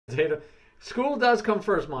Data. School does come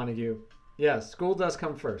first, Montague. Yes, school does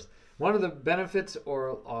come first. One of the benefits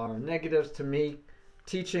or negatives to me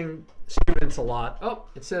teaching students a lot. Oh,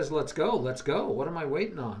 it says let's go, let's go. What am I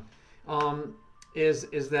waiting on?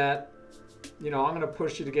 Is that, I'm going to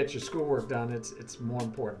push you to get your schoolwork done. It's more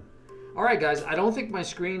important. All right, guys. I don't think my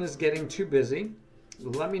screen is getting too busy.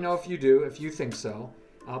 Let me know if you do, if you think so.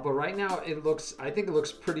 But right now I think it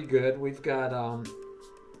looks pretty good. We've got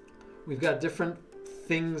different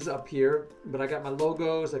things up here, but I got my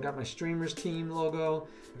logos, I got my streamers team logo,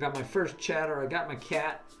 I got my first chatter, I got my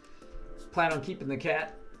cat. Plan on keeping the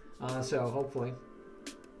cat, so hopefully.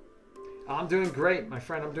 I'm doing great, my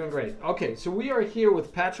friend, I'm doing great. Okay, so we are here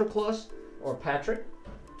with Patroclus, or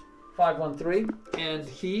Patrick513, and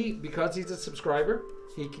because he's a subscriber,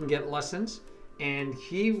 he can get lessons, and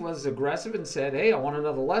he was aggressive and said, hey, I want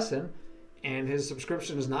another lesson, and his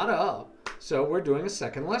subscription is not up, so we're doing a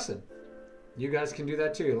second lesson. You guys can do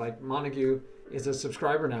that too. Like Montague is a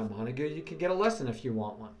subscriber now. Montague, you can get a lesson if you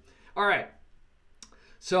want one. All right.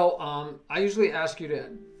 So I usually ask you to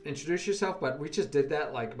introduce yourself, but we just did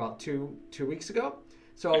that like about two weeks ago.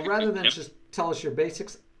 So rather than just tell us your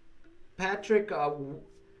basics, Patrick,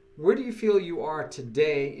 where do you feel you are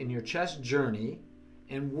today in your chess journey,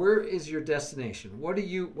 and where is your destination? What are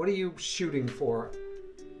you shooting for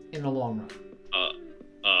in the long run?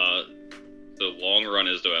 The long run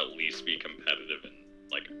is to at least be competitive in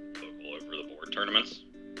like local over the board tournaments.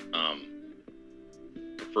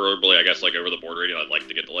 Preferably, I guess, like over the board rating, I'd like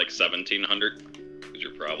to get to like 1700 because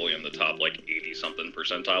you're probably in the top like 80 something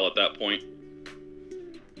percentile at that point.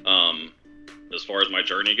 As far as my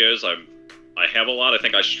journey goes, I have a lot. I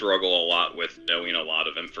think I struggle a lot with knowing a lot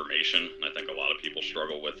of information. I think a lot of people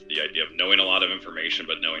struggle with the idea of knowing a lot of information,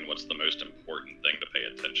 but knowing what's the most important thing to pay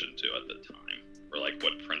attention to at the time, or like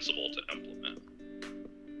what principle to implement.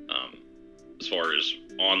 As far as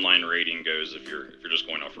online rating goes, if you're just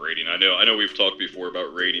going off rating, I know we've talked before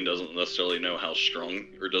about rating doesn't necessarily know how strong,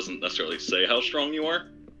 or doesn't necessarily say how strong you are.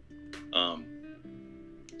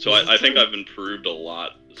 So I think I've improved a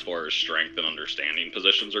lot as far as strength and understanding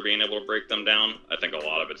positions or being able to break them down. I think a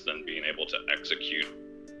lot of it's then being able to execute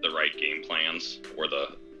the right game plans or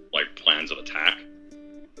the like plans of attack,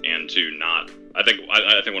 and to not. I think one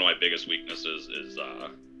of my biggest weaknesses is,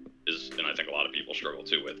 and I think a lot of people struggle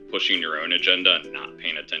too with, pushing your own agenda and not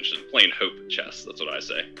paying attention, playing hope chess. That's what I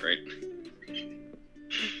say, right?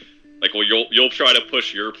 Like, well, you'll try to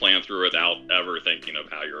push your plan through without ever thinking of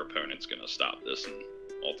how your opponent's going to stop this, and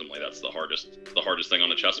ultimately that's the hardest thing on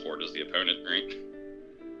the chessboard is the opponent, right?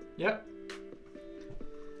 Yep.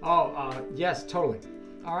 Oh, yes, totally.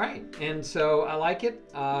 All right, and so I like it.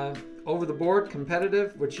 Over the board,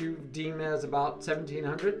 competitive, which you deem as about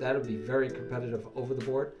 1700. That would be very competitive over the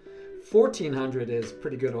board. 1400 is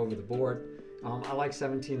pretty good over the board. I like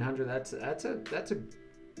 1700. That's a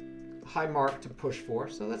high mark to push for,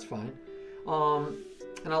 so that's fine.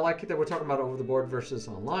 And I like it that we're talking about over the board versus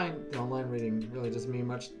online. The online rating really doesn't mean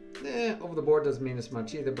much. Over the board doesn't mean as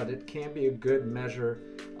much either, but it can be a good measure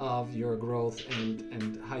of your growth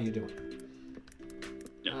and how you're doing.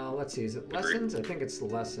 Let's see, is it lessons? I think it's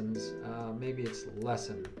lessons. Maybe it's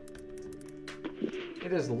lesson.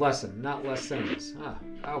 It is lesson, not lessons.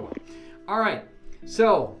 Oh well. All right.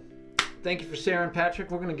 So, thank you for sharing,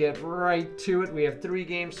 Patrick. We're going to get right to it. We have 3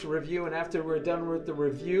 games to review, and after we're done with the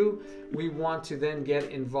review, we want to then get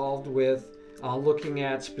involved with looking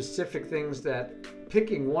at specific things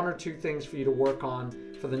picking 1 or 2 things for you to work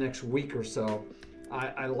on for the next week or so.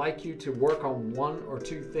 I like you to work on 1 or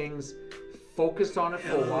 2 things, focused on it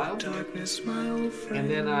for a while, and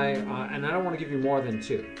then I don't want to give you more than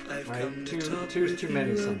 2. Right? 2 is too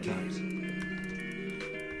many sometimes.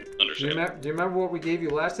 Do you remember what we gave you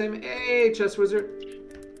last time? Hey, Chess Wizard.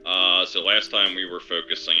 So last time we were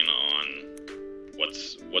focusing on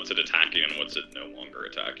what's it attacking and what's it no longer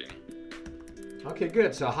attacking. Okay,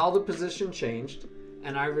 good. So how the position changed,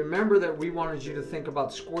 and I remember that we wanted you to think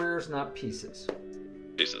about squares, not pieces.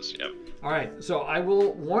 Pieces, yep. All right, so I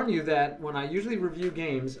will warn you that when I usually review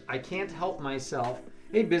games, I can't help myself.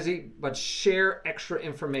 Hey, busy, but share extra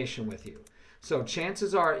information with you. So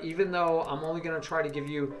chances are, even though I'm only going to try to give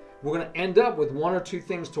you, we're going to end up with 1 or 2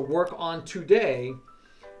 things to work on today,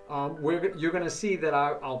 you're going to see that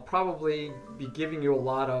I'll probably be giving you a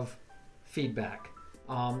lot of feedback.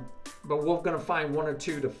 But we're going to find 1 or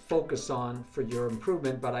 2 to focus on for your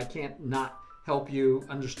improvement, but I can't not help you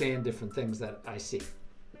understand different things that I see.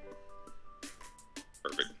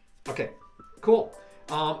 Perfect. Okay, cool.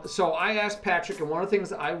 So I asked Patrick, and one of the things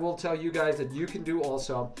that I will tell you guys that you can do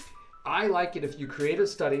also, I like it if you create a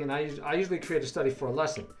study, and I usually create a study for a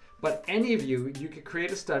lesson, but any of you could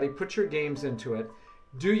create a study, put your games into it,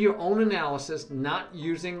 Do your own analysis, not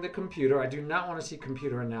using the computer. I do not want to see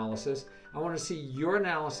computer analysis. I want to see your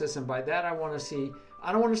analysis, and by that I don't want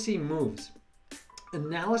to see moves.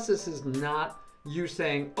 Analysis is not you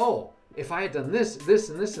saying, oh, if I had done this, this,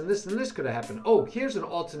 and this, and this, and this could have happened. Oh, here's an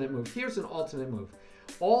alternate move. Here's an alternate move.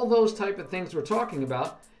 All those type of things we're talking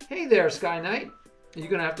about. Hey there, Sky Knight. You're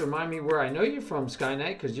going to have to remind me where I know you from, Sky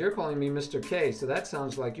Knight, because you're calling me Mr. K, so that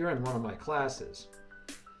sounds like you're in one of my classes.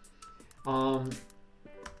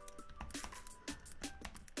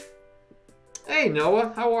 Hey,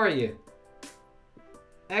 Noah, how are you?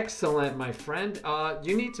 Excellent, my friend.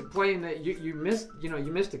 You need to play in the, you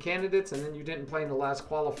missed the candidates, and then you didn't play in the last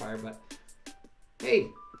qualifier, but hey,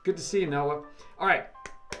 good to see you, Noah. All right,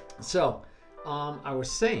 so I was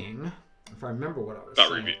saying, if I remember what I was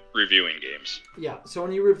saying. Reviewing games. Yeah, so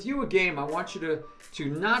when you review a game, I want you to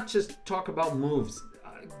not just talk about moves.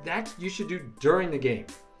 That you should do during the game.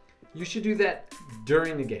 You should do that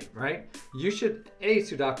during the game, right? You should,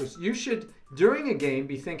 Sudakus, you should, during a game,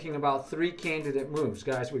 be thinking about 3 candidate moves.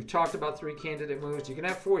 Guys, we've talked about 3 candidate moves. You can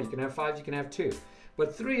have 4, you can have 5, you can have 2.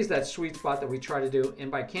 But 3 is that sweet spot that we try to do. And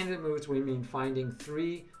by candidate moves, we mean finding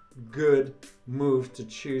 3 good moves to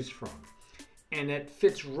choose from. And it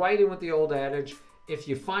fits right in with the old adage, if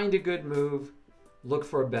you find a good move, look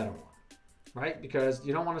for a better one, right? Because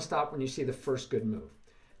you don't want to stop when you see the first good move.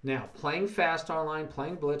 Now, playing fast online,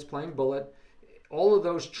 playing blitz, playing bullet, all of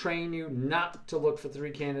those train you not to look for 3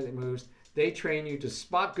 candidate moves. They train you to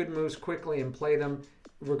spot good moves quickly and play them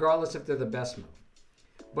regardless if they're the best move.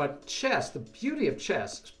 But chess, the beauty of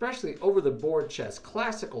chess, especially over-the-board chess,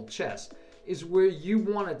 classical chess, is where you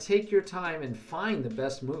want to take your time and find the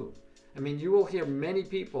best move. I mean, you will hear many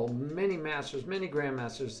people, many masters, many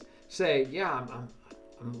grandmasters say, yeah, I'm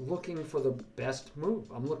looking for the best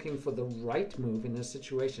move. I'm looking for the right move in this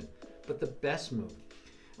situation, but the best move.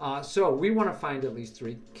 So we want to find at least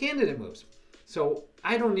 3 candidate moves. So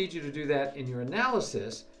I don't need you to do that in your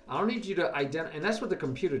analysis. I don't need you to identify, and that's what the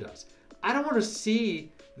computer does. I don't want to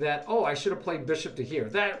see that, oh, I should have played bishop to here.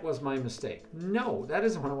 That was my mistake. No, that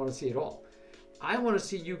isn't what I want to see at all. I want to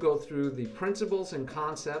see you go through the principles and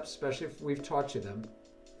concepts, especially if we've taught you them.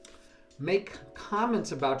 Make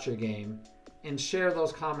comments about your game and share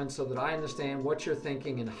those comments so that I understand what you're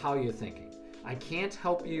thinking and how you're thinking. I can't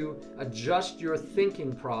help you adjust your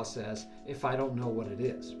thinking process if I don't know what it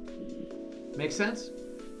is. Make sense?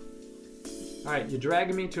 All right, you're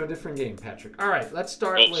dragging me to a different game, Patrick. All right, let's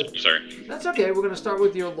start with... Sorry. That's okay. We're going to start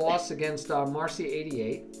with your loss against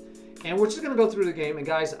Marcy88. And we're just going to go through the game. And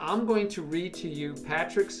guys, I'm going to read to you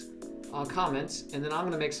Patrick's comments, and then I'm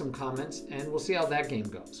going to make some comments, and we'll see how that game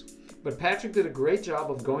goes. But Patrick did a great job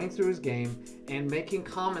of going through his game and making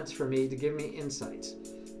comments for me to give me insights.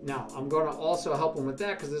 Now, I'm going to also help him with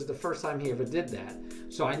that because this is the first time he ever did that.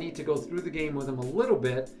 So I need to go through the game with him a little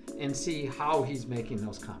bit and see how he's making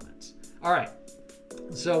those comments. All right.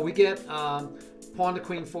 So we get pawn to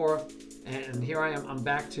queen 4. And here I am. I'm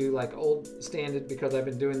back to like old standard because I've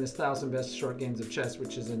been doing this 1000 best short games of chess,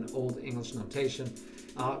 which is an old English notation.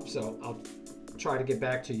 So I'll try to get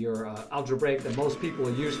back to your algebraic that most people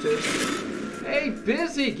are used to. Hey,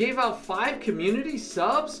 Busy gave out 5 community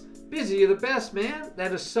subs. Busy, you're the best, man.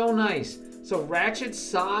 That is so nice. So Ratchet,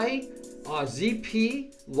 Sai,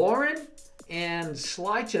 ZP, Lauren, and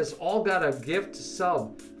Slychess all got a gift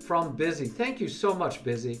sub from Busy. Thank you so much,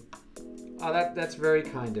 Busy. That's very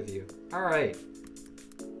kind of you. All right.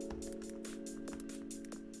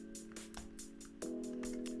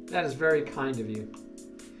 That is very kind of you.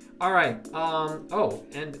 All right. Oh,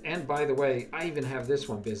 and by the way, I even have this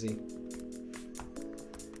one, Busy.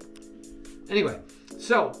 Anyway,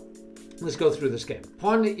 so let's go through this game.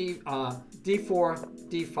 Pawn to d4,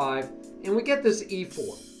 d5, and we get this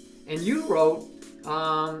e4. And you wrote,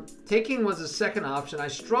 taking was a second option. I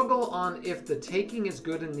struggle on if the taking is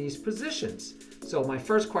good in these positions. So my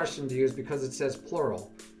first question to you is, because it says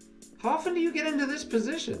plural, how often do you get into this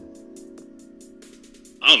position?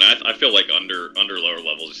 I don't know. I feel like under lower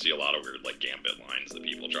levels, you see a lot of weird like gambit lines that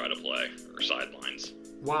people try to play, or side lines.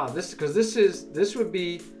 Wow, this would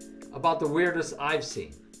be about the weirdest I've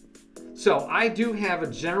seen. So I do have a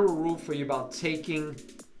general rule for you about taking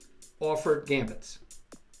offered gambits.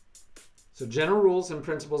 So general rules and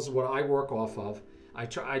principles is what I work off of. I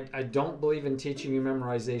don't believe in teaching you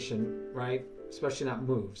memorization, right? Especially not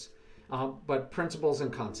moves, but principles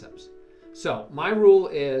and concepts. So my rule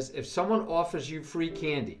is, if someone offers you free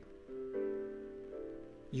candy,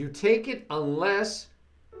 you take it unless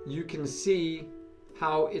you can see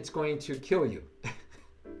how it's going to kill you.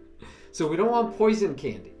 So we don't want poison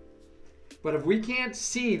candy. But if we can't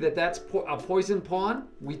see that that's a poison pawn,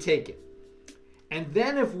 we take it. And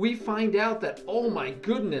then if we find out that, oh my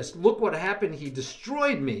goodness, look what happened, he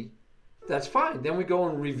destroyed me, that's fine. Then we go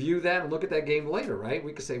and review that and look at that game later, right?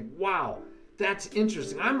 We could say, wow, that's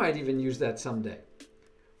interesting. I might even use that someday.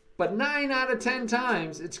 But 9 out of 10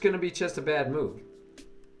 times, it's going to be just a bad move.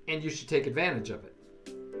 And you should take advantage of it.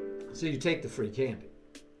 So you take the free candy.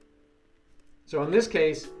 So in this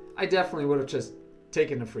case, I definitely would have just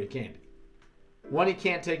taken the free candy. 1, he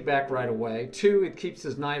can't take back right away. 2, it keeps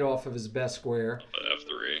his knight off of his best square.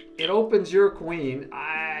 F3. It opens your queen.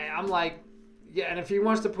 I'm like, yeah, and if he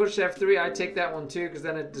wants to push F3, I take that one too, because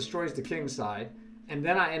then it destroys the king side. And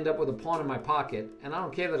then I end up with a pawn in my pocket. And I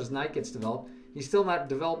don't care that his knight gets developed. He's still not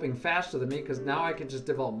developing faster than me, because now I can just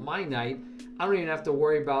develop my knight. I don't even have to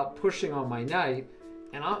worry about pushing on my knight.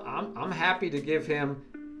 And I'm happy to give him,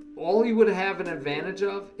 all he would have an advantage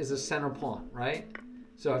of is a center pawn, right?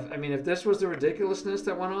 So, if this was the ridiculousness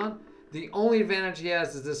that went on, the only advantage he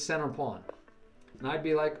has is this center pawn. And I'd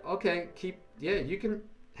be like, okay, you can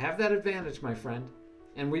have that advantage, my friend.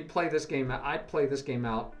 And we'd play this game out. I'd play this game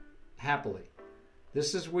out happily.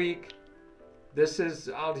 This is weak. This is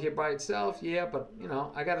out here by itself. Yeah, but,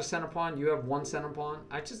 I got a center pawn. You have 1 center pawn.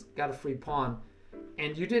 I just got a free pawn.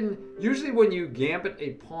 And you didn't... Usually when you gambit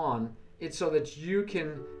a pawn, it's so that you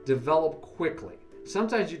can develop quickly.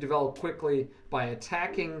 Sometimes you develop quickly by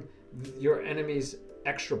attacking your enemy's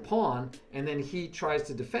extra pawn, and then he tries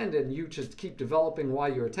to defend it, and you just keep developing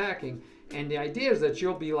while you're attacking. And the idea is that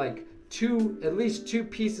you'll be like at least 2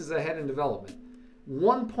 pieces ahead in development.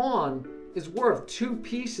 1 pawn is worth 2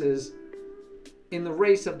 pieces in the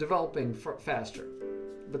race of developing faster.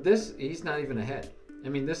 But he's not even ahead.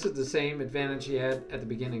 This is the same advantage he had at the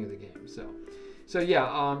beginning of the game. So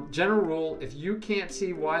yeah, general rule, if you can't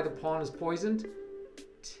see why the pawn is poisoned,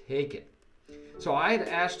 take it. So I had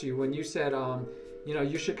asked you when you said,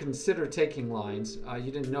 you should consider taking lines.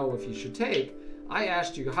 You didn't know if you should take. I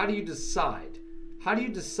asked you, how do you decide? How do you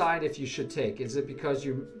decide if you should take? Is it because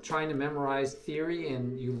you're trying to memorize theory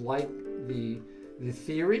and you like the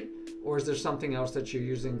theory? Or is there something else that you're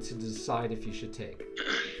using to decide if you should take?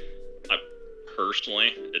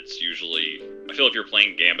 Personally, it's usually... I feel if you're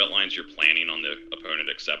playing gambit lines, you're planning on the opponent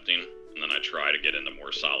accepting. And then I try to get into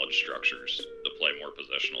more solid structures to play more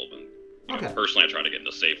positional. But personally, I try to get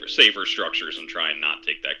into safer structures and try and not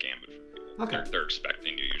take that gambit from people. Okay. They're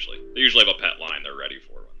expecting you usually. They usually have a pet line they're ready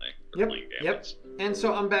for when they're playing gambits. Yep. And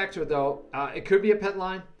so I'm back to it though. It could be a pet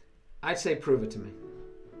line. I'd say prove it to me.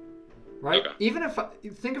 Right? Okay. Even if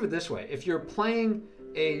think of it this way, if you're playing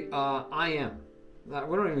a IM,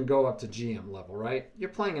 we don't even go up to GM level, right? You're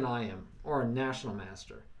playing an IM or a National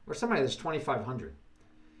Master or somebody that's 2,500,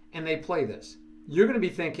 and they play this. You're going to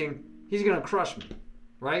be thinking he's going to crush me,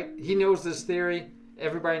 right? He knows this theory.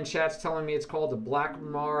 Everybody in chat's telling me it's called the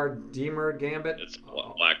Blackmar-Deemer Gambit. It's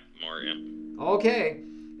Blackmar, yeah. Okay,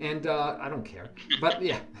 and I don't care, but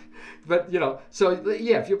yeah. But so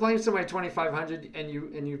yeah, if you're playing somebody 2,500 and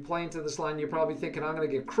you play into this line, you're probably thinking I'm going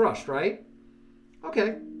to get crushed, right?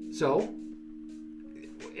 Okay, so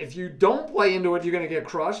if you don't play into it, you're going to get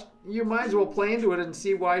crushed. You might as well play into it and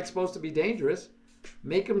see why it's supposed to be dangerous.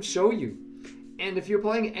 Make them show you. And if you're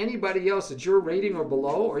playing anybody else at your rating or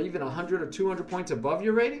below, or even 100 or 200 points above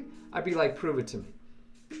your rating, I'd be like, prove it to me.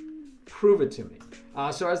 Prove it to me.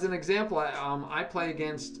 So as an example, I play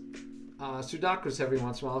against Sudakus every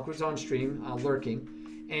once in a while, who's on stream,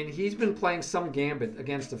 lurking, and he's been playing some gambit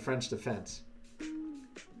against the French defense.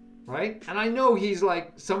 Right? And I know he's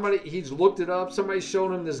looked it up, somebody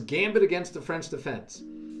showed him this gambit against the French defense.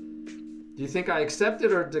 Do you think I accept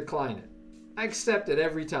it or decline it? I accept it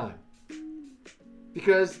every time.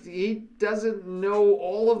 Because he doesn't know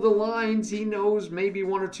all of the lines, he knows maybe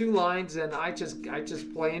 1 or 2 lines, and I just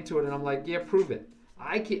play into it, and I'm like, yeah, prove it.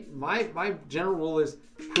 My general rule is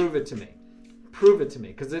prove it to me. Prove it to me,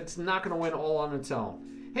 because it's not going to win all on its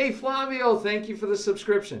own. Hey, Flavio, thank you for the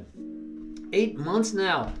subscription. 8 months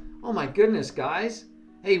now. Oh my goodness, guys.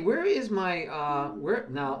 Hey, where is my, I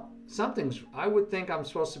would think I'm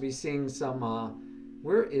supposed to be seeing some,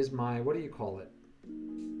 where is my, what do you call it?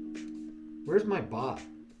 Where's my bot?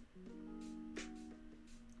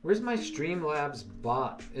 Where's my Streamlabs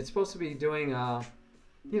bot? It's supposed to be doing,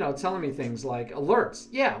 telling me things like alerts.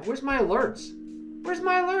 Yeah, where's my alerts? Where's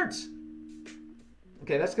my alerts?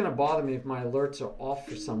 Okay, that's going to bother me if my alerts are off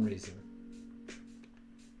for some reason.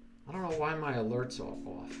 I don't know why my alerts are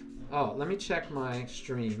off. Oh, let me check my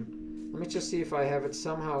stream. Let me just see if I have it.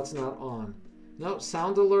 Somehow it's not on. No,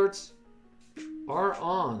 sound alerts are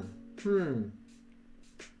on.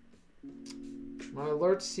 My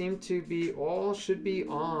alerts seem to be should be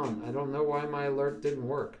on. I don't know why my alert didn't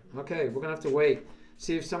work. Okay, we're going to have to wait.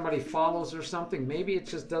 see if somebody follows or something. Maybe it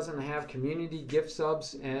just doesn't have community gift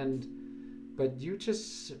subs, but you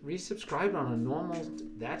just resubscribed on a normal.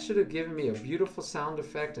 That should have given me a beautiful sound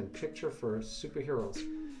effect and picture for superheroes.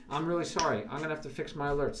 I'm really sorry. I'm gonna have to fix my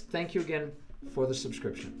alerts. Thank you again for the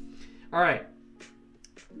subscription. All right,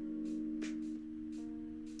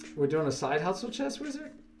 we're doing a side hustle, Chess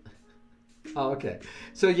Wizard. Oh, okay.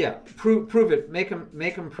 So yeah, prove it. Make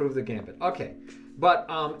them prove the gambit. Okay, but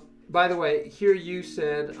by the way, here you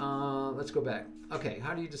said, let's go back. Okay,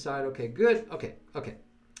 how do you decide? Okay, good. Okay.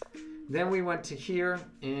 Then we went to here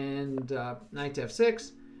and knight to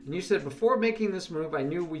f6. And you said, before making this move, I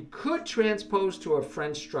knew we could transpose to a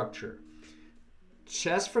French structure.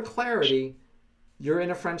 Chess, for clarity, you're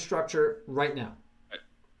in a French structure right now.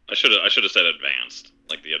 I should have said advanced,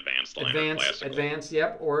 like the advanced line. Advanced,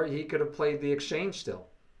 yep. Or he could have played the exchange still.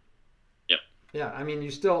 Yep. Yeah, I mean,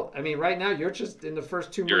 right now you're just in the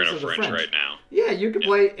first 2 moves of the French. You're in a French right now. Yeah, you could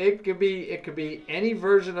play. It could be any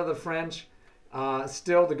version of the French,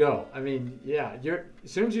 still to go. I mean, yeah,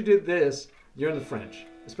 as soon as you did this, you're in the French,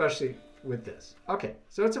 especially with this. Okay,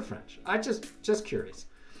 so it's a French. I just curious.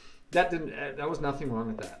 That was nothing wrong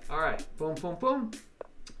with that. All right, boom, boom, boom.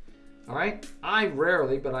 All right, I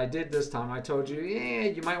rarely, but I did this time. I told you, yeah,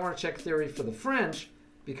 you might want to check theory for the French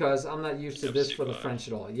because I'm not used to this for the French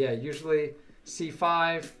at all. Yeah, usually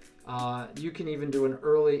c5. You can even do an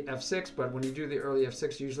early f6, but when you do the early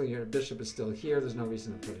f6, usually your bishop is still here. There's no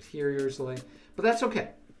reason to put it here usually, but that's okay.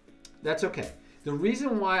 That's okay. The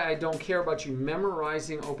reason why I don't care about you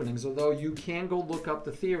memorizing openings, although you can go look up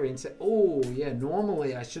the theory and say, oh, yeah,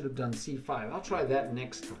 normally I should have done c5. I'll try that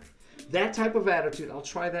next time. That type of attitude, I'll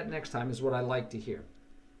try that next time, is what I like to hear.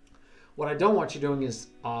 What I don't want you doing is,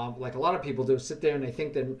 like a lot of people do, sit there and they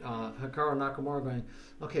think that Hikaru Nakamura going,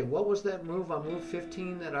 okay, what was that move on move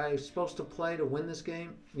 15 that I was supposed to play to win this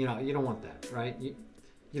game? You know, you don't want that, right? You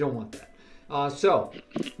don't want that. So,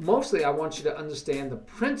 mostly I want you to understand the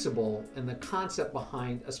principle and the concept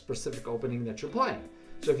behind a specific opening that you're playing.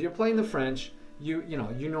 So if you're playing the French, you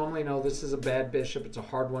normally know this is a bad bishop. It's a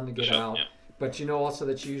hard one to get out. Yeah. But you know also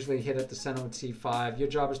that you usually hit at the center with c5. Your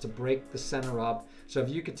job is to break the center up. So if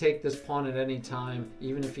you could take this pawn at any time,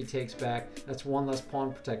 even if he takes back, that's one less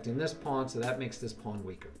pawn protecting this pawn, so that makes this pawn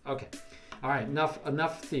weaker. Okay. All right,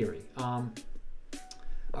 enough theory. All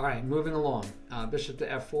right, moving along. Bishop to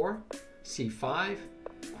f4, c5,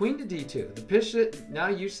 queen to d2. The bishop, now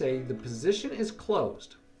you say the position is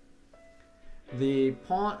closed. The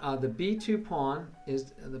pawn, the b2 pawn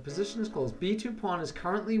is, the position is closed. b2 pawn is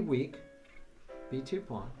currently weak. b2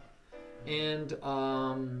 pawn. And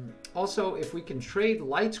also, if we can trade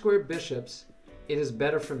light square bishops, it is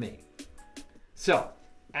better for me. So,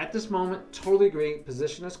 at this moment, totally agree,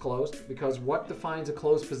 position is closed, because what defines a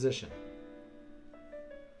closed position?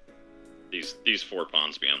 These 4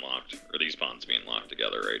 pawns being locked, or these pawns being locked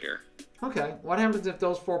together right here. Okay, what happens if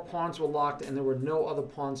those 4 pawns were locked and there were no other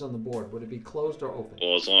pawns on the board? Would it be closed or open?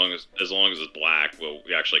 Well, as long as it's black,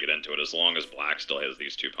 we actually get into it. As long as black still has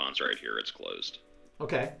these 2 pawns right here, it's closed.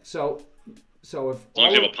 Okay, so if as long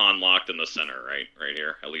as you have a pawn locked in the center, right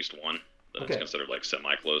here, at least one, then it's considered like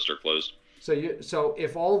semi-closed or closed. So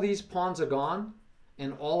if all these pawns are gone,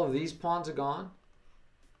 and all of these pawns are gone,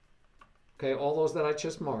 okay, all those that I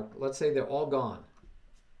just marked, let's say they're all gone,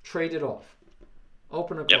 trade it off,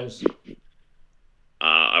 open or close. Yep.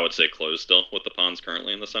 I would say closed still with the pawns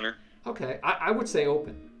currently in the center. Okay, I would say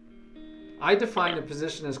open. I define a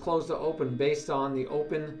position as closed or open based on the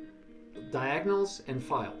open diagonals and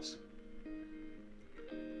files.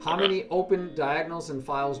 How many open diagonals and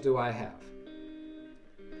files do I have?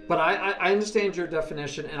 But I understand your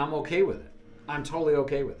definition, and I'm okay with it. I'm totally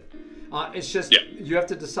okay with it. It's just you have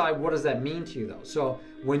to decide what does that mean to you, though. So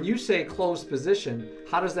when you say closed position,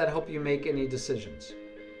 how does that help you make any decisions?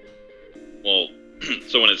 Well,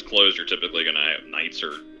 so when it's closed, you're typically going to have knights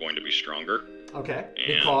are going to be stronger. Okay,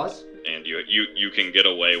 because? And you can get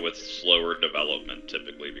away with slower development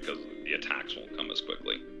typically because the attacks won't come as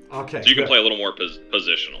quickly. Okay. So you can play a little more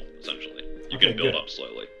positional, essentially. You can build up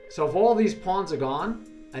slowly. So if all these pawns are gone,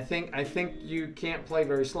 I think you can't play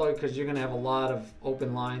very slowly because you're going to have a lot of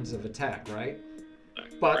open lines of attack, right?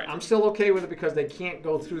 But right. I'm still okay with it because they can't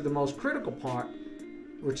go through the most critical part,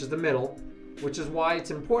 which is the middle, which is why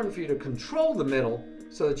it's important for you to control the middle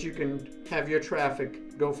so that you can have your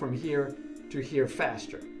traffic go from here to here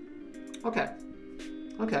faster. Okay.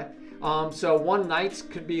 Okay. So one knights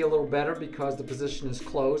could be a little better because the position is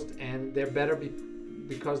closed, and they're better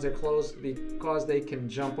because they're closed because they can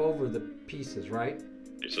jump over the pieces, right?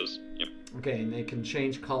 Pieces, yep. Okay, and they can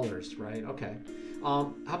change colors, right? Okay.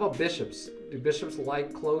 How about bishops? Do bishops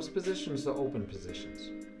like closed positions or open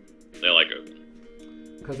positions? They like open.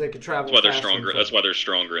 because they could travel. That's why they're stronger. That's why they're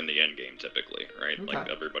stronger in the end game typically, right? Okay. Like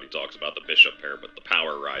everybody talks about the bishop pair, but the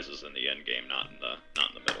power rises in the end game, not in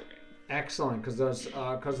the middle game. Excellent, because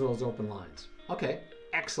of those open lines. Okay,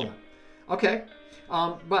 excellent. Okay,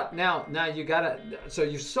 but now you gotta. So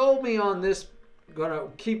you sold me on this. Gonna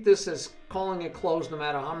keep this as calling it closed, no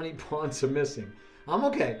matter how many pawns are missing. I'm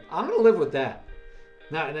okay. I'm gonna live with that.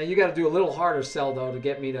 Now you got to do a little harder sell though to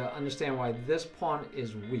get me to understand why this pawn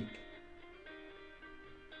is weak.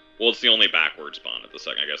 Well, it's the only backwards pawn at the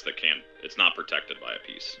second. I guess that can't. It's not protected by a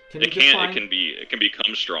piece. It can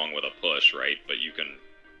become strong with a push, right? But you can.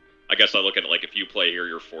 I guess I look at it like if you play here,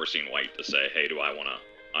 you're forcing white to say, "Hey, do I want to?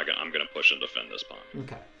 I'm going to push and defend this pawn."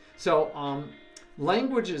 Okay. So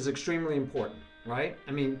language is extremely important, right?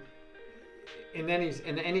 I mean, in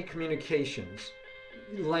any communications,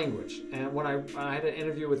 language. And when I had an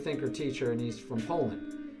interview with Thinker Teacher, and he's from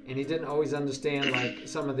Poland, and he didn't always understand like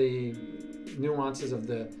some of the nuances of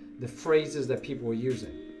the phrases that people were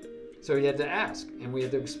using. So he had to ask, and we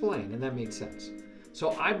had to explain, and that made sense.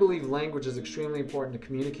 So I believe language is extremely important to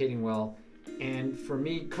communicating well. And for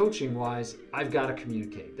me, coaching-wise, I've got to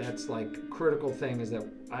communicate. That's like a critical thing, is that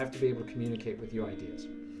I have to be able to communicate with you ideas.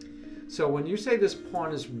 So when you say this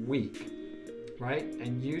pawn is weak, right,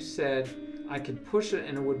 and you said I could push it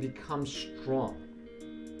and it would become strong.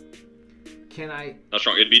 Can I... Not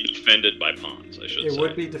strong. It'd be defended by pawns, I should say. It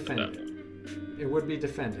would be defended. It would be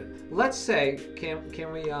defended. Let's say,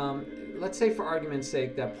 can we, let's say for argument's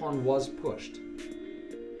sake, that pawn was pushed.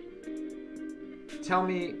 Tell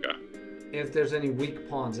me if there's any weak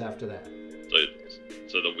pawns after that.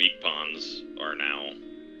 So the weak pawns are now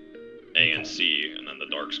A and C, and then the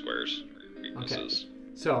dark squares are weaknesses.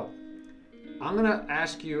 Okay. So I'm going to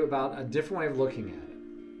ask you about a different way of looking at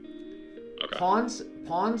it. Okay.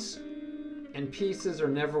 Pawns and pieces are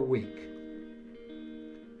never weak.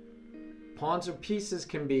 Pawns or pieces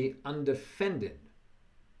can be undefended.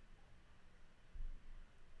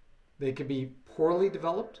 They could be poorly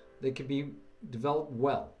developed. They could be developed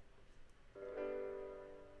well.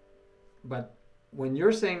 But when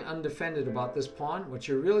you're saying undefended about this pawn, what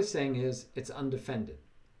you're really saying is it's undefended.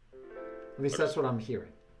 At least that's what I'm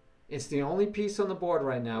hearing. It's the only piece on the board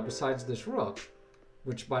right now besides this rook,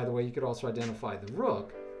 which, by the way, you could also identify the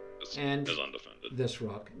rook and undefended. This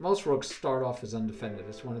rook. Most rooks start off as undefended.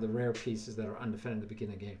 It's one of the rare pieces that are undefended at the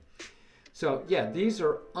beginning of the game. So, yeah, these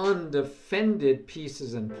are undefended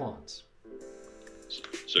pieces and pawns.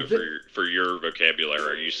 So for your vocabulary,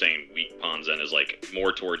 are you saying weak pawns then is like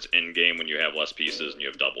more towards end game when you have less pieces and you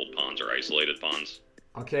have doubled pawns or isolated pawns?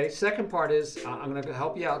 Okay, second part is, I'm going to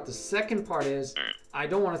help you out. The second part is, right. I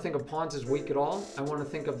don't want to think of pawns as weak at all. I want to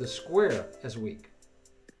think of the square as weak.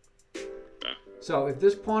 Okay. So if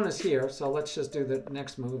this pawn is here, so let's just do the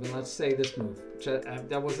next move, and let's say this move.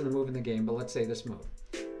 That wasn't a move in the game, but let's say this move.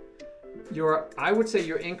 I would say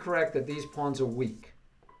you're incorrect that these pawns are weak.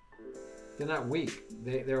 They're not weak.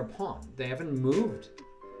 They're a pawn. They haven't moved.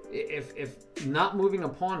 If not moving a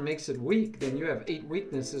pawn makes it weak, then you have 8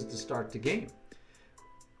 weaknesses to start the game.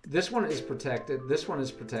 This one is protected. This one is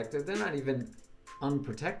protected. They're not even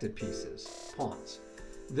unprotected pieces, pawns.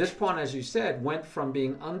 This pawn, as you said, went from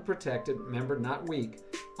being unprotected, remember, not weak,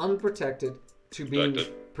 unprotected, to being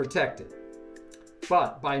protected.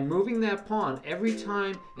 But by moving that pawn every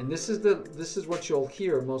time, and this is what you'll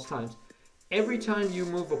hear most times, every time you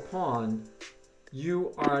move a pawn,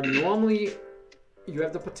 you have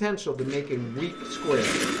the potential to make a weak square.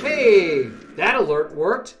 Hey, that alert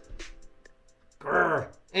worked. Grr.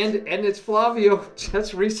 And it's Flavio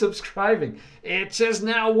just resubscribing. It just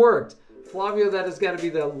now worked. Flavio, that has got to be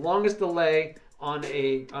the longest delay on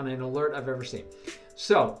an alert I've ever seen.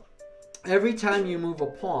 So, every time you move a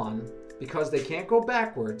pawn, because they can't go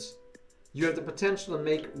backwards, you have the potential to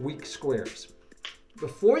make weak squares.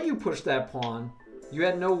 Before you pushed that pawn, you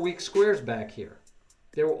had no weak squares back here.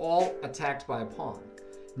 They were all attacked by a pawn.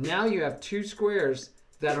 Now you have 2 squares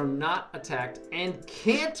that are not attacked and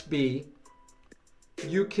can't be.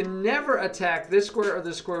 You can never attack this square or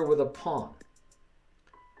this square with a pawn.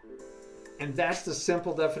 And that's the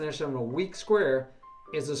simple definition of a weak square,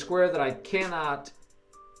 is a square that I cannot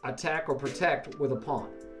attack or protect with a pawn.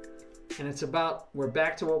 And it's about, we're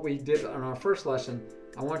back to what we did on our first lesson.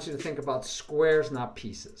 I want you to think about squares, not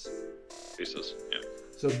pieces. Pieces, yeah.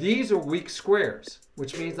 So these are weak squares,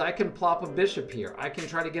 which means I can plop a bishop here. I can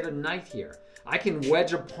try to get a knight here. I can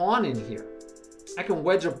wedge a pawn in here. I can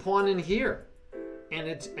wedge a pawn in here.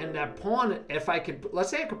 And that pawn, if I could, let's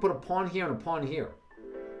say I could put a pawn here and a pawn here,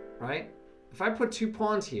 right? If I put 2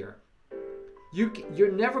 pawns here,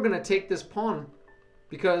 you're never going to take this pawn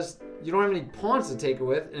because you don't have any pawns to take it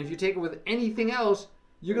with. And if you take it with anything else,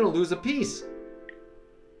 you're going to lose a piece.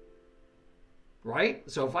 right?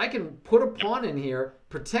 So if I can put a pawn in here,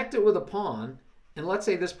 protect it with a pawn, and let's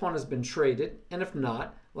say this pawn has been traded, and if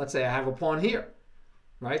not, let's say I have a pawn here,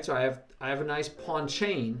 right? So I have a nice pawn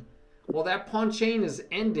chain. Well, that pawn chain is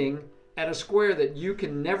ending at a square that you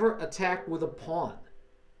can never attack with a pawn.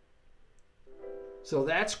 So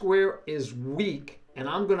that square is weak, and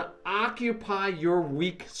I'm going to occupy your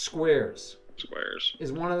weak squares. Squares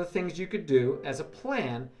is one of the things you could do as a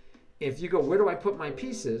plan. If you go, where do I put my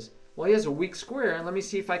pieces? Well, he has a weak square, and let me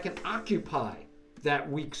see if I can occupy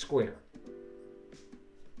that weak square.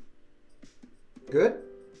 Good?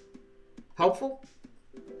 Helpful?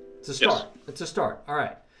 It's a start. Yes. It's a start. All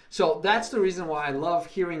right. So that's the reason why I love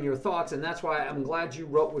hearing your thoughts, and that's why I'm glad you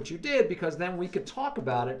wrote what you did, because then we could talk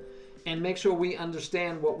about it and make sure we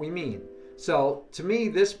understand what we mean. So to me,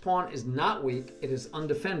 this pawn is not weak. It is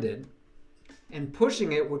undefended. And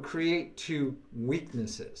pushing it would create two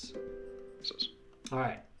weaknesses. All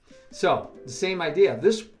right. So the same idea.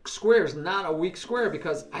 This square is not a weak square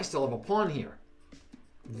because I still have a pawn here.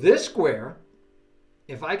 This square,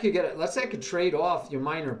 if I could get it, let's say I could trade off your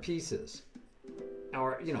minor pieces,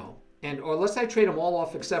 or or let's say I trade them all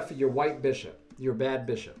off except for your white bishop, your bad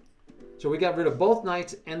bishop. So we got rid of both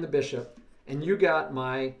knights and the bishop, and you got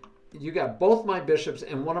both my bishops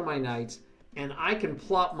and one of my knights, and I can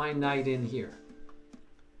plop my knight in here.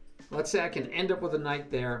 Let's say I can end up with a knight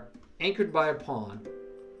there, anchored by a pawn.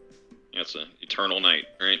 That's an eternal night,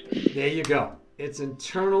 right? There you go. It's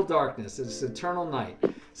eternal darkness. It's eternal night.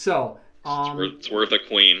 So it's worth a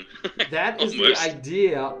queen. That is the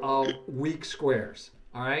idea of weak squares.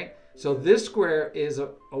 All right. So this square is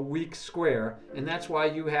a weak square, and that's why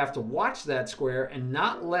you have to watch that square and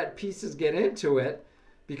not let pieces get into it,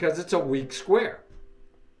 because it's a weak square.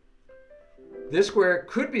 This square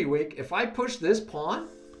could be weak. If I push this pawn,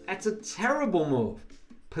 that's a terrible move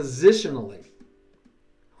positionally.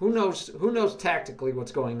 Who knows tactically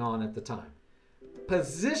what's going on at the time?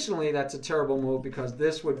 Positionally, that's a terrible move because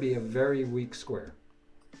this would be a very weak square.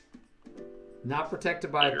 Not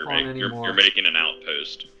protected by a pawn anymore. You're making an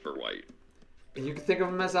outpost for white. And you can think of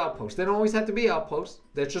them as outposts. They don't always have to be outposts.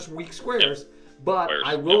 They're just weak squares. Yep. But Squares.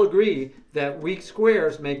 I will agree that weak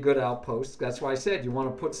squares make good outposts. That's why I said you want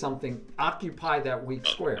to put something, occupy that weak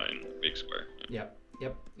square. Weak square. Yep.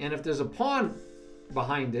 And if there's a pawn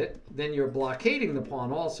behind it, then you're blockading the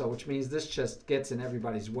pawn also, which means this just gets in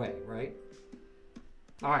everybody's way, right?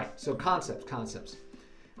 All right, so concepts.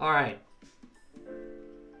 All right.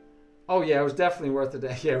 Oh, yeah, it was definitely worth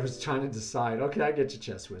it. Yeah, I was trying to decide. Okay, I get you,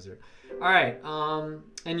 chess wizard. All right,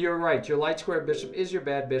 and you're right. Your light square bishop is your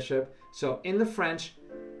bad bishop. So in the French,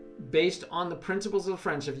 based on the principles of the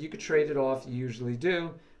French, if you could trade it off, you usually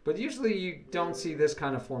do. But usually you don't see this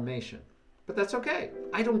kind of formation. But that's okay.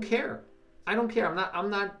 I don't care. I'm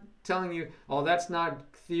not telling you, oh, that's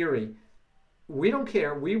not theory. We don't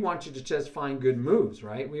care. We want you to just find good moves,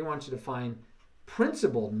 right? We want you to find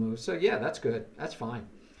principled moves. So yeah, that's good. That's fine.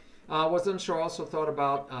 Wasn't sure also thought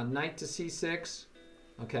about knight to c6,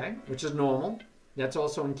 okay, which is normal. That's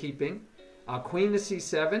also in keeping. Queen to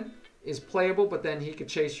c7 is playable, but then he could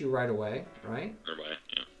chase you right away, right? Right,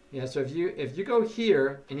 yeah. Yeah, so if you go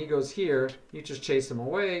here and he goes here, you just chase him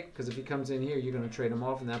away, because if he comes in here, you're going to trade him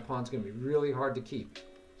off, and that pawn's going to be really hard to keep.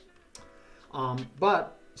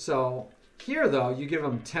 But, so, here, though, you give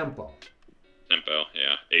him tempo. Tempo,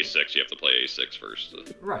 yeah. a6, you have to play a6 first.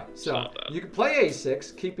 Right, so you can play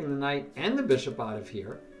a6, keeping the knight and the bishop out of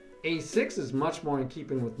here. a6 is much more in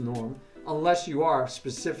keeping with norm, unless you are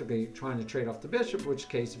specifically trying to trade off the bishop, in which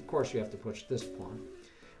case, of course, you have to push this pawn.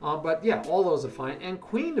 But yeah, all those are fine. And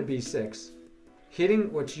queen to b6,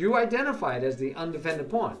 hitting what you identified as the undefended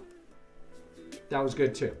pawn. That was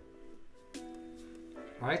good too.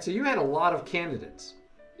 All right, so you had a lot of candidates.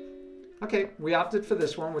 Okay, we opted for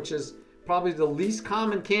this one, which is probably the least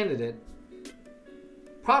common candidate.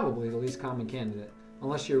 Probably the least common candidate,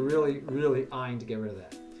 unless you're really, really eyeing to get rid of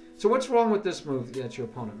that. So what's wrong with this move that your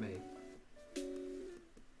opponent made?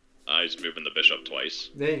 He's moving the bishop twice.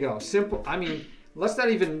 There you go. Simple. I mean, let's not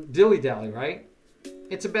even dilly-dally, right?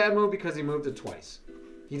 It's a bad move because he moved it twice.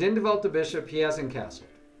 He didn't develop the bishop. He hasn't castled.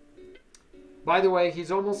 By the way,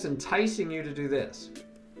 he's almost enticing you to do this.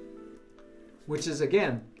 Which is,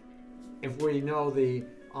 again, if we know the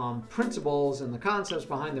principles and the concepts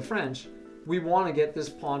behind the French, we want to get this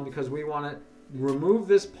pawn because we want to remove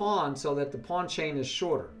this pawn so that the pawn chain is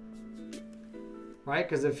shorter. Right?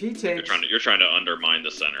 Because if he takes... You're trying to undermine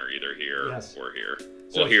the center, either here or here.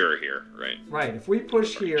 So well, here or here, right? Right. If we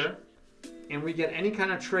push here and we get any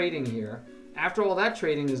kind of trading here, after all that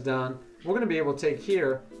trading is done, we're going to be able to take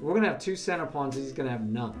here. We're going to have two center pawns. He's going to have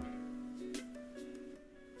none.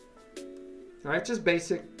 All right? Just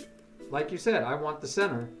basic like you said, I want the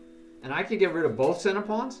center, and I could get rid of both center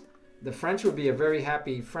pawns. The French would be a very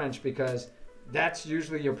happy French, because that's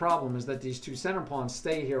usually your problem, is that these two center pawns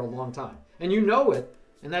stay here a long time. And you know it,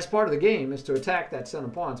 and that's part of the game, is to attack that center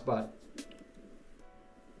pawns, but...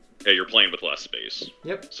 Yeah, you're playing with less space.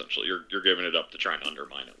 Yep. Essentially, you're giving it up to try and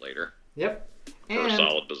undermine it later. Yep. For a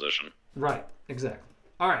solid position. Right, exactly.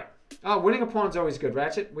 All right. Winning a pawn's always good,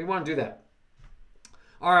 Ratchet. We want to do that.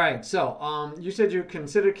 All right, so you said you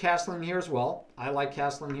considered castling here as well. I like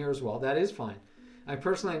castling here as well. That is fine. I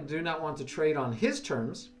personally do not want to trade on his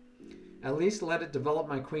terms. At least let it develop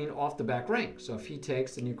my queen off the back rank. So if he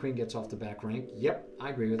takes, then your queen gets off the back rank. Yep, I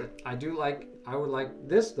agree with it. I would like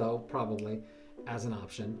this, though, probably, as an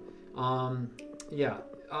option. Yeah,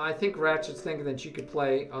 I think Ratchet's thinking that you could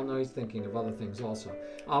play... Oh, no, he's thinking of other things also.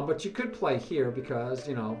 But you could play here because,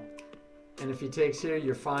 you know... And if he takes here,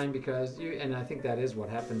 you're fine because you... And I think that is what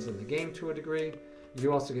happens in the game to a degree.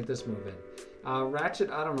 You also get this move in. Ratchet,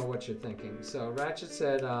 I don't know what you're thinking. So Ratchet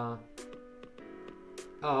said... Oh,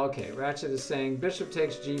 okay. Ratchet is saying bishop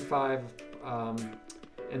takes g5,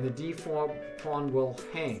 and the d4 pawn will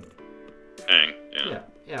hang. Hang, yeah.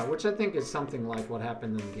 Yeah, which I think is something like what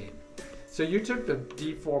happened in the game. So you took the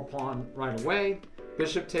d4 pawn right away.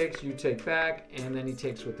 Bishop takes, you take back, and then he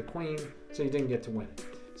takes with the queen, so you didn't get to win.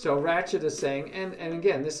 So Ratchet is saying, and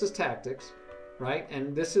again, this is tactics, right?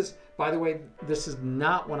 And this is, by the way, this is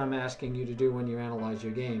not what I'm asking you to do when you analyze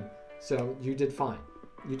your game. So you did fine.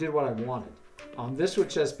 You did what I wanted. This would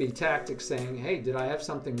just be tactics saying, hey, did I have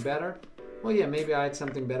something better? Well, yeah, maybe I had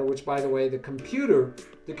something better, which, by the way, the computer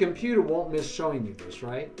won't miss showing you this,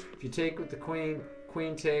 right? If you take with the queen,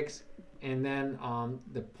 queen takes, and then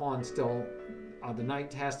the pawn still, the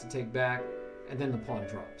knight has to take back, and then the pawn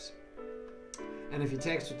drops. And if he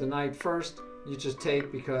takes with the knight first, you just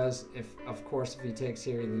take because, of course, if he takes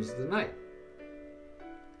here, he loses the knight.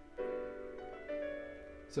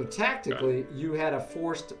 So tactically, you could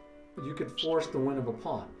force the win of a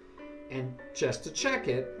pawn. And just to check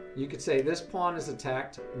it, you could say this pawn is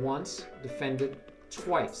attacked once, defended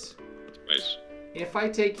twice. Nice. If I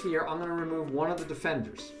take here, I'm going to remove one of the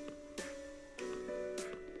defenders.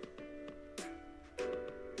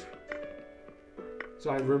 So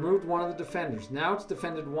I removed one of the defenders. Now it's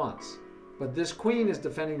defended once. But this queen is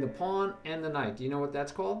defending the pawn and the knight. Do you know what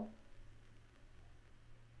that's called?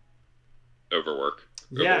 Overwork.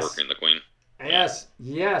 Yes. Overworking the queen. Yes.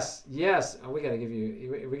 Oh, we gotta give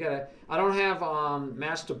you. I don't have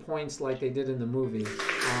master points like they did in the movie.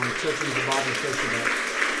 Searching for Bobby Fischer.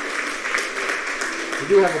 We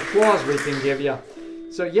do have applause we can give you.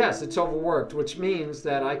 So yes, it's overworked, which means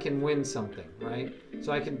that I can win something, right?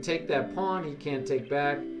 So I can take that pawn. He can't take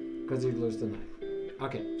back because he'd lose the knight.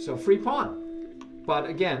 Okay, so free pawn. But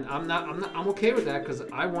again, I'm okay with that because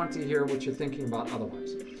I want to hear what you're thinking about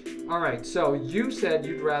otherwise. All right, so you said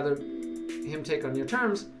you'd rather him take on your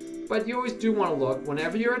terms, but you always do want to look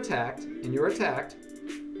whenever you're attacked, and you're attacked.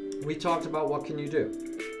 We talked about what can you do.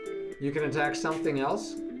 You can attack something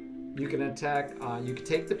else. You can attack. You could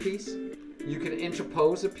take the piece. You could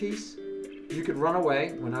interpose a piece. You could run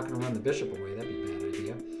away. We're not going to run the bishop away. That'd be a bad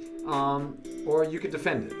idea. Or you could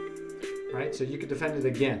defend it, right? So you could defend it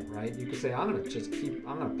again, right? You could say, I'm going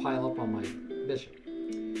to pile up on my bishop.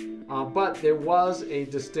 But there was a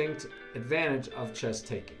distinct advantage of chess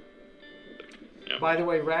taking. Yep. By the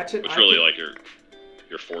way, Ratchet, it's really like your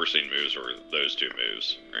forcing moves or those two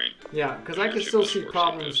moves, right? Yeah, because I can still see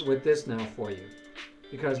problems with this now for you,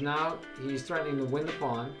 because now he's threatening to win the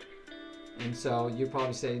pawn, and so you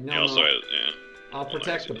probably say no. I'll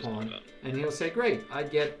protect the pawn, and he'll say, great,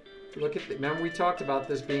 look at. Remember we talked about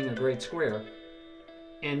this being a great square,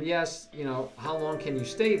 and yes, how long can you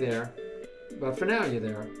stay there? But for now you're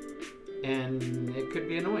there, and it could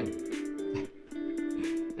be annoying.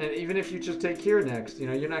 And even if you just take here next,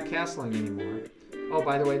 you're not castling anymore. Oh,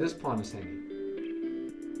 by the way, this pawn is hanging.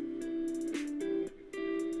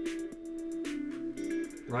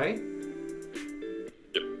 Right?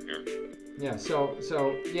 Yep, here. Yeah, so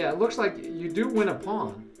yeah, it looks like you do win a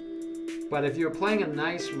pawn. But if you're playing a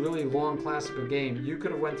nice, really long classical game, you could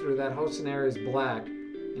have went through that whole scenario as black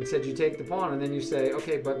and said you take the pawn, and then you say,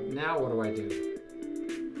 okay, but now what do I do?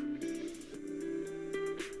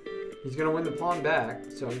 He's going to win the pawn back,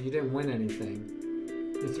 so you didn't win anything.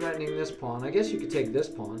 You're threatening this pawn. I guess you could take this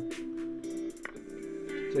pawn,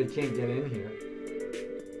 so you can't get in here.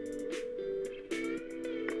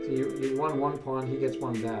 So you won one pawn, he gets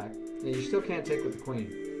one back. And you still can't take with the queen.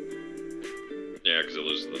 Yeah, because it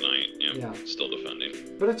loses the knight. Yeah, still defending.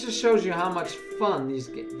 But it just shows you how much fun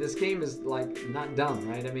this game is, like, not done,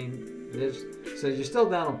 right? I mean, so you're still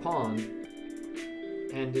down a pawn,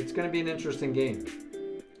 and it's going to be an interesting game.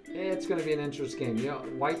 it's going to be an interesting game. You know,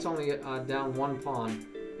 White's only down 1 pawn,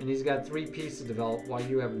 and he's got 3 pieces developed while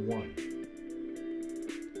you have 1.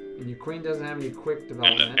 And your queen doesn't have any quick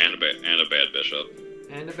development. And a bad bishop.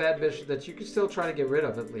 And a bad bishop that you can still try to get rid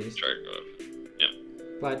of at least. Yeah.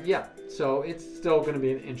 But yeah, so it's still going to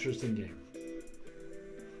be an interesting game.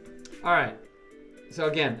 All right. So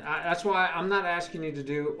again, that's why I'm not asking you to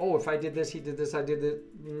do, oh, if I did this, he did this, I did this.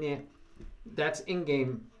 Nah. That's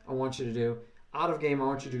in-game I want you to do. Out of game, I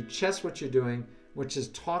want you to do just what you're doing, which is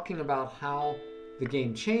talking about how the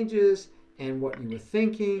game changes and what you were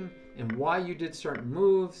thinking and why you did certain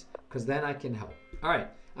moves, because then I can help. All right.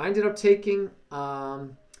 I ended up taking,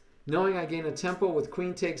 knowing I gain a tempo with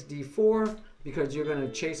queen takes d4, because you're going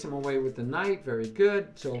to chase him away with the knight. Very good.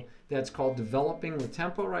 So that's called developing with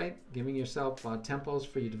tempo, right? Giving yourself tempos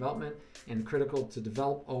for your development, and critical to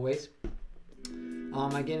develop always.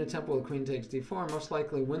 I gain a tempo with queen takes d4. Most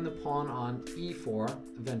likely win the pawn on e4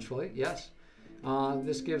 eventually. Yes.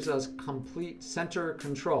 This gives us complete center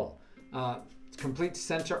control. Complete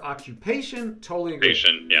center occupation. Totally agree.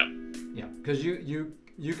 Yeah. Yeah, because you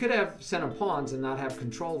could have center pawns and not have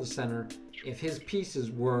control of the center if his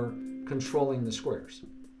pieces were controlling the squares.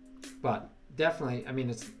 But definitely, I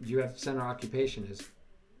mean, you have center occupation is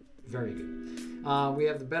very good. We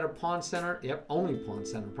have the better pawn center. Yep, only pawn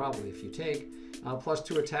center probably if you take. Plus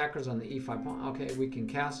 2 attackers on the e5 pawn. Okay, we can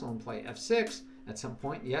castle and play f6 at some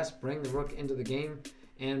point. Yes, bring the rook into the game.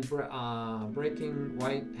 And breaking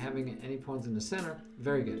white, having any pawns in the center.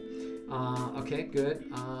 Very good. Okay,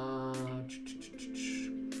 good.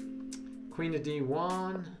 Queen to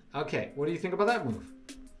d1. Okay, what do you think about that move?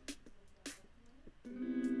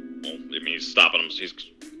 Well, I mean, he's stopping him. He's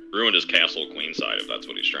ruined his castle queen side if that's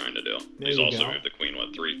what he's trying to do. He's also moved the queen,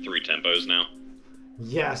 what, three tempos now?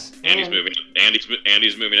 Yes. And he's moving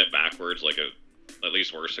it backwards, like at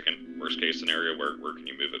least worst case scenario. Where can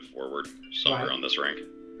you move it forward somewhere on this rank?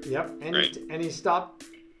 Yep. And he stopped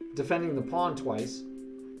defending the pawn twice.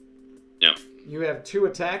 Yeah. You have 2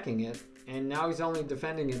 attacking it, and now he's only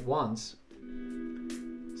defending it once.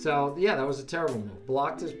 So yeah, that was a terrible move.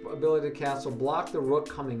 Blocked his ability to castle, blocked the rook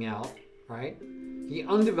coming out, right? He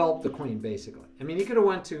undeveloped the queen basically. I mean, he could have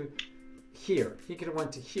went to here. He could have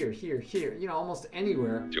went to here, here, here. You know, almost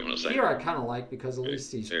anywhere. Do you want to say? Here I kind of like, because at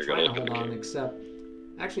least he's trying to hold on. Except,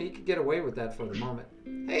 actually, he could get away with that for the moment.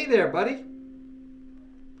 Hey there, buddy.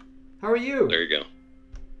 How are you? There you go.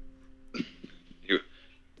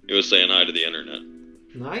 He was saying hi to the internet.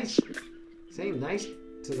 Nice. Saying nice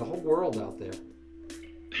to the whole world out there.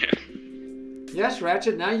 Yes,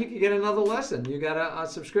 Ratchet, now you can get another lesson. You got a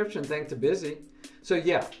subscription thanks to Busy. So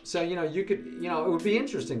yeah, so you could, it would be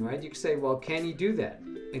interesting, right? You could say, well, can he do that?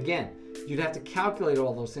 Again, you'd have to calculate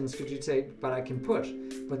all those things, because you'd say, but I can push.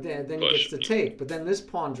 But then he gets to take. But then this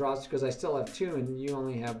pawn drops because I still have 2 and you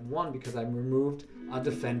only have 1 because I removed a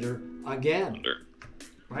defender again.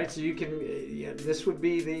 Right, so you can, this would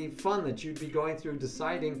be the fun that you'd be going through,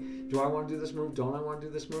 deciding, do I want to do this move? Don't I want to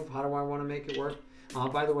do this move? How do I want to make it work?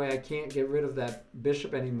 By the way, I can't get rid of that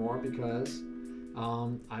bishop anymore because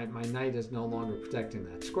my knight is no longer protecting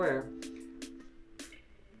that square.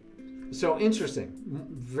 So interesting,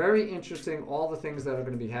 very interesting, all the things that are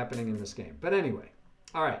going to be happening in this game. But anyway,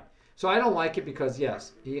 all right. So I don't like it because,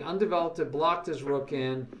 yes, he undeveloped it, blocked his rook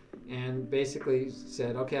in, and basically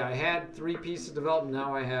said, okay, I had 3 pieces developed,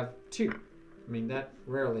 now I have 2. I mean, that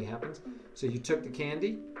rarely happens. So you took the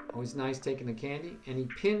candy, always nice taking the candy, and he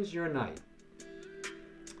pins your knight.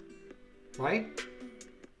 Right?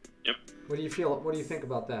 Yep. What do you feel? What do you think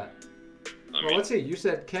about that? Well, let's see. You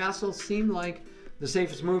said castle seemed like the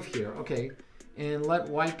safest move here. Okay. And let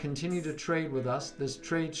white continue to trade with us. This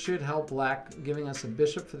trade should help black, giving us a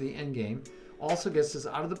bishop for the endgame. Also gets us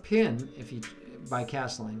out of the pin by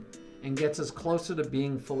castling, and gets us closer to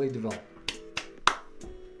being fully developed.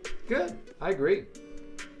 Good. I agree.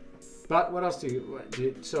 But what else do you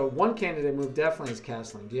do? So one candidate move definitely is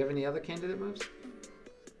castling. Do you have any other candidate moves?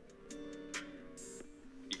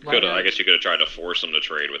 I guess you could have tried to force him to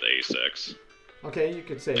trade with a6. Okay, you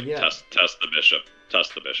could say, yeah. Test the bishop.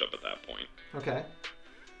 Test the bishop at that point. Okay.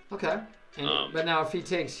 Okay. But now if he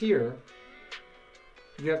takes here,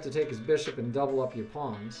 you have to take his bishop and double up your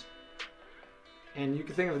pawns. And you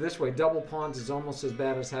can think of it this way: double pawns is almost as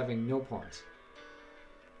bad as having no pawns.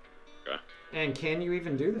 Okay. And can you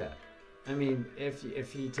even do that? I mean,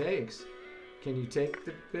 if he takes, can you take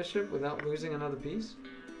the bishop without losing another piece?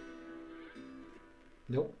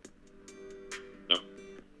 Nope. Nope.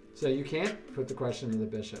 So you can't put the question to the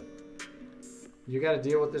bishop. You got to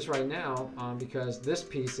deal with this right now because this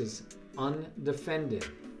piece is undefended.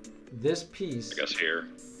 This piece, I guess, here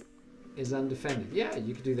is undefended. Yeah,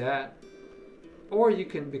 you could do that. or you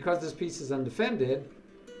can, because this piece is undefended,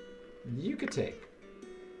 you could take.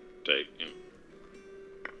 Take. Yeah.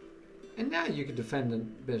 And now you could defend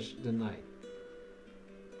the knight.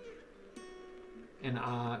 And,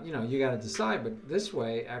 you know, you got to decide, but this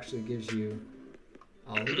way actually gives you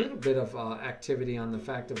a little bit of activity on the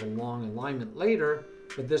fact of a long alignment later,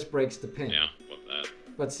 but this breaks the pin. Yeah, with that.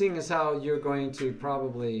 But seeing as how you're going to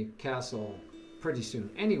probably castle pretty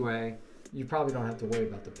soon anyway, you probably don't have to worry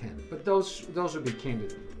about the pin. But those would be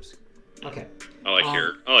candidate moves. Okay. I like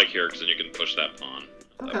here because then you can push that pawn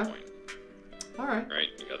at that point. All right. Right,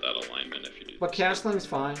 you got that alignment if you do. But castling's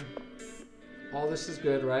fine. All this is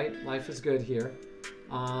good, right? Life is good here.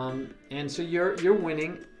 And so you're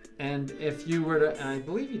winning. And if you were to, and I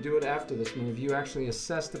believe you do it after this move, you actually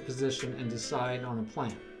assess the position and decide on a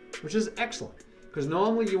plan, which is excellent. Because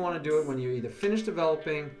normally you want to do it when you're either finished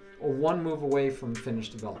developing or one move away from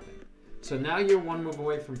finished developing. So now you're one move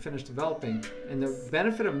away from finished developing, and the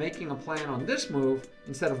benefit of making a plan on this move,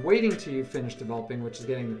 instead of waiting till you finish developing, which is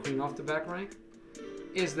getting the queen off the back rank,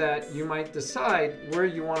 is that you might decide where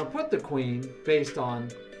you want to put the queen based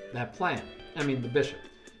on that plan. I mean the bishop.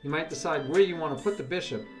 You might decide where you want to put the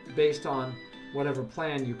bishop based on whatever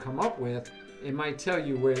plan you come up with. It might tell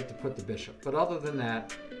you where to put the bishop. But other than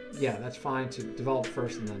that, yeah, that's fine to develop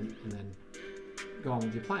first and then go on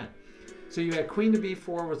with your plan. So you had queen to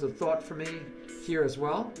b4 was a thought for me here as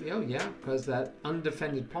well. Oh yeah, because that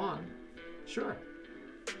undefended pawn, sure,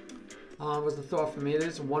 was a thought for me. It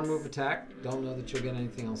is a one move attack. Don't know that you'll get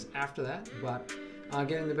anything else after that, but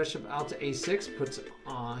getting the bishop out to a6 puts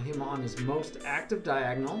him on his most active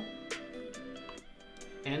diagonal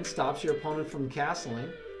and stops your opponent from castling.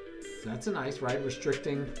 So that's a nice, right?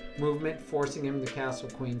 Restricting movement, forcing him to castle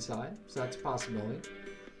queenside. So that's a possibility.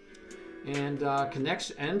 And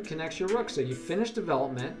connects your rook. So you finish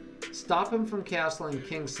development, stop him from castling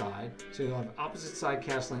kingside. So you'll have opposite side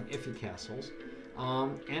castling if he castles.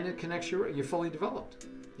 And it connects your rook. You're fully developed.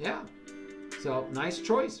 Yeah. So nice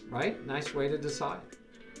choice, right? Nice way to decide.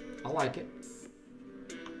 I like it.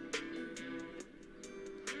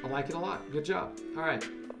 I like it a lot. Good job. All right.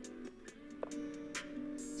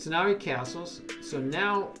 So now he castles. So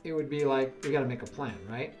now it would be like, we got to make a plan,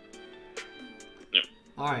 right? Yep.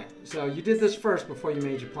 All right. So you did this first before you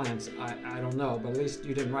made your plans. I don't know, but at least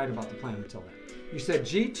you didn't write about the plan until then. You said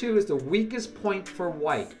G2 is the weakest point for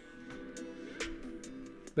white.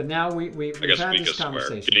 But now we've had this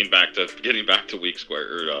conversation. Square. Getting back to weak square,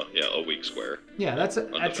 or a weak square. Yeah, that's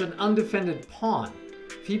an undefended pawn.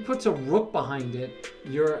 If he puts a rook behind it,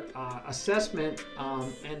 your assessment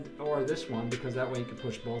or this one, because that way you can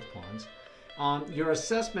push both pawns. Your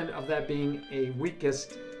assessment of that being a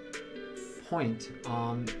weakest point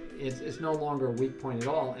is no longer a weak point at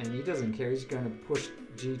all, and he doesn't care. He's going to push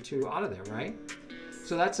G2 out of there, right?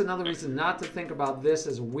 So that's another reason not to think about this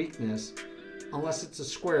as a weakness unless it's a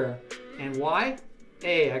square. And why?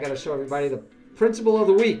 I got to show everybody the principle of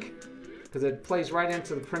the week, because it plays right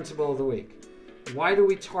into the principle of the week. Why do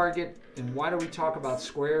we target and why do we talk about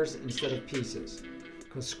squares instead of pieces?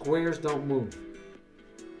 Because squares don't move.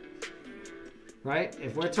 Right?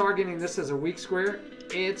 If we're targeting this as a weak square,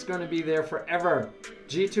 it's going to be there forever.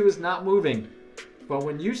 G2 is not moving. But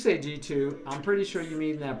when you say G2, I'm pretty sure you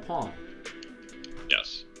mean that pawn.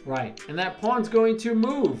 Yes. Right. And that pawn's going to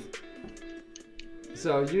move.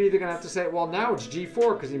 So you're either going to have to say, well, now it's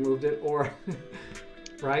G4 because he moved it, or...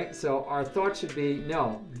 right? So our thought should be,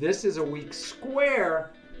 no, this is a weak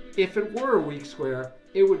square. If it were a weak square,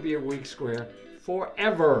 it would be a weak square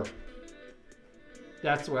forever.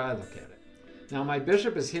 That's the way I look at it. Now my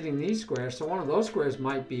bishop is hitting these squares, so one of those squares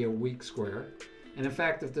might be a weak square. And in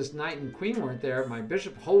fact, if this knight and queen weren't there, my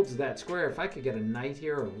bishop holds that square. If I could get a knight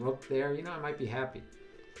here or a rook there, I might be happy.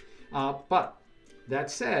 But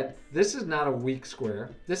that said, this is not a weak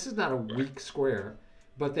square. This is not a weak square,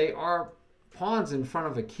 but they are pawns in front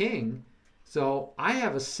of a king, so I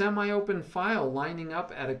have a semi-open file lining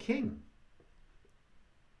up at a king.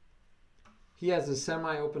 He has a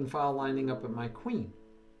semi-open file lining up at my queen.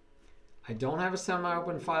 I don't have a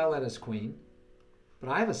semi-open file at his queen, but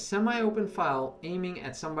I have a semi-open file aiming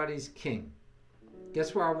at somebody's king.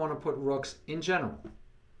 Guess where I want to put rooks in general?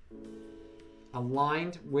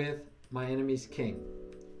 Aligned with my enemy's king.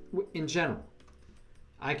 In general.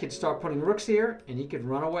 I could start putting rooks here and he could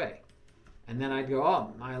run away. And then I'd go,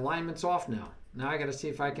 oh, my alignment's off now. Now I got to see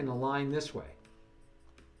if I can align this way.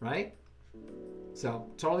 Right? So,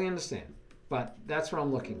 totally understand. But that's what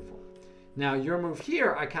I'm looking for. Now, your move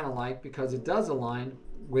here I kind of like because it does align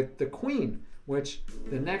with the queen, which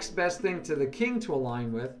the next best thing to the king to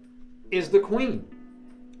align with is the queen.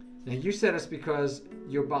 Now, you said it's because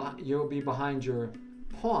you'll be behind your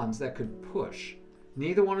pawns that could push.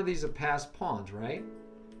 Neither one of these are passed pawns, right?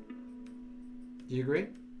 Do you agree?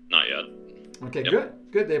 Not yet. Okay,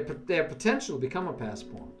 Yep. good. They have potential to become a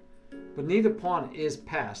passed pawn, but neither pawn is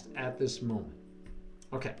passed at this moment.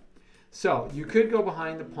 Okay, so you could go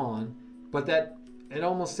behind the pawn, but that it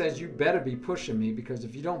almost says you better be pushing me, because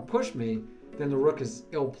if you don't push me, then the rook is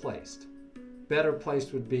ill-placed. Better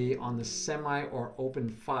placed would be on the semi or open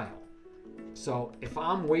file. So if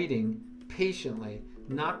I'm waiting patiently,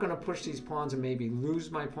 not going to push these pawns and maybe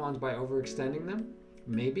lose my pawns by overextending them,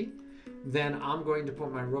 maybe, then I'm going to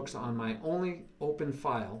put my rooks on my only open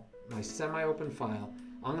file, my semi-open file.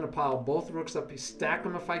 I'm going to pile both rooks up, stack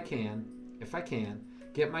them if I can,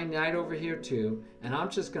 get my knight over here too, and I'm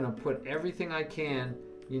just going to put everything I can,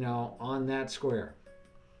 on that square.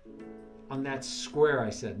 On that square, I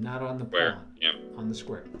said, not on the pawn. Yep. On the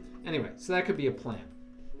square. Anyway, so that could be a plan.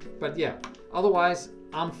 But yeah, otherwise,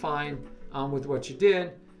 I'm fine with what you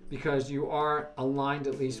did, because you are aligned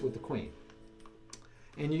at least with the queen.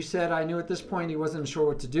 And you said I knew at this point he wasn't sure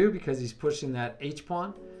what to do because he's pushing that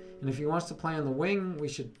h-pawn. And if he wants to play on the wing, we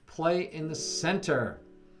should play in the center.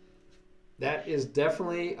 That is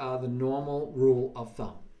definitely the normal rule of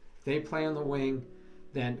thumb. If they play on the wing,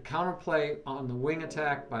 then counterplay on the wing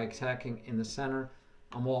attack by attacking in the center.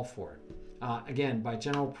 I'm all for it. Again, by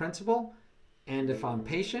general principle, and if I'm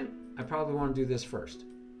patient, I probably want to do this first.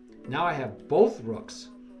 Now I have both rooks.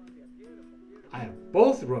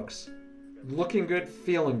 Looking good,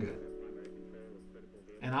 feeling good.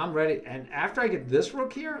 And I'm ready. And after I get this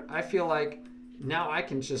rook here, I feel like now I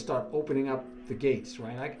can just start opening up the gates,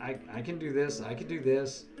 right? I can do this. I can do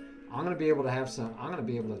this. I'm going to be able to have some, I'm going to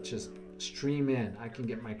be able to just stream in. I can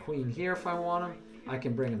get my queen here if I want him. I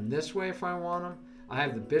can bring him this way if I want him. I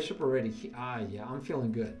have the bishop already here. Yeah, I'm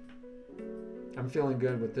feeling good. I'm feeling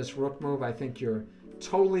good with this rook move. I think you're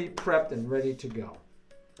totally prepped and ready to go.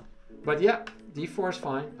 But yeah, d4 is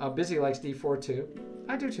fine. Busy likes d4 too.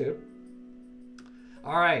 I do too.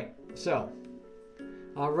 All right, so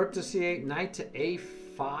rook to c8, knight to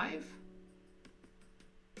a5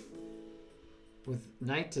 with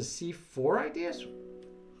knight to c4 ideas.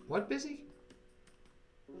 What, Busy?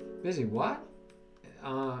 Busy what?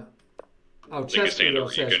 Chescudo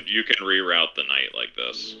says you can reroute the knight like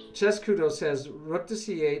this. Chescudo says rook to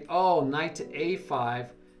c8. Oh, knight to a5,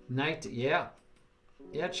 knight to, yeah,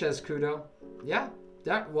 Chescudo, yeah.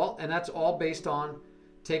 And that's all based on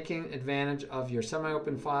taking advantage of your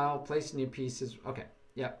semi-open file, placing your pieces. Okay,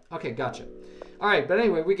 yeah, okay, gotcha. All right, but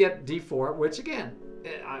anyway, we get d4, which again,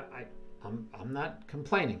 I'm not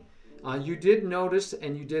complaining. You did notice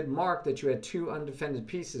and you did mark that you had 2 undefended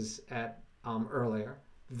pieces at earlier.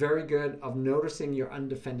 Very good of noticing your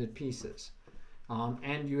undefended pieces.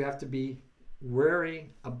 And you have to be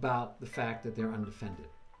wary about the fact that they're undefended.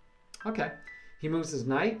 Okay, he moves his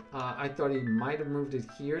knight. I thought he might have moved it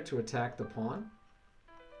here to attack the pawn.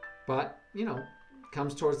 But,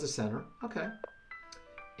 comes towards the center. Okay.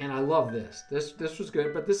 And I love this. This was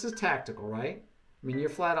good, but this is tactical, right? I mean, you're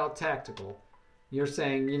flat out tactical. You're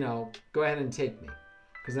saying, go ahead and take me.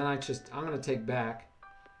 Because then I'm going to take back.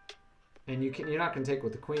 And you're not going to take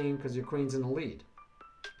with the queen because your queen's in the lead.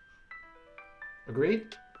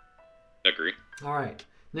 Agreed? Agree. All right.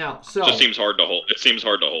 Now, so... It just seems hard to hold. It seems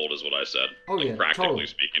hard to hold is what I said. Oh, yeah, practically totally.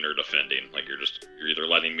 speaking, or defending. Like you're either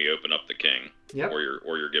letting me open up the king, yep, or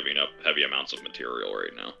you're giving up heavy amounts of material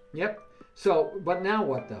right now. Yep. So, but now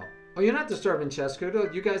what though? Oh, you're not disturbing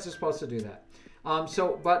Chescudo. You guys are supposed to do that.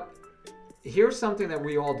 But here's something that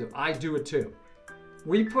we all do. I do it too.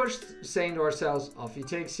 We push saying to ourselves, oh, if he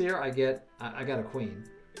takes here, I got a queen,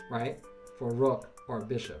 right? For a rook or a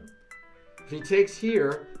bishop. If he takes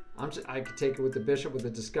here, I could take it with the bishop with a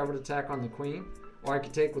discovered attack on the queen, or I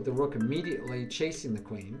could take with the rook immediately chasing the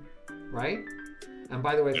queen, right? And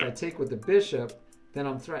by the way, if I take with the bishop, then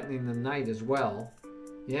I'm threatening the knight as well.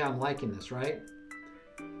 Yeah, I'm liking this, right?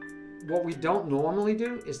 What we don't normally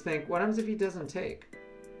do is think, what happens if he doesn't take?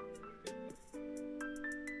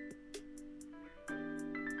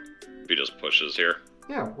 If he just pushes here.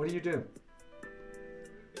 Yeah, what do you do?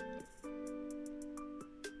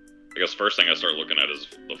 I guess first thing I start looking at is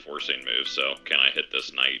the forcing move. So can I hit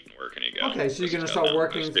this knight? Where can he go? Okay, so you're going to start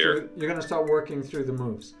working through. You're going to start working through the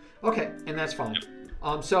moves. Okay, and that's fine.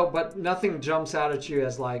 Yep. But nothing jumps out at you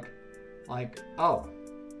as like, oh,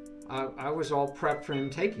 I was all prepped for him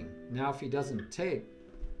taking. Now if he doesn't take,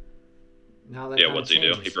 now that what's he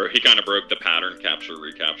do? He kind of broke the pattern, capture,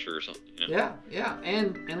 recapture, or something. Yeah,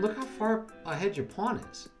 and look how far ahead your pawn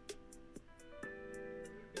is.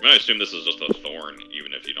 I assume this is just a thorn,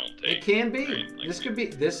 even if you don't take. It can be. Right? Like, this could be.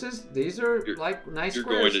 These are like nice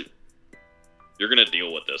squares. you're gonna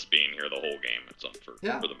deal with this being here the whole game. It's for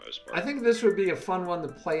the most part. I think this would be a fun one to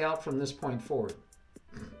play out from this point forward.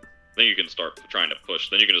 Then you can start trying to push.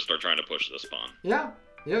 Then you can just start trying to push this pawn. Yeah,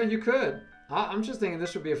 you could. I'm just thinking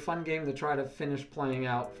this would be a fun game to try to finish playing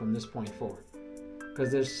out from this point forward,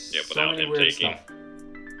 because there's so many weird stuff.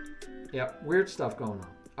 Yep, weird stuff going on.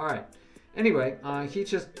 All right. Anyway, he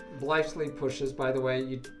just blithely pushes. By the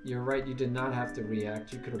way, you're right. You did not have to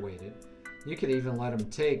react. You could have waited. You could even let him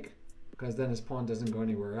take, because then his pawn doesn't go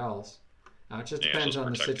anywhere else. It just depends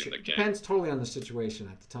on the situation. Depends totally on the situation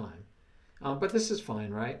at the time. But this is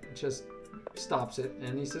fine, right? It just stops it,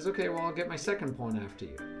 and he says, "Okay, well, I'll get my second pawn after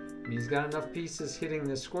you." And he's got enough pieces hitting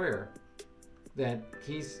this square that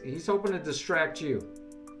he's hoping to distract you.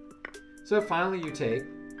 So finally, you take,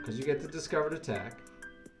 because you get the discovered attack.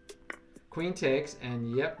 Queen takes,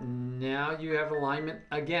 and yep, now you have alignment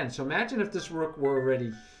again. So imagine if this rook were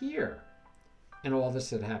already here, and all this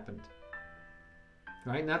had happened.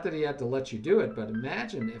 Right? Not that he had to let you do it, but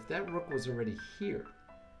imagine if that rook was already here.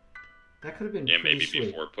 That could have been pretty maybe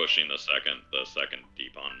sweet. Before pushing the second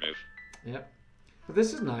deep pawn move. Yep. But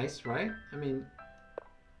this is nice, right? I mean,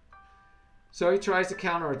 so he tries to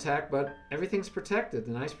counterattack, but everything's protected.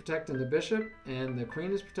 The knight's protecting the bishop, and the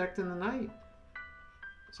queen is protecting the knight.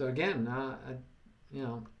 So again, you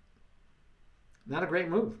know, not a great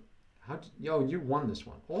move. You won this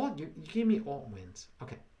one. You gave me all wins.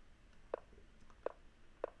 Okay.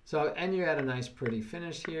 So, and you had a nice pretty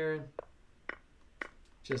finish here.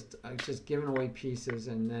 Just giving away pieces,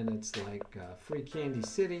 and then it's like free Candy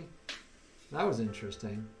City. That was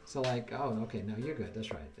interesting. So like, oh, okay, no, you're good.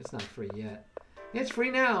 That's right. It's not free yet. It's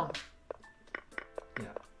free now.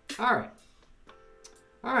 Yeah. All right.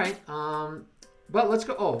 All right. But let's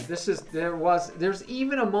go. Oh, there's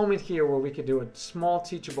even a moment here where we could do a small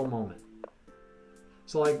teachable moment.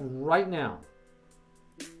 So like right now,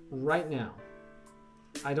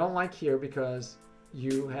 I don't like here because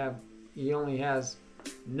he only has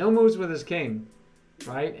no moves with his king,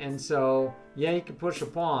 right? And so, yeah, he can push a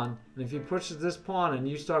pawn. And if he pushes this pawn and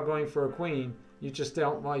you start going for a queen, you just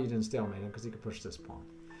well, you didn't stalemate him because he could push this pawn.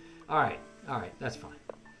 All right, that's fine.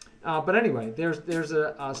 But anyway, there's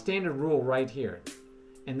a standard rule right here.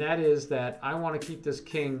 And that is that I want to keep this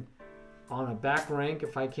king on a back rank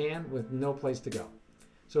if I can with no place to go.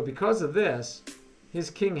 So because of this, his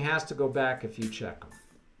king has to go back if you check him.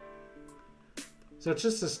 So it's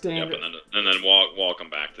just a standard. Yep, and then walk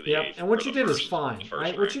him back to the eighth. And what you did is fine,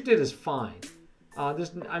 right? What you did is fine.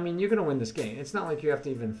 I mean, you're going to win this game. It's not like you have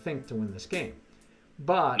to even think to win this game.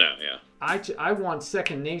 But no, yeah. I want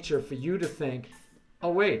second nature for you to think,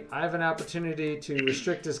 oh, wait, I have an opportunity to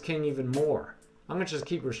restrict his king even more. I'm going to just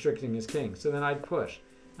keep restricting his king. So then I'd push.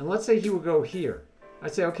 And let's say he would go here.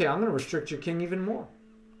 I'd say, okay, I'm going to restrict your king even more.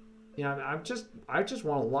 You know, I just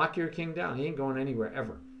want to lock your king down. He ain't going anywhere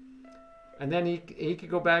ever. And then he could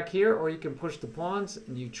go back here, or you can push the pawns,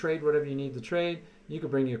 and you trade whatever you need to trade. You could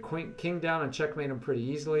bring your king down and checkmate him pretty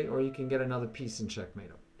easily, or you can get another piece and checkmate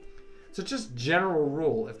him. So just general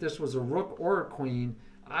rule, if this was a rook or a queen,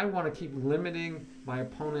 I want to keep limiting my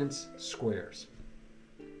opponent's squares.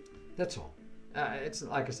 That's all. It's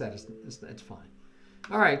like I said, it's fine.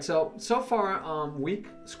 All right, so far weak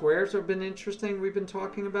squares have been interesting. We've been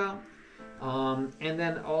talking about, and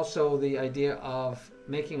then also the idea of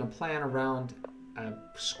making a plan around a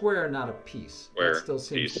square, not a piece. That still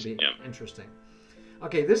seems to be interesting.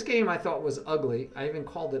 Okay, this game I thought was ugly. I even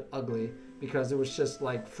called it ugly because it was just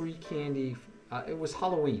like free candy. It was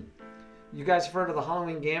Halloween. You guys have heard of the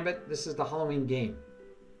Halloween Gambit? This is the Halloween game.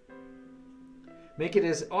 Make it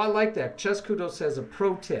as, I like that. Chess Kudo says a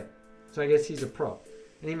pro tip. So I guess he's a pro.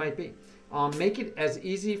 And he might be. Make it as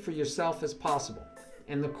easy for yourself as possible.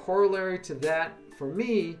 And the corollary to that, for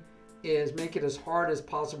me, is make it as hard as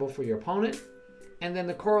possible for your opponent. And then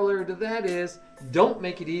the corollary to that is don't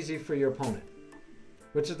make it easy for your opponent,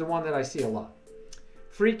 which is the one that I see a lot.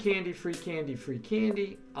 Free candy, free candy, free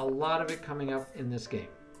candy. A lot of it coming up in this game.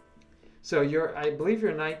 So I believe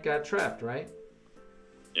your knight got trapped, right?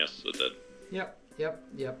 Yes, it did. Yep.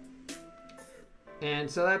 And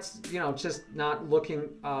so that's, just not looking,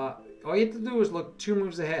 all you have to do is look 2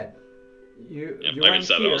 moves ahead. Like I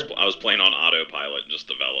said, I was playing on autopilot and just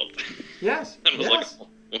developed. Yes. And was like,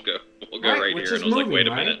 we'll go right here. And I was like, wait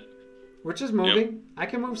a minute. Which is moving. Yep. I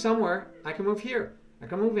can move somewhere. I can move here. I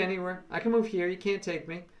can move anywhere. I can move here. You can't take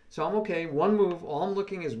me. So I'm okay. 1 move. All I'm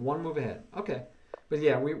looking is 1 move ahead. Okay. But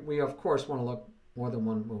yeah, we of course want to look more than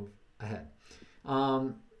 1 move ahead.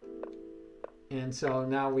 And so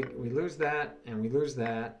now we lose that, and we lose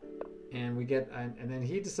that, and we get, and then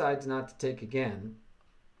he decides not to take again.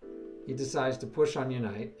 He decides to push on your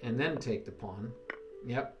knight and then take the pawn.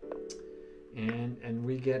 Yep. and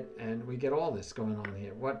we get all this going on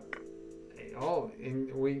here. What? Oh,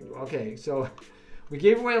 okay. So we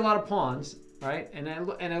gave away a lot of pawns, right? And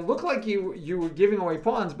it looked like you were giving away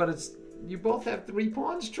pawns, but you both have 3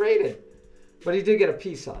 pawns traded. But he did get a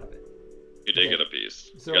piece out of it. He did get a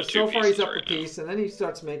piece. So far he's up a piece, and then he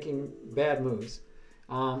starts making bad moves.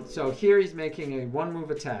 So here he's making a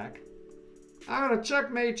 1-move attack. I'm gonna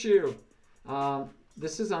checkmate you.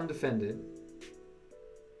 This is undefended.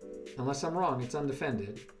 Unless I'm wrong, it's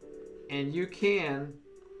undefended. And you can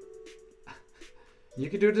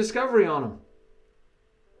do a discovery on him.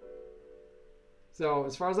 So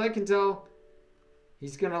as far as I can tell,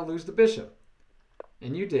 he's gonna lose the bishop.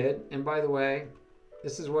 And you did. And by the way,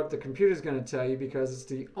 this is what the computer's gonna tell you because it's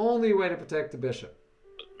the only way to protect the bishop.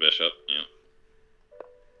 Bishop,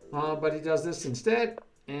 yeah. But he does this instead.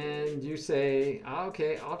 And you say,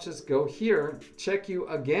 okay, I'll just go here, check you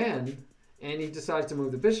again. And he decides to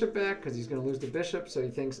move the bishop back because he's going to lose the bishop. So he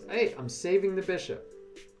thinks, hey, I'm saving the bishop.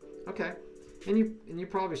 Okay. And you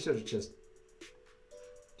probably should have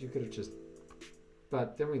you could have just,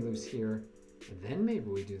 but then we lose here. And then maybe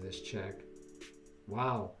we do this check.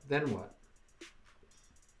 Wow. Then what?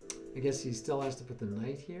 I guess he still has to put the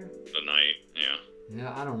knight here? The knight, yeah.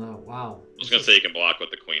 Yeah, I don't know. Wow. I was going to say you can block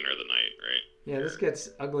with the queen or the knight, right? Yeah, this gets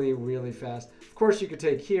ugly really fast. Of course, you could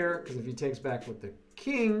take here, because if he takes back with the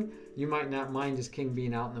king, you might not mind his king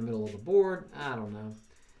being out in the middle of the board. I don't know.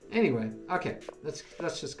 Anyway, okay,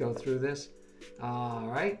 let's just go through this. All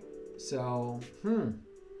right, so,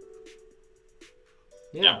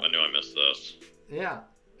 Yeah, I knew I missed this. Yeah,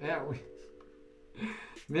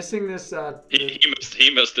 missing this.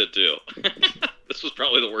 He missed it too. This was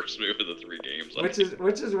probably the worst move of the 3 games.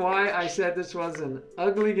 Which is why I said this was an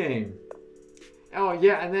ugly game. Oh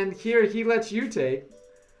yeah, and then here he lets you take,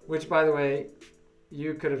 which by the way,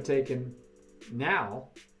 you could have taken now.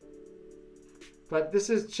 But this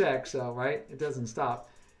is check, so right, it doesn't stop,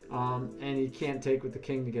 and he can't take with the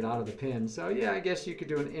king to get out of the pin. So yeah, I guess you could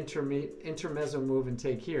do an intermezzo move and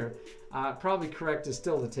take here. Probably correct is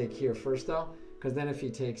still to take here first though, because then if he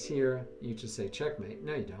takes here, you just say checkmate.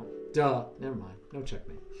 No, you don't. Duh. Never mind. No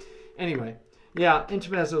checkmate. Anyway, yeah,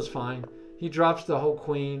 intermezzo is fine. He drops the whole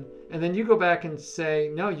queen, and then you go back and say,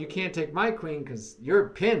 no, you can't take my queen because you're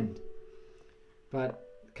pinned. But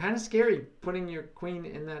kind of scary putting your queen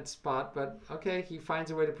in that spot, but okay, he finds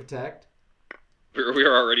a way to protect. We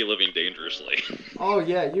were already living dangerously. Oh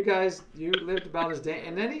yeah, you lived about as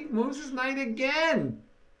and then he moves his knight again.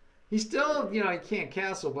 He still, he can't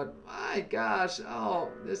castle, but my gosh, oh,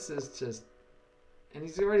 this is just, and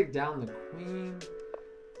he's already down the queen.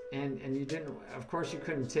 And you didn't, of course you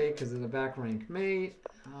couldn't take because of the back rank mate.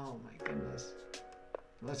 Oh my goodness.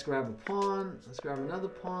 Let's grab a pawn. Let's grab another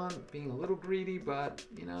pawn. Being a little greedy, but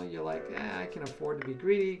you're like, I can afford to be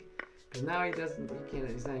greedy. Because now he's not even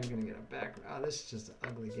going to get a back. Oh, this is just an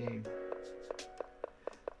ugly game.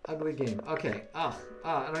 Ugly game. Okay. I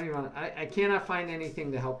don't even want to, I cannot find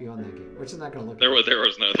anything to help you on that game, which is not going to look there was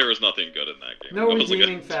nothing good in that game. No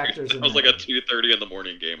redeeming factors. It was like a 2:30 in the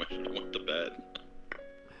morning game. I should have went to bed.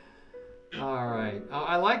 All right.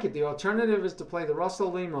 I like it. The alternative is to play the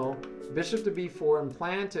Russell Limo, bishop to b4, and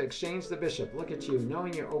plan to exchange the bishop. Look at you,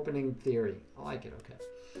 knowing your opening theory. I like it. Okay.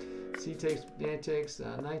 C takes,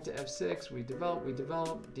 knight to f6. We develop,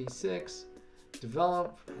 d6.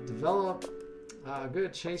 Develop.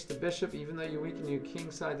 Good. Chase the bishop, even though you weaken your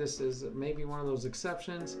king side. This is maybe one of those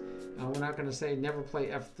exceptions. We're not going to say never play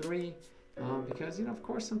f3. Because, of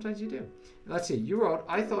course, sometimes you do. Let's see. You wrote,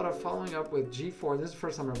 I thought of following up with g4. This is the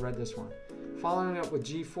first time I've read this one. Following up with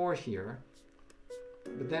g4 here.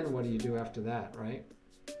 But then what do you do after that, right?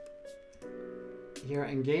 Here,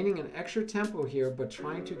 and gaining an extra tempo here, but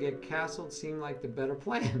trying to get castled seemed like the better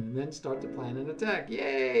plan. And then start to plan an attack.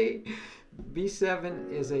 Yay! b7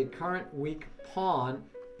 is a current weak pawn.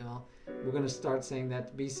 We're going to start saying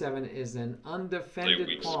that b7 is an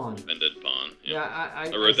undefended pawn. Undefended pawn. Yeah, I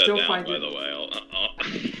wrote that down, by the way.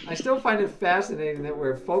 I still find it fascinating that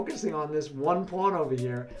we're focusing on this one pawn over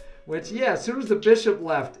here, which, yeah, as soon as the bishop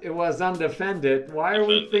left, it was undefended. Why are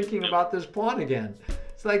we thinking about this pawn again?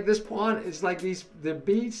 It's like this pawn, it's like the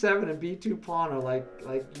b7 and b2 pawn are like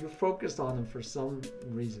you're focused on them for some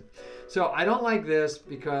reason. So I don't like this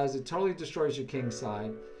because it totally destroys your king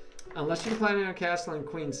side. Unless you're planning on castling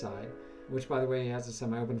queen side, which by the way he has a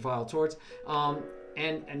semi-open file towards,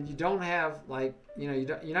 and you don't have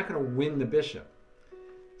you're not going to win the bishop.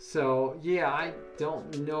 So yeah, I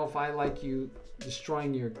don't know if I like you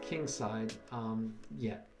destroying your king side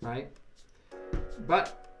yet, right?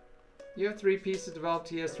 But you have 3 pieces developed.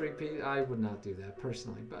 He has 3 pieces. I would not do that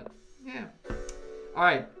personally, but yeah. All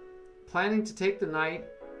right, planning to take the knight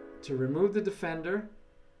to remove the defender.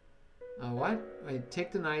 What? Wait,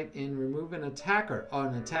 take the knight and remove an attacker. Oh,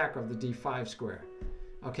 an attacker of the d5 square.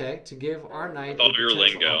 Okay, to give our knight. I thought of your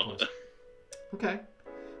lingo. Okay.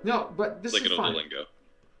 No, but this is fine. Lingo.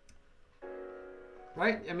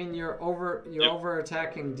 Right? I mean, you're over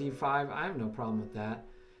attacking d5. I have no problem with that.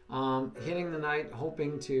 Hitting the knight,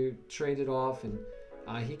 hoping to trade it off, and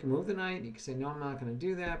he can move the knight. He can say, no, I'm not going to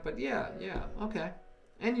do that. But yeah, okay.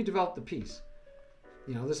 And you develop the piece.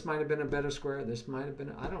 You know, this might have been a better square. This might have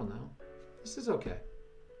been, I don't know. This is okay.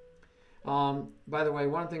 By the way,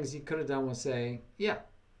 one of the things he could have done was say, yeah,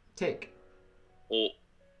 take. Well,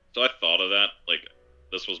 so I thought of that. Like,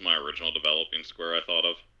 this was my original developing square I thought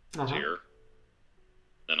of. Here.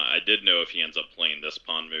 Then I did know if he ends up playing this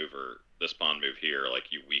pawn move or this pawn move here,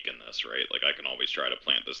 like, you weaken this, right? Like, I can always try to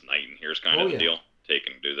plant this knight, and here's kind of the deal. Take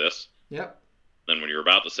and do this. Yep. Then when you're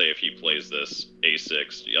about to say if he plays this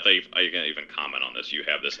a6, I think I can even comment on this. You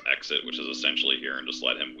have this exit, which is essentially here, and just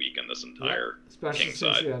let him weaken this entire king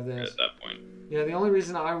side you have this. at that point. Yeah, the only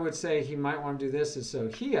reason I would say he might want to do this is so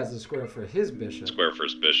he has a square for his bishop. Square for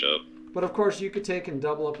his bishop. But of course, you could take and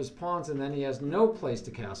double up his pawns, and then he has no place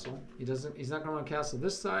to castle. He's not going to want to castle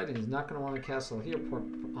this side, and he's not going to want to castle here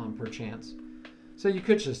per chance. So you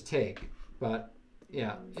could just take, but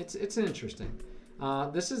yeah, it's interesting.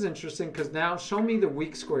 This is interesting because now show me the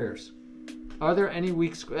weak squares. Are there any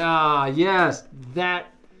weak squares? Ah, yes,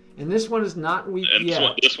 that. And this one is not weak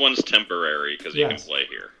yet. This one's temporary because you can play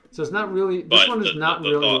here. So it's not really. This one is not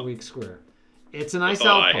really a weak square. It's a nice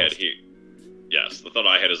outpost. Yes, the thought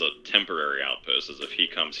I had is a temporary outpost is if he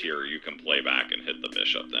comes here, you can play back and hit the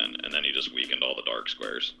bishop then, and then he just weakened all the dark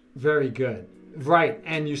squares. Very good. Right,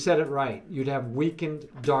 and you said it right. You'd have weakened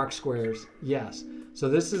dark squares. Yes. So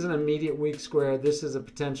this is an immediate weak square. This is a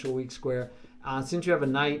potential weak square. Since you have a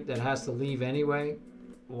knight that has to leave anyway,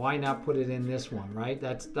 why not put it in this one, right?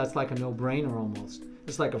 That's like a no-brainer almost.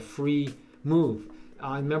 It's like a free move.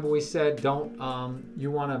 Remember we said you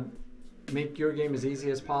want to make your game as easy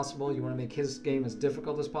as possible. You want to make his game as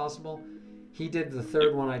difficult as possible. He did the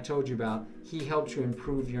third one I told you about. He helped you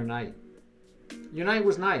improve your knight. Your knight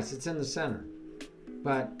was nice. It's in the center.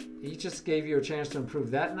 But he just gave you a chance to improve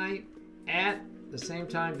that knight. At the same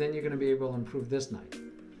time, then you're going to be able to improve this knight.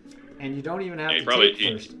 And you don't even have to take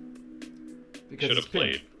first. Because you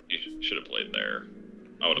should have played there.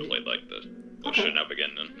 I would have played like the shouldn't have again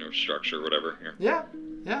or structure or whatever here.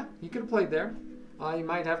 Yeah, you could have played there. You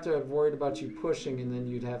might have to have worried about you pushing, and then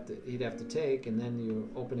he'd have to take, and then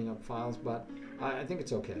you're opening up files. But I think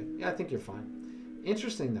it's okay. Yeah, I think you're fine.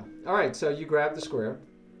 Interesting though. All right, so you grab the square.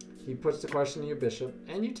 He puts the question to your bishop,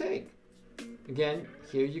 and you take. Again,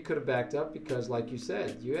 here you could have backed up because, like you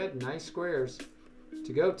said, you had nice squares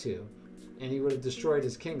to go to, and he would have destroyed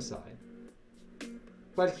his king side.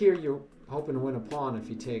 But here you're hoping to win a pawn if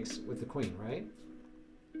he takes with the queen, right?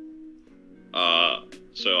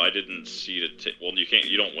 So I didn't see well, you can't.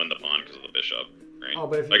 You don't win the pawn because of the bishop, right? Oh,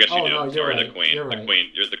 but if I guess you do. No, Sorry, right. the queen. You're the right.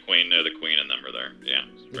 queen. You're the queen. No, the queen and them are there. Yeah,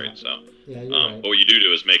 right. So yeah, you're right. But what you do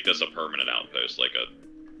is make this a permanent outpost, like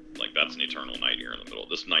that's an eternal knight here in the middle.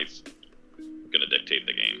 This knight's gonna dictate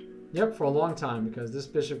the game. Yep, for a long time because this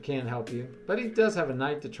bishop can't help you, but he does have a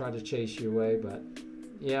knight to try to chase you away. But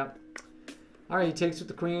yeah. All right, he takes with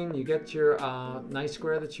the queen. You get your nice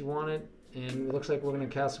square that you wanted, and it looks like we're going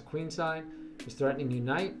to castle queenside. He's threatening you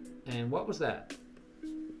knight, and what was that?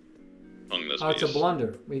 It's a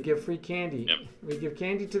blunder. We give free candy. Yep. We give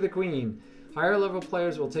candy to the queen. Higher level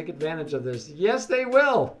players will take advantage of this. Yes, they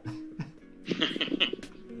will.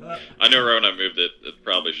 I know right when I moved it, it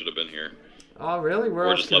probably should have been here. Oh, really?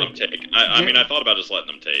 Or just let them take. I mean, I thought about just letting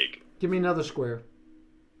them take. Give me another square.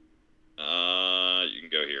 You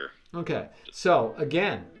can go here. Okay, so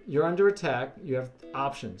again, you're under attack. You have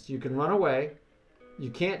options. You can run away. You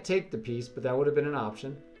can't take the piece, but that would have been an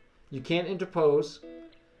option. You can't interpose.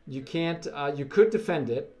 You can't. You could defend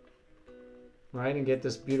it, right, and get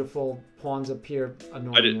this beautiful pawns up here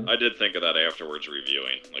annoying him. I did think of that afterwards,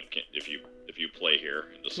 reviewing. Like if you play here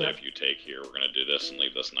and just say if you take here, we're gonna do this and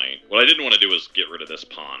leave this knight. What I didn't want to do was get rid of this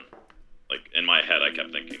pawn. Like in my head, I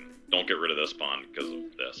kept thinking, don't get rid of this pawn because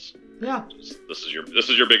of this. Yeah. This is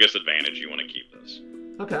your biggest advantage. You want to keep this.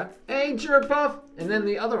 Okay. Hey, jerk puff. And then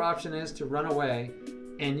the other option is to run away,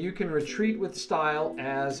 and you can retreat with style,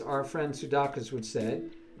 as our friend Sudakas would say.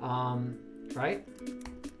 Right?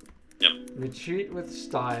 Yep. Retreat with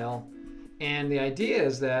style. And the idea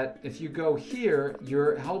is that if you go here,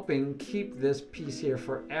 you're helping keep this piece here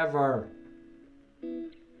forever.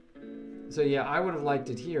 So yeah, I would have liked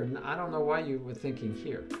it here. I don't know why you were thinking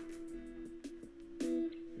here.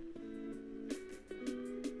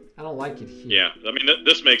 I don't like it here. Yeah, I mean,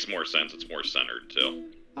 this makes more sense. It's more centered,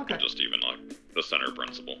 too. Okay. Just even like the center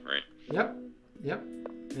principle, right? Yep. Yep.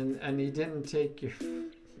 And he didn't take your.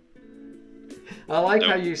 I like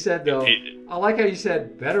how you said though. I like how you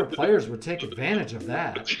said better players would take advantage of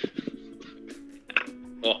that.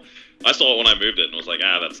 Well, I saw it when I moved it and was like,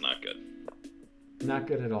 that's not good. Not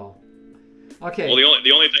good at all. Okay. Well,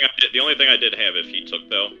 the only thing I did have if he took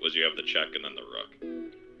though was you have the check and then the rook,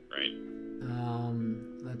 right?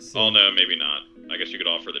 Let's see. Oh no, maybe not. I guess you could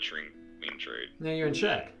offer the queen trade. No, you're in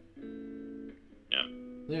check. Yeah.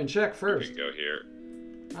 You're in check first. You can go here.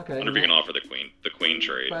 Okay. I wonder if you can offer the queen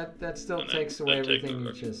trade. But that still takes away everything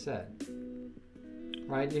you just said.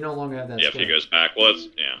 Right? You no longer have that. Yeah, square. If he goes back,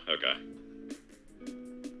 okay.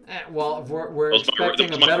 Well, if we're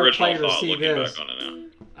expecting a better player to see this.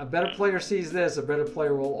 A better player sees this, a better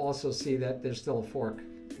player will also see that there's still a fork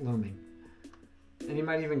looming. And he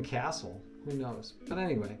might even castle. Who knows? But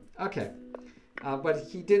anyway, okay. But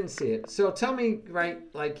he didn't see it. So tell me, right,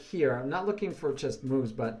 like here, I'm not looking for just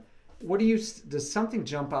moves, but does something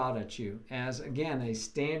jump out at you as, again, a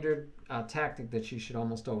standard tactic that you should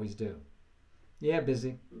almost always do? Yeah,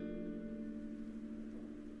 busy.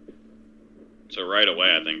 So right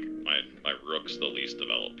away, I think my rook's the least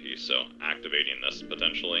developed piece, so activating this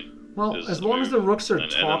potentially. Well, as long as the rooks are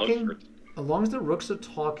talking, as long as the rooks are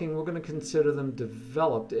talking, we're going to consider them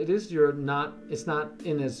developed. It's not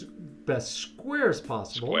in as best square as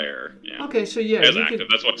possible. Square, yeah. Okay, so yeah,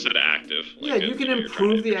 that's what said active. Yeah, you can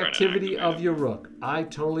improve the activity of your rook. I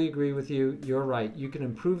totally agree with you. You're right. You can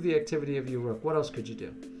improve the activity of your rook. What else could you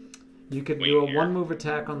do? You could do a one-move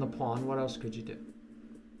attack on the pawn. What else could you do?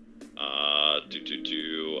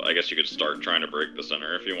 I guess you could start trying to break the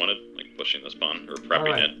center if you wanted, like pushing this pawn or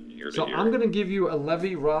prepping it here to here. So I'm going to give you a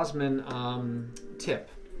Levy-Rosman tip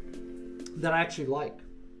that I actually like.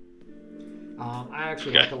 I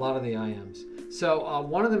actually like a lot of the IMs. So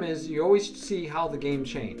one of them is you always see how the game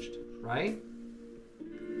changed, right?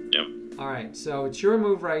 Yep. All right, so it's your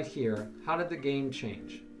move right here. How did the game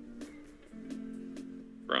change?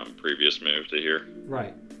 From previous move to here.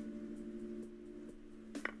 Right.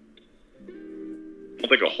 I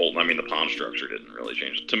don't think the pawn structure didn't really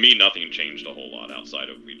change. To me, nothing changed a whole lot outside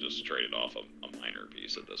of we just traded off a minor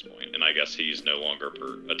piece at this point. And I guess he's no longer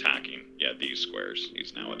attacking, these squares.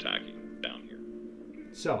 He's now attacking down here.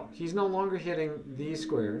 So, he's no longer hitting these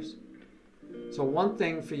squares. So one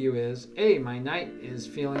thing for you is, my knight is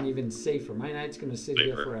feeling even safer. My knight's going to sit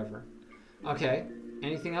here forever. Okay,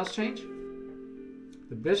 anything else change?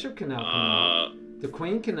 The bishop can now come out. The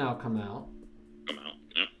queen can now come out.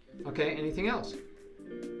 Yeah. Okay, anything else?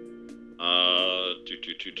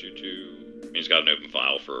 He's got an open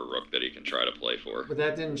file for a rook that he can try to play for. But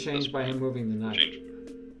that didn't change by him moving the knight.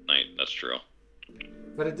 Knight, that's true.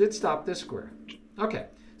 But it did stop this square. Okay,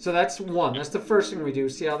 so that's one. That's the first thing we do,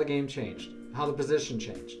 see how the game changed, how the position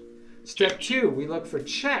changed. Step 2, we look for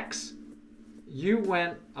checks. You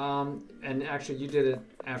went, and actually you did it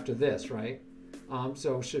after this, right?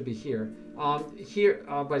 So it should be here.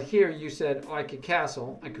 But here you said, I could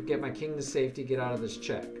castle. I could get my king to safety, get out of this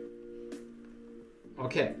check.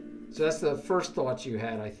 Okay, so that's the first thought you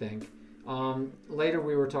had, I think. Later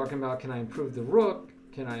we were talking about, can I improve the rook?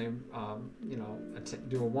 Can I,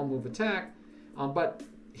 do a one-move attack? But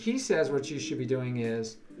he says what you should be doing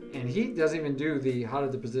is, and he doesn't even do how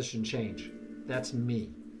did the position change? That's me.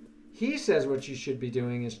 He says what you should be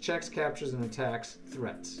doing is checks, captures, and attacks,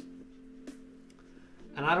 threats.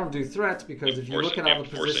 And I don't do threats because if you look at how the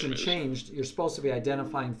position changed, you're supposed to be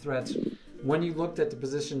identifying threats. When you looked at the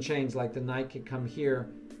position change, like the knight could come here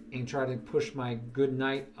and try to push my good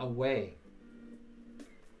knight away.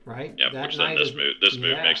 Right? Yeah, which then this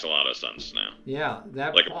move makes a lot of sense now. Yeah.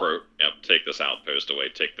 Take this outpost away,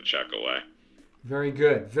 take the check away. Very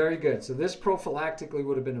good, very good. So this prophylactically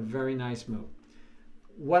would have been a very nice move.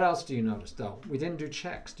 What else do you notice, though? We didn't do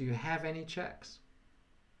checks. Do you have any checks?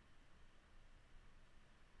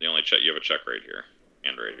 The only check, you have a check right here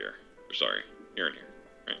and right here. Sorry, here and here.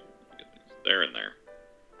 Right? There and there.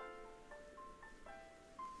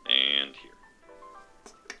 And here.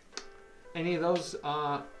 Any of those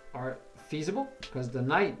are feasible? Because the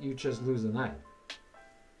knight, you just lose the knight.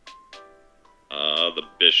 The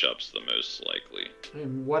bishop's the most likely.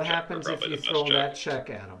 And what happens if you throw that check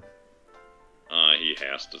at him?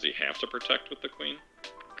 Does he have to protect with the queen?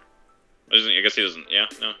 I guess he doesn't. Yeah,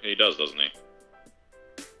 no, he does, doesn't he?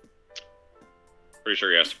 Pretty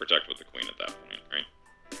sure he has to protect with the queen at that point, right?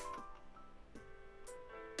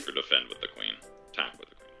 Or defend with the queen. Attack with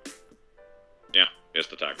the queen. Yeah, he has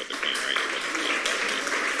to attack with the queen, right?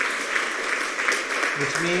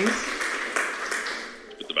 Which means?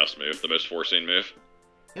 It's the best move, the most forcing move.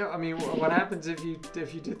 Yeah, I mean, what happens if you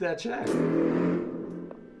did that check?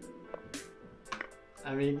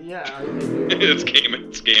 I mean, yeah. It's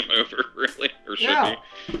game over, really, or should Yeah.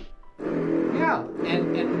 be. Yeah,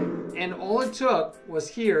 and all it took was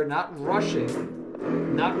here not rushing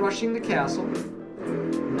the castle,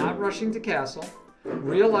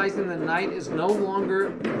 realizing the knight is no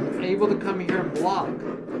longer able to come here and block.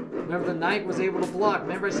 Remember, the knight was able to block.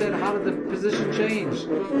 Remember, I said, how did the position change?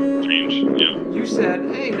 Yeah. You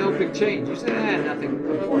said, hey, no big change. You said, nothing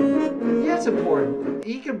important. Yeah, it's important.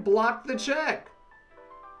 He could block the check.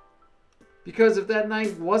 Because if that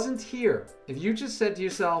knight wasn't here, if you just said to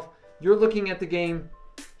yourself, you're looking at the game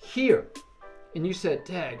here, and you said,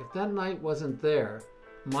 Dag, if that knight wasn't there,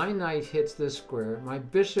 my knight hits this square, my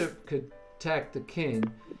bishop could attack the king,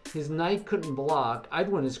 his knight couldn't block, I'd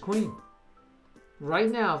win his queen. Right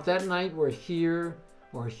now, if that knight were here,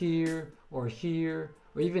 or here, or here,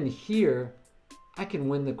 or even here, I can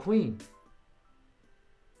win the queen.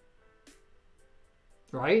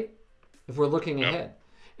 Right? If we're looking ahead.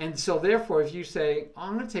 And so therefore, if you say, oh,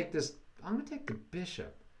 I'm going to take the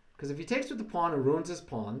bishop. Because if he takes with the pawn, it ruins his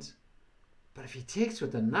pawns. But if he takes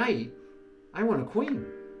with the knight, I want a queen.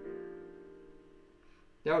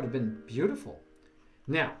 That would have been beautiful.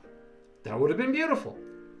 Now, that would have been beautiful.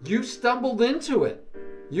 You stumbled into it.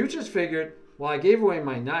 You just figured, well, I gave away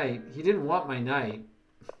my knight. He didn't want my knight.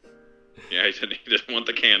 Yeah, he didn't want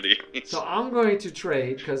the candy. So I'm going to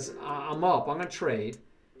trade, because I'm up. I'm going to trade.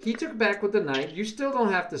 He took back with the knight. You still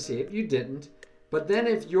don't have to see it. You didn't. But then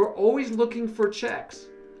if you're always looking for checks,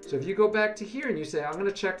 so if you go back to here and you say, I'm going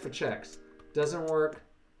to check for checks. Doesn't work.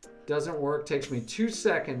 Doesn't work. Takes me 2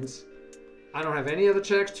 seconds. I don't have any other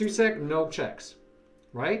checks. 2 seconds. No checks.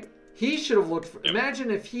 Right? He should have looked for... Imagine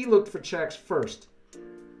if he looked for checks first.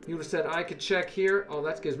 He would have said, I could check here. Oh,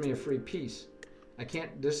 that gives me a free piece. I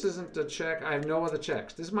can't... This isn't a check. I have no other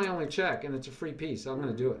checks. This is my only check, and it's a free piece. I'm going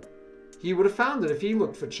to do it. He would have found it if he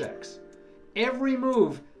looked for checks. Every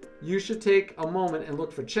move, you should take a moment and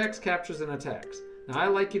look for checks, captures, and attacks. Now, I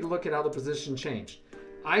like you to look at how the position changed.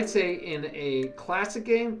 I'd say in a classic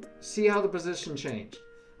game, see how the position changed.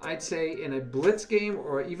 I'd say in a blitz game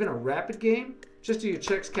or even a rapid game, just do your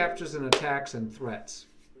checks, captures, and attacks and threats.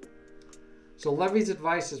 So Levy's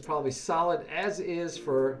advice is probably solid, as is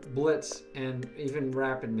for blitz and even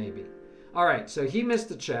rapid maybe. All right, so he missed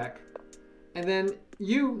the check. And then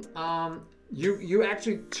you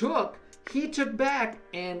actually he took back,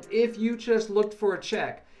 and if you just looked for a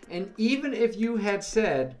check, and even if you had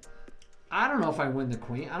said, I don't know if I win the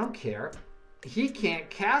queen, I don't care. He can't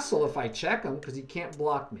castle if I check him because he can't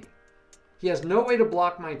block me. He has no way to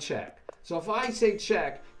block my check. So if I say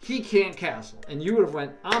check, he can't castle. And you would have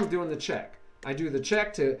went, I'm doing the check. I do the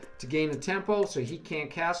check to gain a tempo so he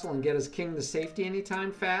can't castle and get his king to safety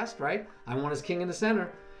anytime fast, right? I want his king in the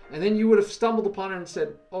center. And then you would have stumbled upon it and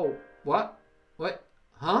said, oh, what? What?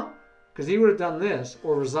 Huh? Because he would have done this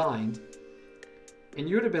or resigned. And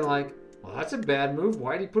you would have been like, well, that's a bad move.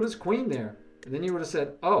 Why did he put his queen there? And then you would have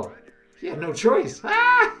said, oh, he had no choice.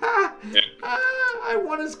 I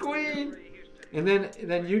won his queen. And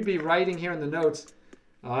then you'd be writing here in the notes,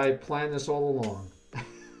 I planned this all along.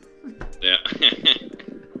 Yeah.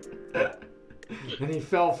 And he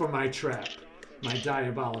fell for my trap. My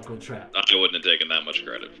diabolical trap. I wouldn't have taken that much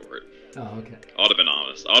credit for it. Oh, okay. I would have been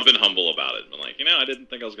honest. I would have been humble about it. Been like, I didn't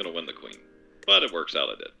think I was going to win the queen. But it works out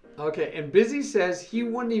I did. Okay, and Busy says he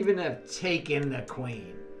wouldn't even have taken the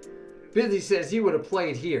queen. Busy says he would have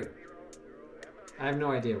played here. I have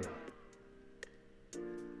no idea why.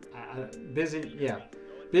 Busy, yeah.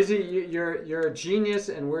 Busy, you're a genius,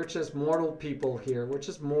 and we're just mortal people here. We're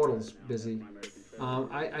just mortals, Busy.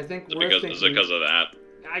 I think we're thinking... Is it because of that?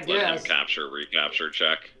 I Let guess. him capture, recapture,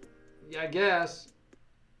 check. Yeah, I guess.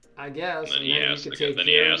 And then he and has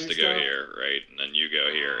to go here, right? And then you go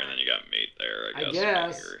here, and then you got mate there. I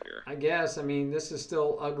guess. I guess. I mean, this is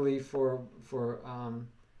still ugly for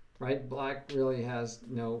right? Black really has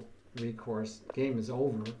no recourse. Game is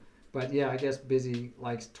over. But yeah, I guess Busy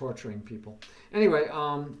likes torturing people. Anyway,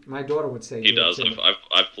 my daughter would say he does.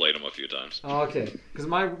 I've played him a few times. Oh, okay, because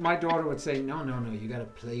my daughter would say, no, you got to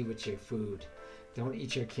play with your food. Don't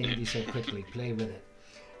eat your candy so quickly. Play with it.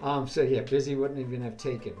 So yeah, Busy wouldn't even have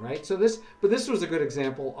taken, right? So this was a good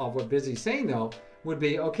example of what Busy's saying though would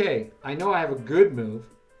be, okay, I know I have a good move.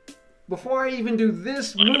 Before I even do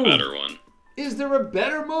this move, a better one. Is there a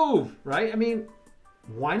better move, right? I mean,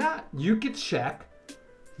 why not? You could check.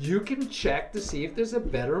 You can check to see if there's a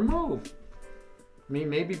better move. I mean,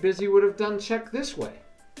 maybe Busy would have done check this way.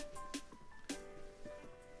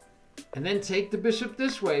 And then take the bishop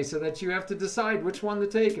this way so that you have to decide which one to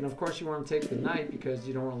take. And of course you want to take the knight because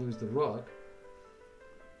you don't want to lose the rook.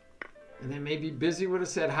 And then maybe Busy would have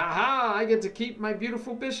said, ha ha, I get to keep my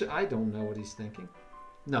beautiful bishop. I don't know what he's thinking.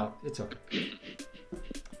 No, it's okay.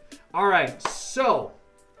 All right, so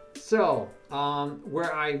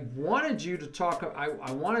where I wanted you to talk,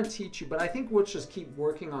 I want to teach you, but I think we'll just keep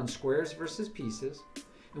working on squares versus pieces,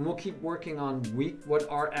 and we'll keep working on what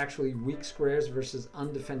are actually weak squares versus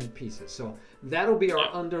undefended pieces. So that'll be our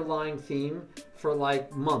underlying theme for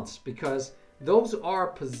like months, because those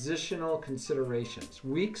are positional considerations.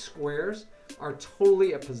 Weak squares are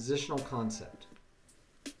totally a positional concept.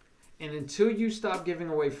 And until you stop giving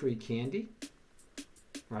away free candy,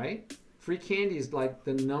 right? Free candy is like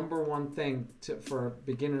the number one thing for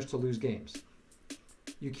beginners to lose games.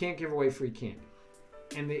 You can't give away free candy.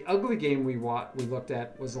 And the ugly game we looked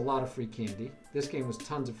at was a lot of free candy. This game was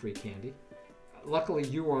tons of free candy. Luckily,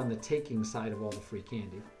 you were on the taking side of all the free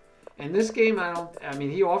candy. And this game,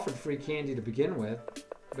 he offered free candy to begin with,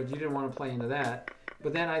 but you didn't want to play into that.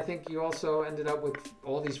 But then I think you also ended up with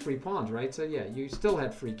all these free pawns, right? So yeah, you still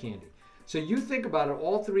had free candy. So you think about it,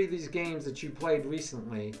 all three of these games that you played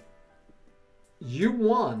recently, you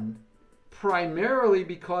won primarily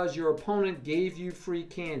because your opponent gave you free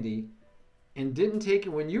candy and didn't take it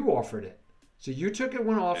when you offered it. So you took it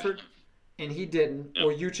when offered and he didn't,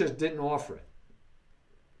 or you just didn't offer it.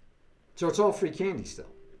 So it's all free candy still.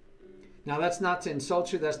 Now that's not to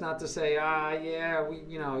insult you, that's not to say,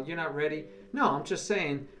 you're not ready. No, I'm just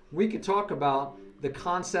saying we could talk about the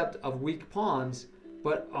concept of weak pawns,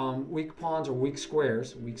 but weak pawns or weak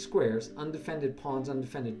squares, undefended pawns,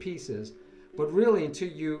 undefended pieces. But really, until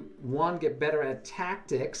you, one, get better at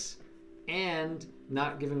tactics and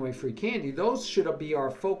not giving away free candy, those should be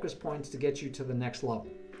our focus points to get you to the next level.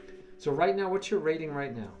 So right now, what's your rating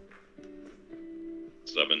right now?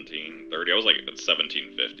 1730. I was like at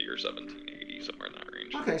 1750 or 1780, somewhere in that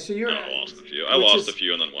range. Okay, so you're... I lost a few. I lost a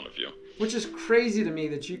few and then won a few. Which is crazy to me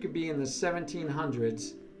that you could be in the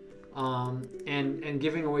 1700s and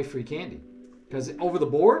giving away free candy. Because over the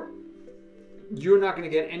board, you're not going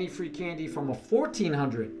to get any free candy from a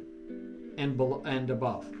 1400 and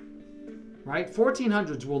above. Right?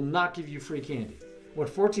 1400s will not give you free candy. What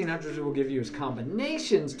 1400s will give you is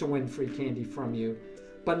combinations to win free candy from you,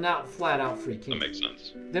 but not flat out free candy. That makes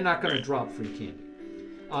sense. They're not going to drop free candy.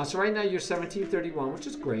 So right now you're 1731, which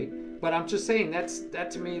is great. But I'm just saying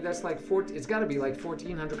that to me, that's like it's got to be like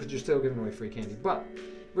 1400 because you're still giving away free candy. But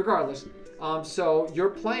regardless, so you're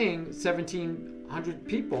playing 1700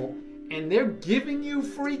 people and they're giving you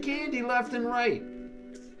free candy left and right.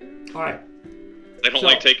 All right. They don't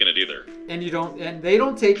like taking it either. And you don't, and they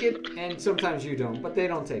don't take it, and sometimes you don't, but they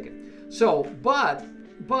don't take it. So,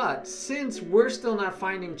 but since we're still not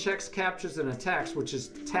finding checks, captures, and attacks, which is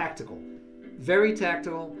tactical, very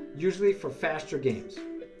tactical, usually for faster games,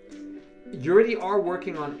 you already are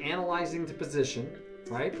working on analyzing the position,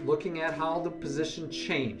 right? Looking at how the position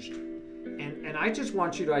changed. And I just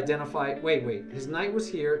want you to identify, wait, his knight was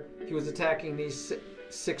here, he was attacking these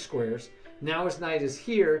 6 squares. Now his knight is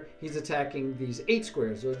here, he's attacking these 8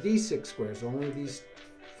 squares, or these 6 squares, or only these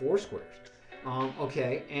 4 squares.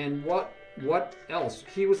 Okay, and what else?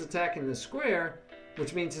 He was attacking the square,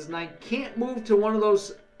 which means his knight can't move to one of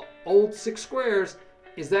those old 6 squares.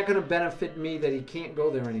 Is that going to benefit me that he can't go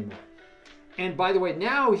there anymore? And by the way,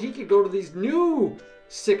 now he could go to these new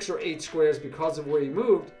 6 or 8 squares because of where he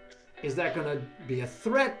moved. Is that going to be a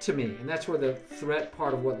threat to me? And that's where the threat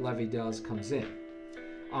part of what Levy does comes in.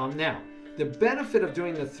 Now, the benefit of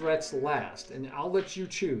doing the threats last, and I'll let you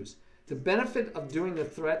choose. The benefit of doing the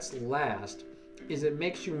threats last is it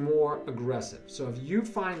makes you more aggressive. So if you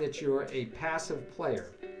find that you're a passive player,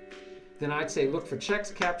 then I'd say look for checks,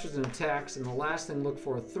 captures, and attacks, and the last thing, look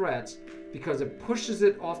for threats, because it pushes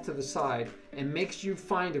it off to the side and makes you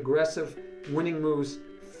find aggressive winning moves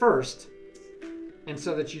first. And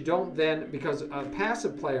so that you don't then, because a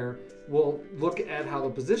passive player will look at how the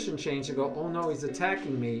position changed and go, oh no, he's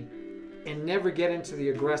attacking me, and never get into the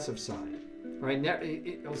aggressive side, right?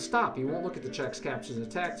 It'll stop. He won't look at the checks, captures, and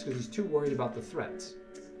attacks because he's too worried about the threats.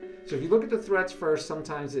 So if you look at the threats first,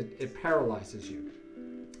 sometimes it paralyzes you.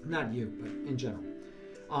 Not you, but in general.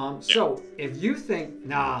 So if you think,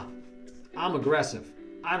 nah, I'm aggressive,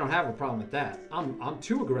 I don't have a problem with that. I'm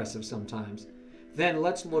too aggressive sometimes. Then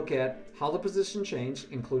let's look at how the position changed,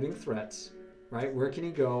 including threats, right? Where can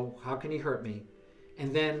he go? How can he hurt me?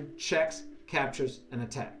 And then checks, captures, and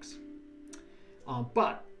attacks.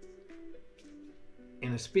 But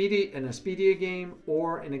in a speedier game,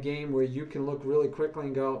 or in a game where you can look really quickly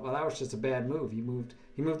and go, well, that was just a bad move. He moved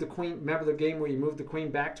the queen. Remember the game where you moved the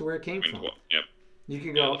queen back to where it came from? Yep. You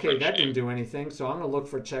can go, okay, that didn't do anything, so I'm going to look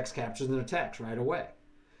for checks, captures, and attacks right away.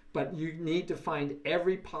 But you need to find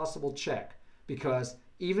every possible check, because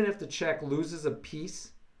even if the check loses a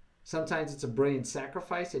piece, Sometimes it's a brilliant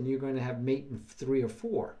sacrifice and you're going to have mate in 3 or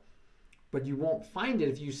 4. But you won't find it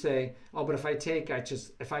if you say, oh, but if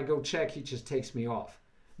I go check, he just takes me off.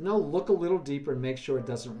 No, look a little deeper and make sure it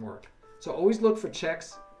doesn't work. So always look for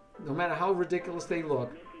checks, no matter how ridiculous they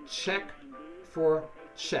look. Check for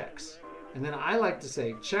checks. And then I like to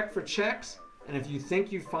say, check for checks, and if you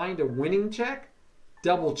think you find a winning check,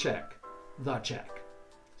 double check the check.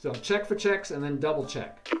 So check for checks and then double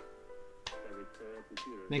check.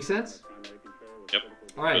 Make sense? Yep.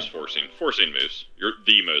 All right. Just forcing moves. You're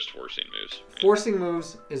the most forcing moves. Forcing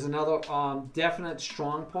moves is another definite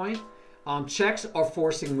strong point. Checks are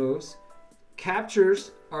forcing moves.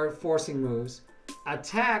 Captures are forcing moves.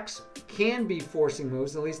 Attacks can be forcing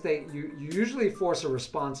moves. At least you usually force a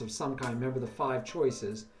response of some kind. Remember the 5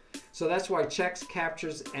 choices. So that's why checks,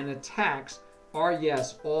 captures, and attacks are,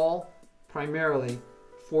 yes, all primarily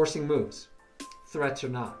forcing moves. Threats are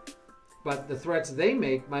not. But the threats they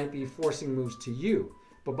make might be forcing moves to you.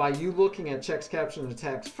 But by you looking at checks, captures, and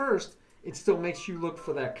attacks first, it still makes you look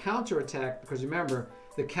for that counterattack, because remember,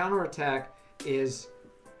 the counterattack is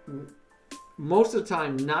most of the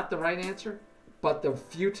time not the right answer, but the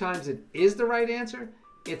few times it is the right answer,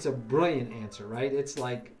 it's a brilliant answer, right? It's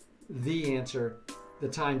like the answer the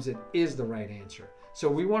times it is the right answer. So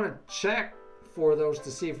we want to check for those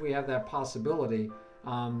to see if we have that possibility,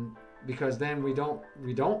 because then we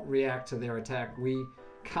don't react to their attack. We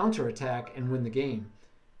counterattack and win the game,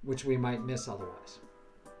 which we might miss otherwise.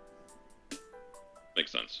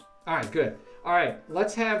 Makes sense. All right, good. All right,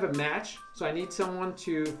 let's have a match. So I need someone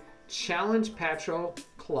to challenge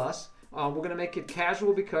Patroclus. We're going to make it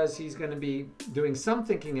casual because he's going to be doing some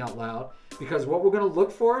thinking out loud. Because what we're going to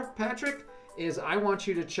look for, Patrick, is I want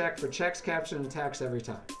you to check for checks, captures, and attacks every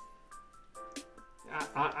time.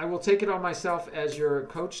 I will take it on myself as your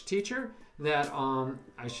coach teacher that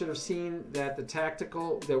I should have seen that the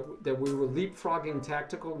tactical, that we were leapfrogging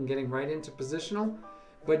tactical and getting right into positional.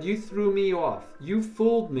 But you threw me off. You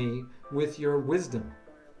fooled me with your wisdom.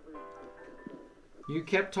 You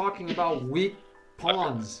kept talking about weak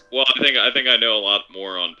pawns. Well, I think I know a lot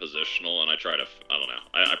more on positional, and I don't know.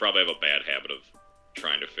 I probably have a bad habit of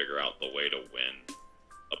trying to figure out the way to win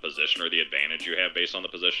a position or the advantage you have based on the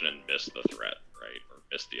position and miss the threat, right? Or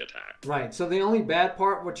miss the attack. Right. So the only bad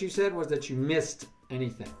part, what you said, was that you missed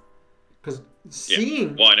anything. Because seeing...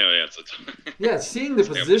 Yeah. Well, I know, yeah, seeing the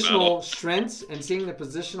positional strengths and seeing the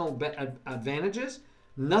positional advantages,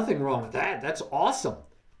 nothing wrong with that. That's awesome.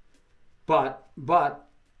 But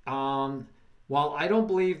while I don't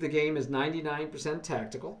believe the game is 99%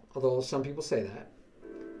 tactical, although some people say that,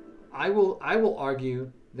 I will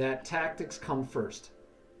argue that tactics come first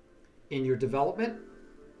in your development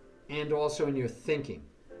and also in your thinking.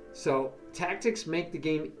 So tactics make the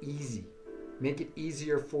game easy, make it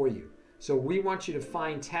easier for you. So we want you to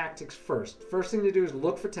find tactics first. First thing to do is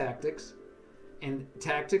look for tactics. And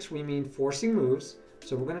tactics, we mean forcing moves.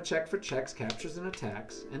 So we're going to check for checks, captures, and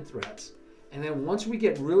attacks, and threats. And then once we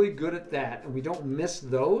get really good at that and we don't miss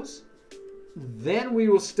those, then we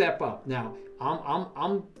will step up. Now,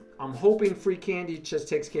 I'm hoping free candy just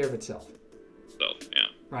takes care of itself. So, yeah.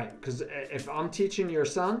 Right, because if I'm teaching your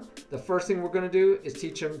son, the first thing we're going to do is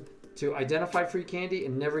teach him to identify free candy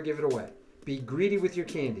and never give it away. Be greedy with your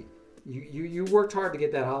candy. You worked hard to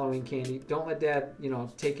get that Halloween candy. Don't let Dad,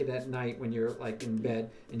 take it at night when you're like in bed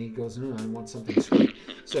and he goes, I want something sweet.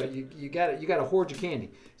 So you got to hoard your candy.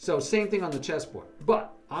 So same thing on the chessboard.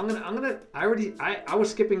 But I was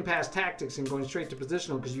skipping past tactics and going straight to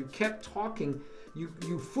positional because you kept talking.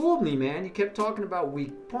 You fooled me, man. You kept talking about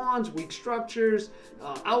weak pawns, weak structures,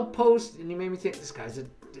 outposts, and you made me think this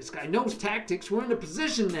guy knows tactics. We're in a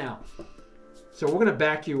position now. So we're going to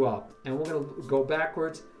back you up, and we're going to go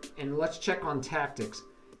backwards, and let's check on tactics.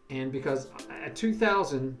 And because at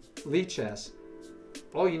 2,000 Lee chess,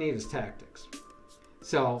 all you need is tactics.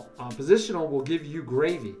 So positional will give you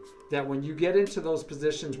gravy, that when you get into those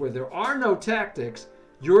positions where there are no tactics,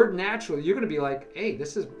 you're going to be like, hey,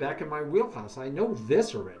 this is back in my wheelhouse. I know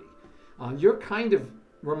this already. You're kind of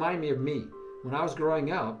remind me of me. When I was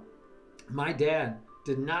growing up, my dad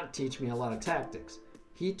did not teach me a lot of tactics.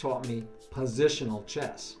 He taught me positional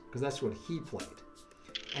chess because that's what he played.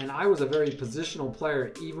 And I was a very positional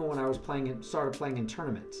player even when I was started playing in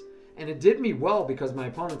tournaments. And it did me well because my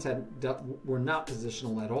opponents were not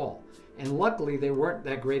positional at all. And luckily, they weren't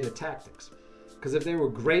that great at tactics. Because if they were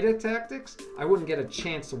great at tactics, I wouldn't get a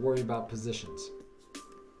chance to worry about positions.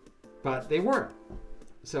 But they weren't.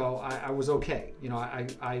 So I was okay.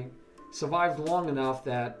 I survived long enough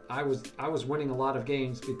that I was winning a lot of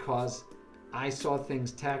games because I saw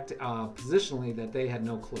things positionally that they had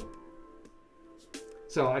no clue.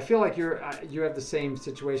 So I feel like you have the same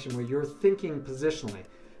situation where you're thinking positionally.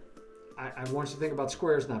 I want you to think about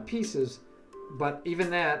squares, not pieces. But even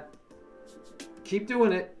that, keep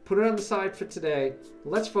doing it. Put it on the side for today.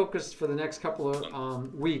 Let's focus for the next couple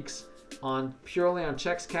of weeks on purely on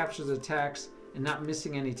checks, captures, attacks, and not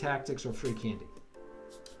missing any tactics or free candy.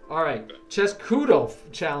 All right, Chess Kudo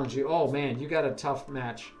challenge you. Oh man, you got a tough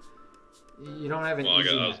match. You don't have an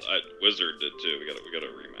easy match. Wizard did too. We got a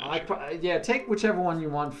rematch. Yeah, take whichever one you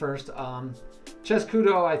want first. Chess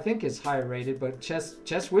Kudo, I think, is higher rated, but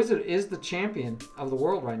Chess Wizard is the champion of the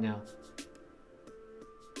world right now.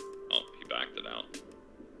 Oh, he backed it out.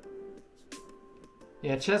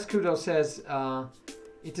 Yeah, Chess Kudo says,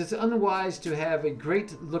 it is unwise to have a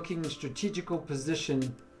great-looking strategical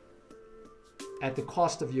position at the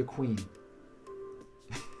cost of your queen.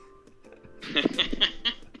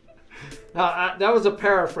 Now, that was a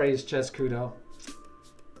paraphrase, Chess Kudo.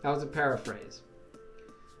 That was a paraphrase.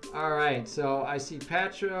 All right, so I see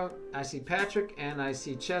Patrick, and I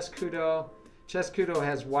see Chess Kudo. Chess Kudo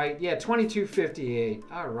has white. Yeah, 2258.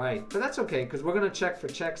 All right, but that's okay because we're going to check for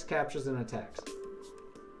checks, captures, and attacks.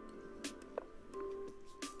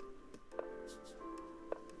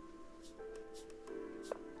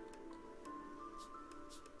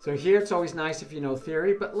 So here it's always nice if you know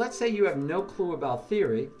theory, but let's say you have no clue about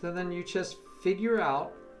theory, so then you just figure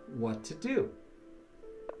out what to do.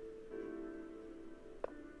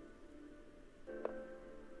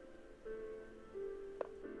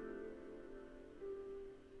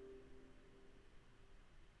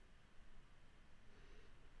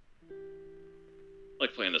 I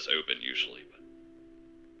like playing this open usually, but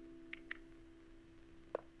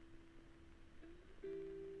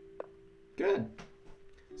good.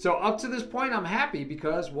 So up to this point, I'm happy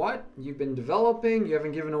because what? You've been developing. You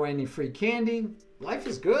haven't given away any free candy. Life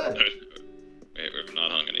is good. We've not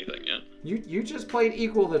hung anything yet. You just played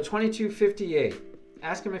equal to 2258.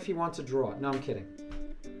 Ask him if he wants a draw. No, I'm kidding.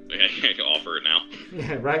 Offer it now.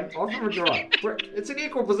 Yeah, right? Offer him a draw. It's an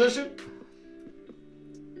equal position.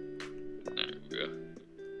 There we go.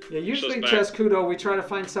 Yeah, usually Chess Kudo, we try to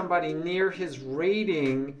find somebody near his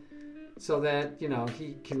rating so that, you know,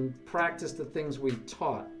 he can practice the things we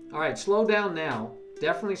taught. All right, slow down now.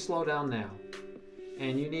 Definitely slow down now.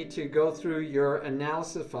 And you need to go through your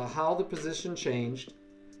analysis for how the position changed.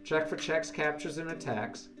 Check for checks, captures, and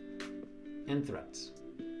attacks, and threats.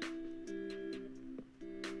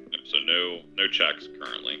 So no checks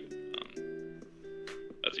currently.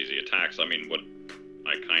 That's easy. Attacks, I mean, what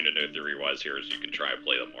I kind of know theory-wise here is you can try to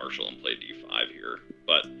play the Marshall and play D5 here.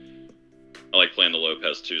 But I like playing the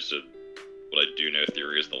Lopez too, so what I do know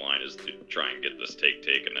theory is the line is to try and get this take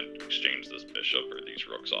and then exchange this bishop or these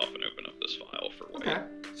rooks off and open up this file for white. Okay.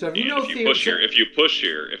 So if you know if you push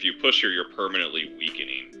here, you're permanently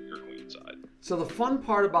weakening your queen side. So the fun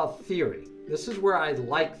part about theory, this is where I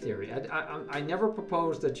like theory. I never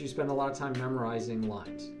proposed that you spend a lot of time memorizing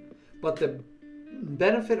lines. But the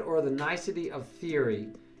benefit or the nicety of theory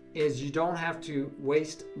is you don't have to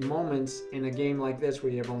waste moments in a game like this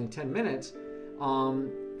where you have only 10 minutes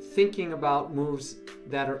thinking about moves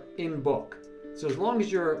that are in book. So as long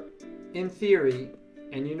as you're in theory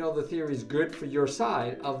and you know the theory is good for your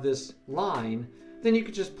side of this line, then you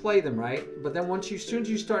could just play them, right? But then as soon as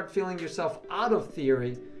you start feeling yourself out of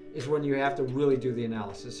theory is when you have to really do the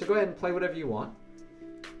analysis. So go ahead and play whatever you want.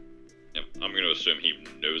 Yep, I'm going to assume he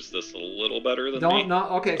knows this a little better than me.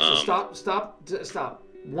 Okay, so stop.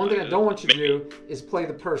 One thing I don't want you to do is play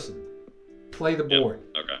the person. Play the board.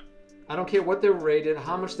 Yep, okay. I don't care what they're rated,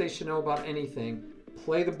 how much they should know about anything.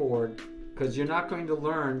 Play the board, because you're not going to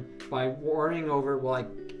learn by worrying over, well,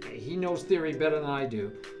 like, he knows theory better than I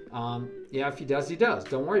do. Yeah, if he does, he does.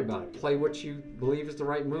 Don't worry about it. Play what you believe is the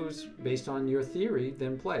right moves based on your theory,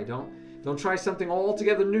 then play. Don't try something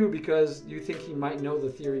altogether new because you think he might know the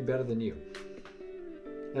theory better than you.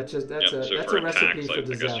 That's a recipe for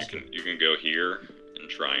disaster. I guess you can go here and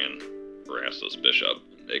try and harass this bishop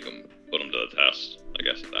and make him put him to the test. I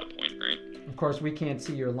guess at that point, right? Of course, we can't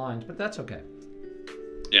see your lines, but that's okay.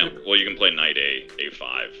 Yeah, well, you can play knight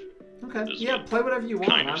A5. Okay. Yeah, play whatever you want.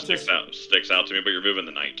 Kind of sticks out to me, but you're moving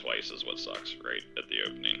the knight twice is what sucks, right, at the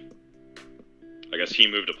opening. I guess he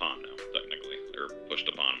moved a pawn now, technically. Or pushed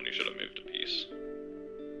a pawn when he should have moved a piece.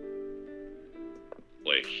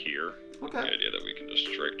 Play here. Okay. The idea that we can just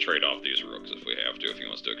trade off these rooks if we have to, if he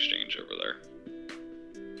wants to exchange over there.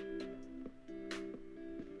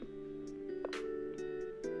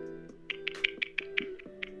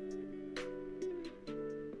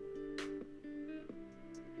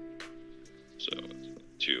 So,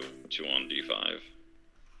 two on D5.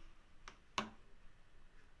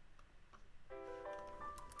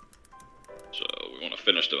 So, we want to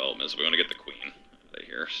development, so we want to get the queen out of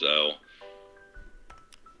here. So,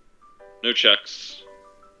 no checks.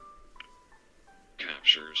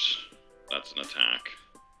 Captures. That's an attack.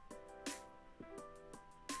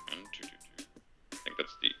 I think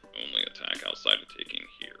that's the only attack outside of taking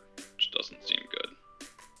here, which doesn't seem good.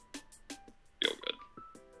 Feel good.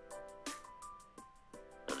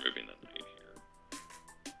 We're moving the knight here.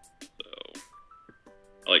 So,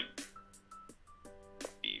 I like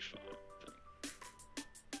b5.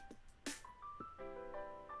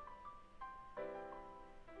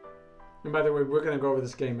 And by the way, we're going to go over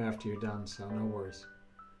this game after you're done, so no worries.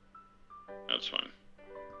 That's fine.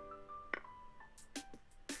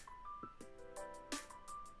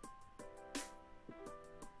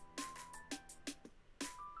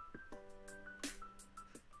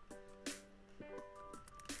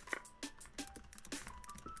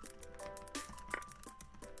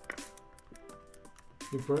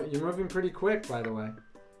 You're moving pretty quick, by the way.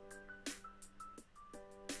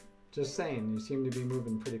 Just saying, you seem to be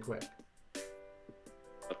moving pretty quick.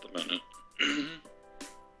 At the minute.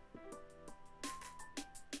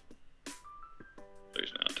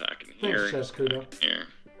 There's no attacking here. Thanks, Cheskudo. Here.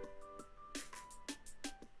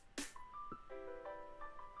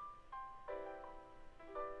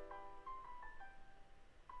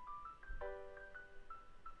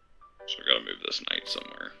 So we gotta move this knight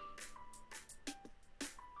somewhere.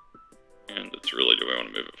 And it's really, do we want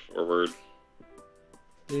to move it forward?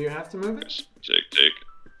 Do you have to move it? Take.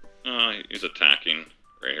 He's attacking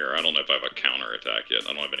right here. I don't know if I have a counter attack yet.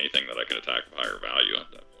 I don't have anything that I can attack with higher value at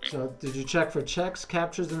that point. So did you check for checks,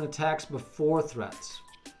 captures, and attacks before threats?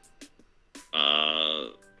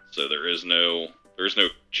 So there's no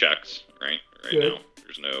checks, right? Right Good. now.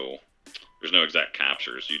 There's no exact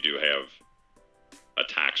captures. You do have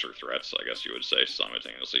attacks or threats, I guess you would say,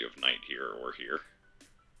 simultaneously. You have knight here or here.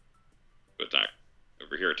 Attack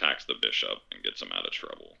over here attacks the bishop and gets him out of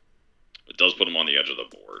trouble. It does put him on the edge of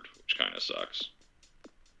the board, which kind of sucks.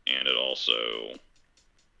 And it also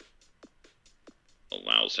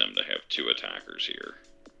allows him to have two attackers here.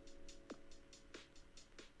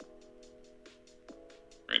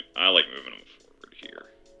 Right, I like moving him forward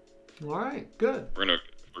here. All right, good. We're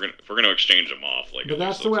gonna exchange them off. Like, but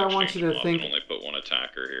that's the way I want you to think. Only put one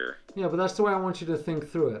attacker here. Yeah, but that's the way I want you to think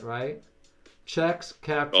through it, right? Checks,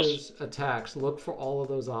 captures, attacks. Look for all of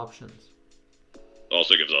those options. It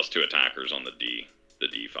also gives us two attackers on the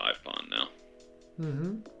D5 pawn now.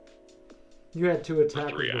 Mm-hmm. You had two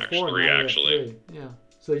attackers three, before. three now actually. You have three. Yeah.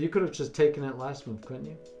 So you could have just taken it last move, couldn't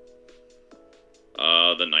you?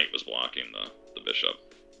 The knight was blocking the bishop.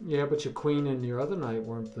 Yeah, but your queen and your other knight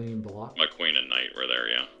weren't being blocked. My queen and knight were there,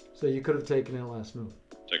 yeah. So you could have taken it last move.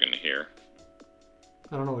 Taken here.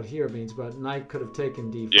 I don't know what here means, but knight could have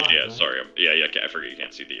taken d5. Yeah, right? sorry. Yeah, I forget you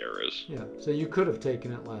can't see the arrows. Yeah, so you could have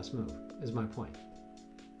taken it last move, is my point.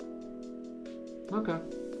 Okay.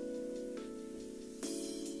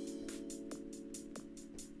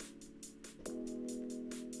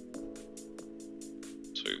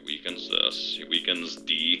 So he weakens this. He weakens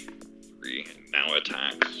D3, and now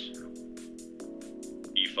attacks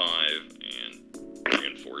E5 and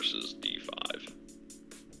reinforces D5.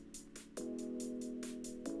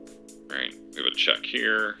 Right, we have a check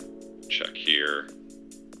here, check here.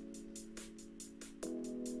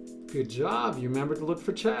 Good job. You remembered to look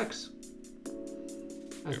for checks.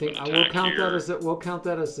 I think I will attack count here. we'll count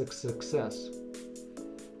that as a success.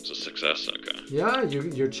 It's a success, okay. Yeah,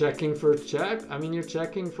 you're checking for a check. I mean, you're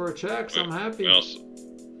checking for a check, so I'm happy. Well, so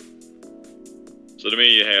to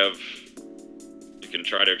me, you can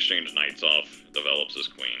try to exchange knights off, develops his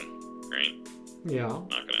queen, right? Yeah.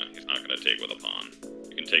 He's not gonna take with a pawn.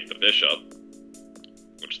 You can take the bishop,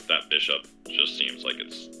 which that bishop just seems like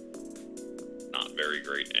it's not very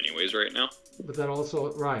great anyways right now. But that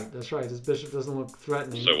also, right, that's right. This bishop doesn't look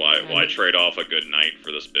threatening. So why trade off a good knight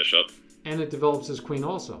for this bishop? And it develops his queen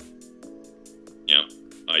also. Yeah,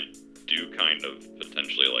 I do kind of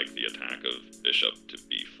potentially like the attack of bishop to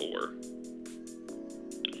b4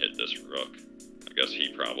 and hit this rook. I guess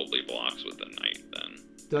he probably blocks with the knight then.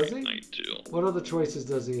 Does he? Knight 2. What other choices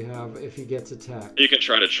does he have if he gets attacked? He can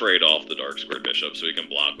try to trade off the dark squared bishop, so he can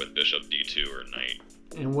block with bishop d2 or knight.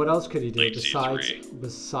 And what else could he do Knight besides?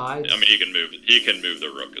 C3. I mean, he can move the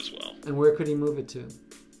rook as well. And where could he move it to?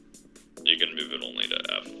 You can move it only to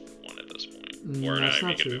f1 at this point. Or no, that's he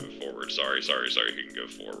not can true. move it forward. Sorry. He can go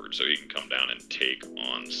forward, so he can come down and take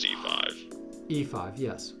on c5. E5,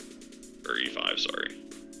 yes. Or e5, sorry.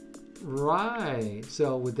 Right.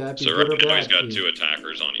 So would that be So good right or now bad he's got for you? two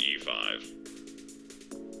attackers on e5.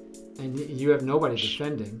 And you have nobody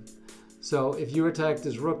defending. So if you attacked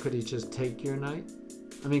his rook, could he just take your knight?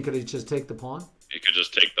 I mean, could he just take the pawn? He could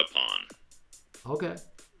just take Okay.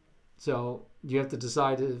 So you have to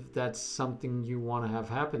decide if that's something you want to have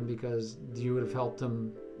happen because you would have helped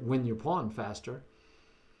him win your pawn faster.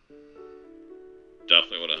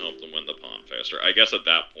 Definitely would have helped him win the pawn faster. I guess at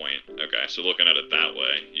that point, okay, so looking at it that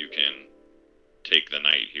way, you can take the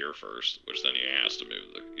knight here first, which then he has to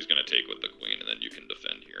move. He's going to take with the queen, and then you can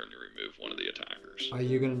defend here and you remove one of the attackers. Are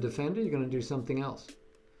you going to defend or are you going to do something else?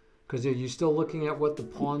 Because are you still looking at what the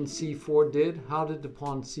pawn c4 did? How did the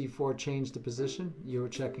pawn c4 change the position? You were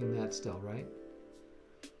checking that still, right?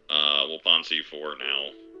 Well, pawn c4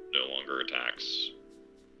 now no longer attacks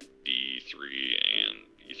d3 and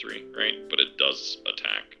e3, right? But it does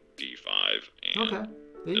attack d5 and okay.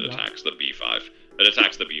 it attacks the b5. It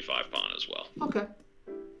attacks the b5 pawn as well. Okay.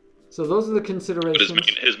 So those are the considerations. But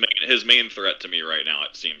his main threat to me right now,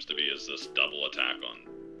 it seems to be, is this double attack on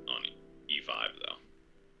e5 though.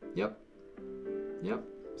 Yep.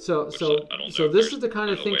 So Which this is the kind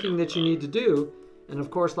of thinking that you need to do. And of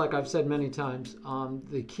course, like I've said many times,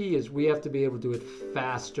 the key is we have to be able to do it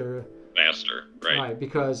faster. Faster, right? Right,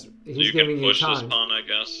 because he's so giving you time. You can push this pawn, I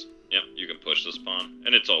guess. Yep, you can push this pawn,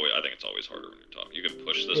 and I think it's always harder when you're top. You can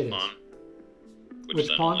push this pawn,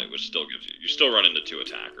 which still gives you still run into two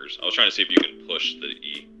attackers. I was trying to see if you can push the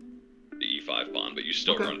e5 pawn, but you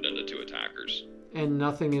still run into two attackers. And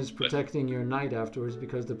nothing is protecting your knight afterwards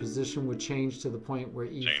because the position would change to the point where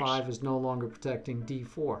e5 is no longer protecting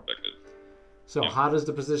d4. So how does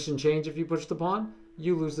the position change if you push the pawn?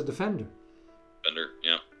 You lose the defender.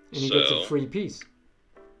 Yeah. And he gets a free piece.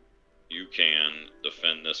 You can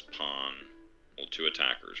defend this pawn. Well, two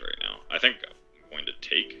attackers right now. I think I'm going to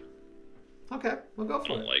take. Okay, we'll go for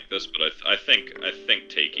it. I don't like this, but I think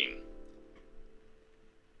taking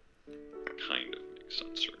kind of makes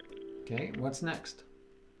sense right now. Okay, what's next?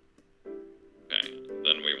 Okay,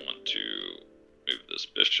 then we want to move this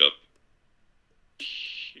bishop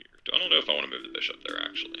here. I don't know if I want to move the bishop there,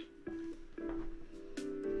 actually.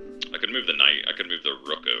 I could move the knight. I could move the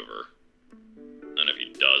rook over. And if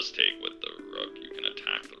he does take with the rook, you can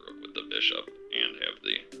attack the rook with the bishop and have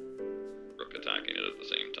the rook attacking it at the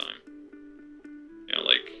same time. Yeah,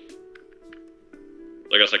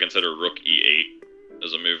 I guess I consider rook e8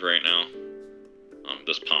 as a move right now.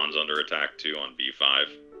 This pawn's under attack too on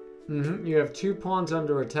b5. You have two pawns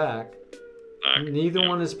under attack. Neither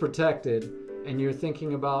one is protected, and you're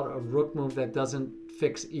thinking about a rook move that doesn't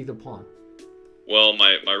fix either pawn. Well,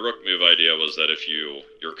 my rook move idea was that if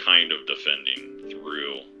you're kind of defending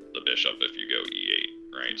through the bishop if you go e8,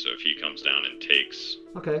 right? So if he comes down and takes...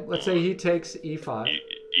 Okay, let's say he takes e5.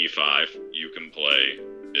 E5, you can play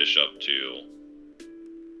bishop to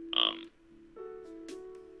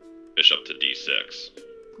d6.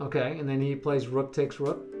 Okay, and then he plays rook takes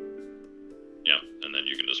rook? Yeah, and then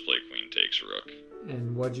you can just play queen takes rook.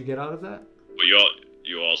 And what'd you get out of that? Well,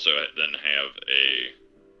 you also then have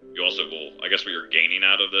you also will, I guess what you're gaining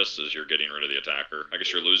out of this is you're getting rid of the attacker. I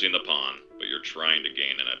guess you're losing the pawn, but you're trying to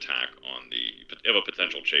gain an attack on you have a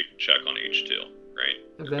potential check on h2, right?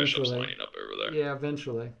 Eventually. Your bishop's lining up over there. Yeah,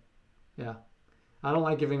 eventually. Yeah. I don't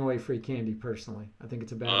like giving away free candy, personally. I think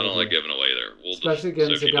it's a bad idea. I don't like giving away there. Especially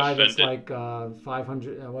against a guy that's like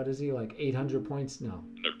 500, what is he, like 800 points? No.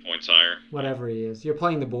 100 points higher. Whatever he is. You're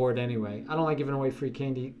playing the board anyway. I don't like giving away free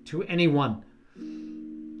candy to anyone.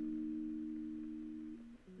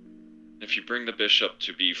 If you bring the bishop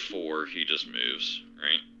to b4, he just moves,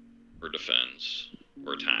 right? Or defends,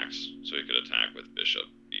 or attacks. So he could attack with bishop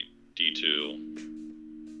d2.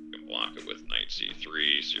 You can block it with knight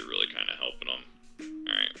c3, so you're really kind of helping him.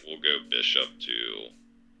 Alright, we'll go bishop to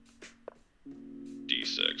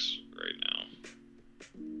d6 right now.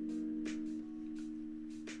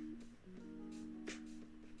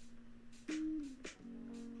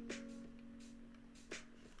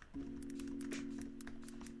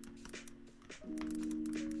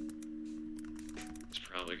 It's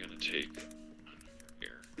probably going to take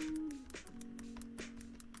here.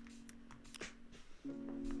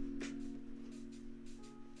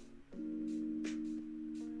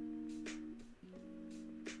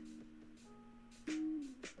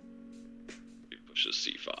 He pushes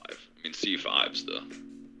c5. I mean, c5's the...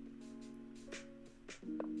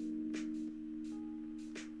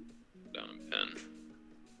 down in pen.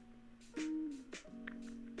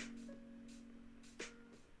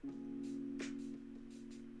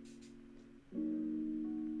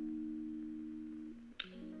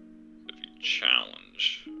 If you challenge,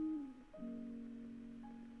 I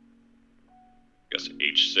guess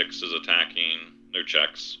h6 is attacking. No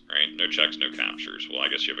checks, right? No checks, no captures. Well, I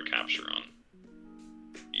guess you have a capture on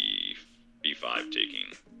b5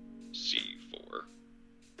 taking c4.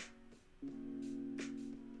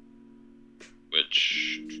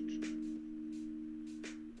 Which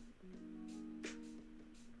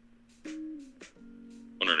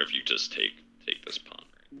you just take this pawn,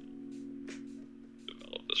 right?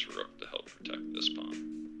 Develop this rook to help protect this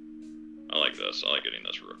pawn. I like this. I like getting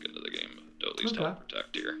this rook into the game to at least help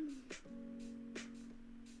protect here.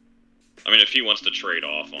 I mean, if he wants to trade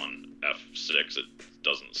off on f6, it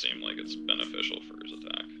doesn't seem like it's beneficial for his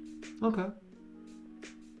attack. Okay.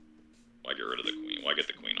 Why get rid of the queen? Why get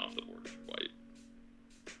the queen off the board for white?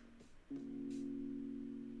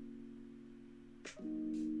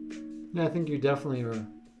 Yeah, I think you definitely are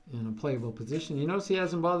in a playable position. You notice he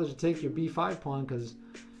hasn't bothered to take your b5 pawn because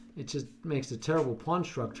it just makes a terrible pawn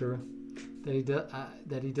structure that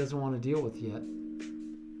he doesn't want to deal with yet.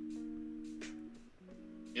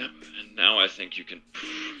 Yep, and now I think you can.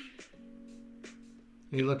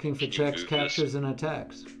 You're looking for checks, captures, and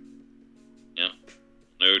attacks. Yep.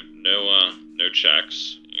 No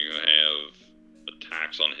checks. You have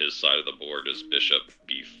attacks on his side of the board as bishop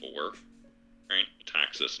b4. Right?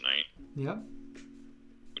 Attacks this knight. Yep.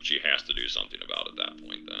 Which he has to do something about at that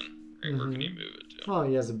point then. Right? Where can he move it to? Well,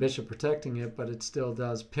 he has a bishop protecting it, but it still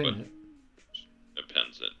does pin it. It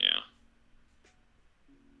pins it, yeah.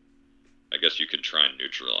 I guess you could try and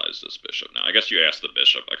neutralize this bishop now. I guess you ask the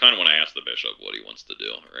bishop. I kind of want to ask the bishop what he wants to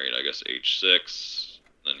do, right? I guess h6.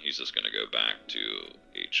 Then he's just going to go back to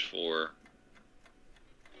h4.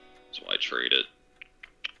 So I trade it.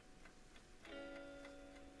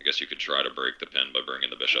 I guess you could try to break the pin by bringing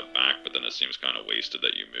the bishop back, but then it seems kind of wasted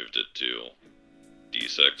that you moved it to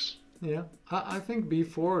d6. Yeah, I think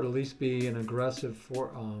b4 would at least be an aggressive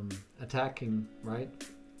attacking, right?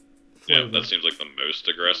 Yeah, that seems like the most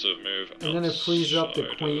aggressive move. And then it frees up the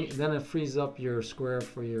queen. Then it frees up your square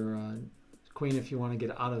for your queen if you want to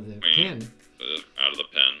get out of the pin. Out of the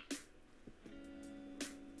pin.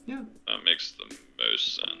 Yeah. That makes the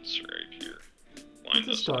most sense right here. Line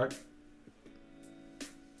this start.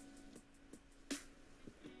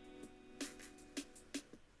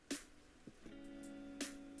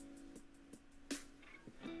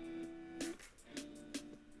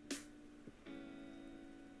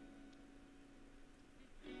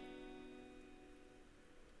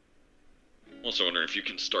 I'm also wondering if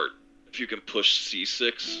you can push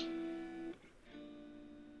c6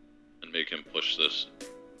 and make him push this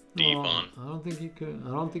d pawn. I don't think you could.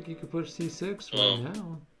 I don't think you could push c6 right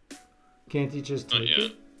now. Can't you just take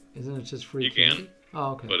it? Isn't it just free? You can.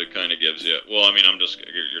 Oh, okay. But it kind of gives you. Well, I mean,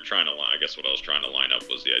 you're trying to. I guess what I was trying to line up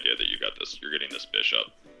was the idea that you got this. You're getting this bishop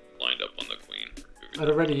lined up on the queen. It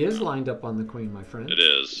already is lined up on the queen, my friend. It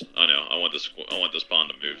is. I know. I want this pawn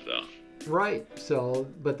to move though. Right. So,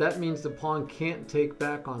 but that means the pawn can't take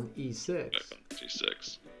back on e6. Back on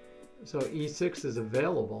c6. So e6 is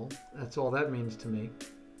available. That's all that means to me.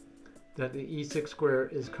 That the e6 square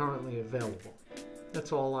is currently available.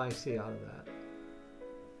 That's all I see out of that.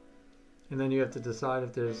 And then you have to decide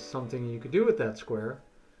if there's something you could do with that square.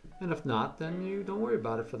 And if not, then you don't worry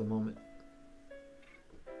about it for the moment.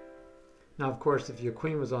 Now, of course, if your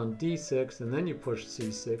queen was on d6 and then you pushed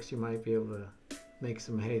c6, you might be able to make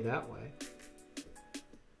some hay that way.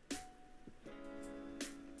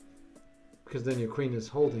 Because then your queen is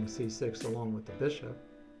holding c6 along with the bishop.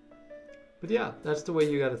 But yeah, that's the way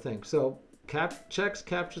you got to think. So checks,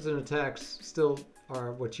 captures, and attacks still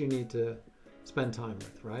are what you need to spend time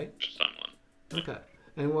with, right? Just on one. Okay.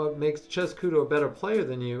 And what makes Cheskudo a better player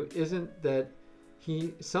than you isn't that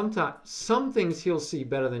some things he'll see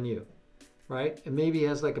better than you, right? And maybe he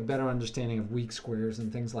has like a better understanding of weak squares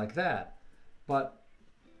and things like that. But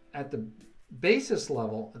at the basic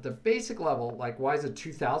level, like why is a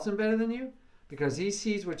 2000 better than you? Because he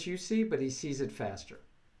sees what you see, but he sees it faster.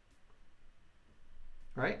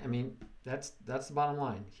 Right? I mean, that's the bottom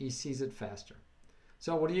line. He sees it faster.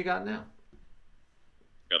 So what do you got now?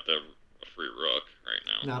 Got a free rook right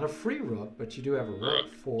now. Not a free rook, but you do have a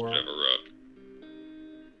rook for... You have a rook.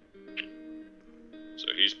 So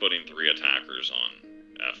he's putting 3 attackers on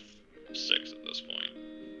f6 at this point.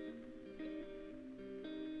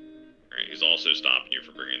 Right, he's also stopping you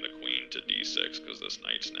from bringing the queen to d6 because this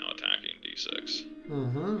knight's now attacking d6.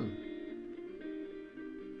 Mm-hmm.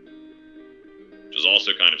 Which is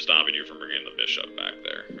also kind of stopping you from bringing the bishop back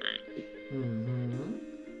there, right? Mm-hmm.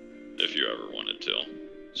 If you ever wanted to.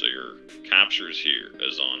 So your captures here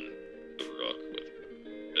is on the rook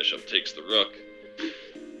with bishop takes the rook.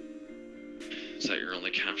 Is that your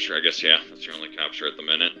only capture? I guess, yeah, that's your only capture at the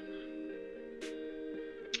minute.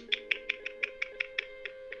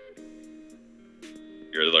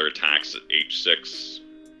 Your other attacks at h6. So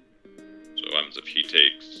what happens if he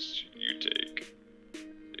takes, you take.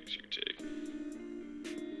 Takes, you take.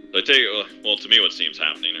 So I take, well, to me what seems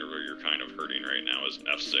happening, or where you're kind of hurting right now, is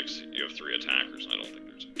f6. You have 3 attackers, and I don't think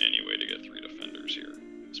there's any way to get 3 defenders here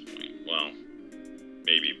at this point. Well,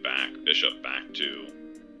 maybe bishop back to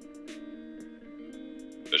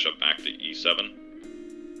e7.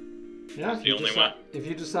 Yeah, Way. If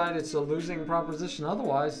you decide it's a losing proposition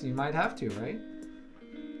otherwise, you might have to, right?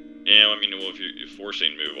 Yeah, I mean, well, if you're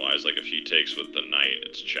forcing move-wise, like if he takes with the knight,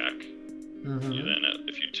 it's check. Mm-hmm. Then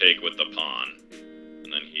if you take with the pawn,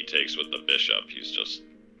 and then he takes with the bishop,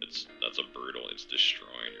 that's a brutal. It's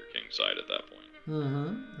destroying your king side at that point.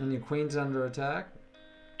 Mm-hmm. And your queen's under attack.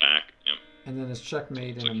 Back, yep. And then it's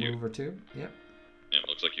checkmate in a move or two. Yep. Yeah, it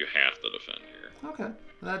looks like you have to defend here. Okay.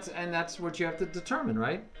 That's what you have to determine,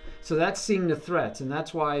 right? So that's seeing the threats, and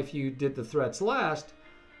that's why if you did the threats last,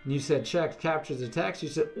 and you said check, captures, attacks, you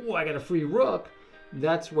said, oh, I got a free rook.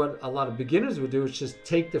 That's what a lot of beginners would do, is just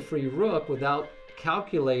take the free rook without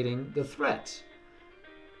calculating the threats.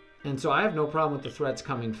 And so I have no problem with the threats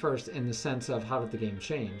coming first in the sense of how did the game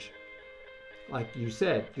change. Like you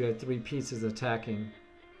said, you had 3 pieces attacking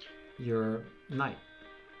your knight.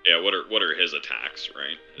 Yeah, what are his attacks,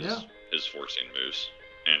 right? His forcing moves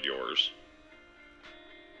and yours.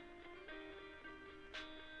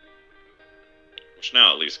 Which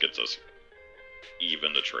now at least gets us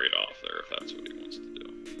even to trade off there if that's what he wants to do.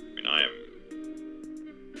 I mean, I am...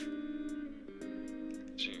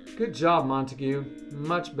 Good job, Montague.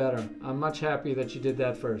 Much better. I'm much happy that you did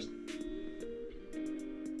that first.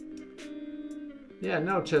 Yeah,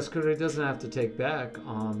 no, Cheskury doesn't have to take back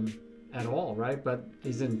at all, right? But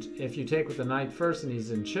if you take with the knight first and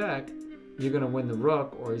he's in check, you're going to win the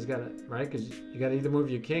rook, or he's got to, right? Because you got to either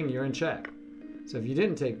move your king, you're in check. So if you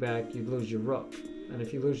didn't take back, you'd lose your rook. And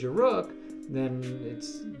if you lose your rook, then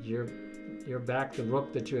you're back the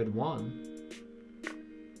rook that you had won.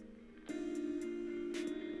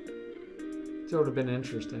 So it would have been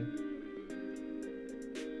interesting.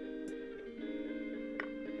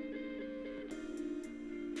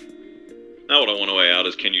 Now what I want to weigh out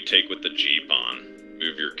is, can you take with the g-pawn,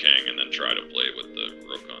 move your king, and then try to play with the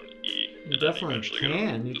rook on e? You definitely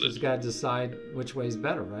can. You just got to decide which way is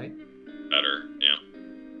better, right? Better, yeah.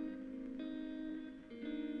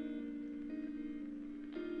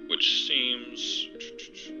 Which seems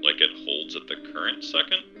like it holds at the current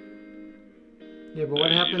second. Yeah, but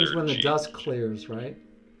what happens when the dust clears, right?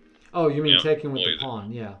 Oh, you mean taking with the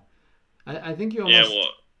pawn? Yeah. I think you almost... Yeah,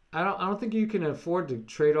 well... I don't think you can afford to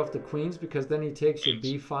trade off the queens, because then he takes your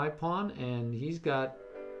b5 pawn, and he's got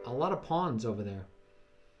a lot of pawns over there.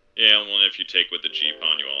 Yeah, well, if you take with the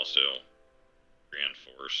g-pawn, you also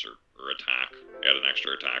reinforce or attack, add an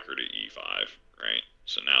extra attacker to e5, right?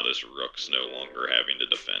 So now this rook's no longer having to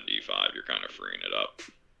defend e5. You're kind of freeing it up.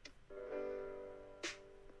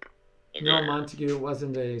 No, Montague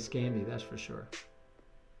wasn't a Scandi, that's for sure.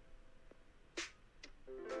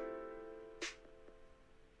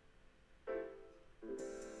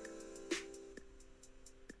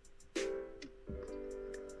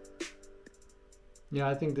 Yeah,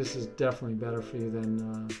 I think this is definitely better for you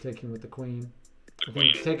than taking with the queen.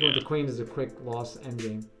 Taking with the queen is a quick loss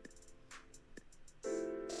endgame.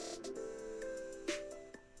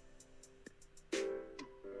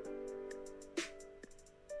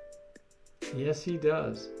 Yes, he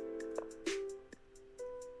does.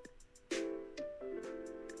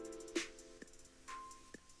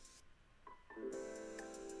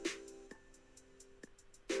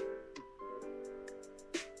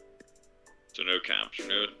 So no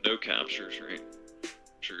capture, no captures, right?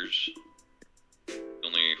 Captures.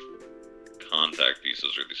 Only contact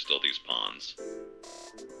pieces are still these pawns.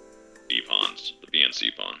 B pawns, the B and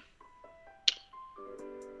C pawn.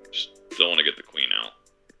 Still want to get the queen out.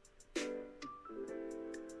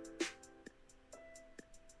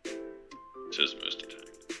 It's his most attack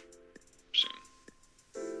I've seen.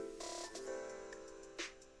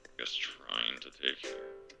 I guess trying to take here.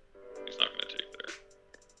 He's not going to take there.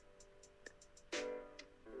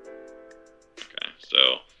 Okay, so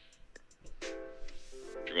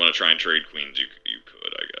if you want to try and trade queens, you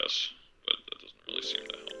could, I guess, but that doesn't really seem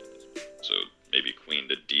to help at this point. So maybe queen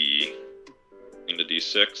to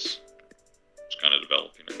d6. Just kind of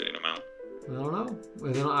developing or getting them out. I don't know.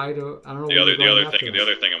 I don't know. The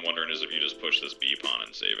other thing I'm wondering is if you just push this b pawn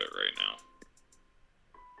and save it right now.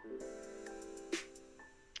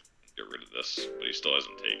 Get rid of this, but he still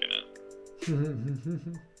hasn't taken it.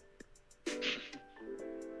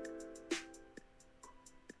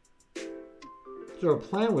 So a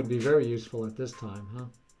plan would be very useful at this time, huh?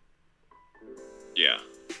 Yeah.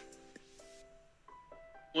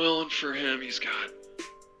 Well, and for him, he's got...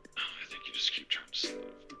 I think you just keep trying to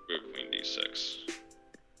go queen d6.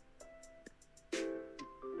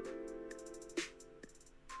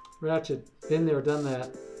 Ratchet, been there, done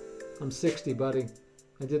that. I'm 60, buddy.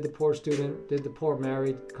 I did the poor student, did the poor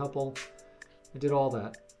married couple. I did all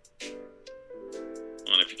that.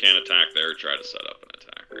 Well, and if you can't attack there, try to set up an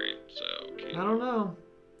attack, right? So. Okay. I don't know.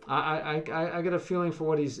 I get a feeling for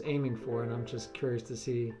what he's aiming for, and I'm just curious to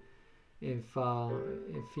see if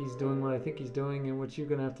he's doing what I think he's doing and what you're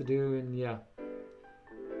gonna have to do, and yeah.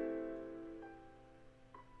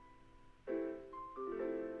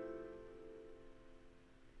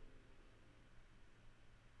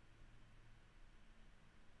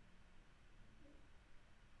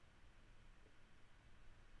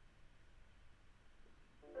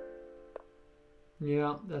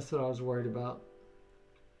 Yeah, that's what I was worried about.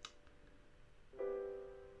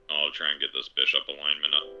 I'll try and get this bishop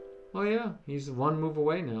alignment up. Oh yeah, he's one move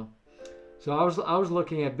away now. So I was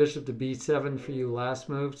looking at bishop to b7 for you last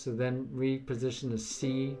move, so then reposition to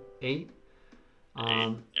c8.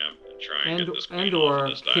 Yeah, try and get this queen and off or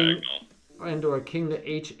of this king, diagonal. king to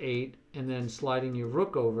h8, and then sliding your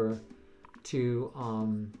rook over to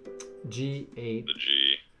g8. The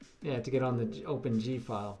G. Yeah, to get on the open G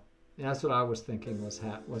file. And that's what I was thinking was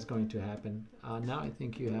going to happen. Now I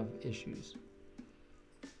think you have issues.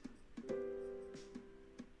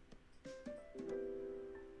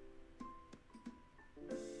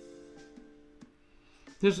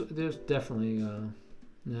 There's definitely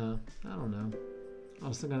no, I don't know. I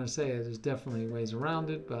was gonna say there's definitely ways around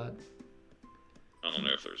it, but I don't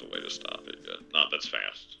know if there's a way to stop it yet. Not that's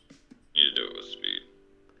fast. You need to do it with speed.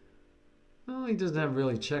 Well, he doesn't have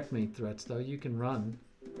really checkmate threats though. You can run.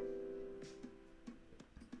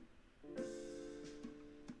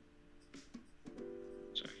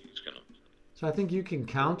 So he's gonna. So I think you can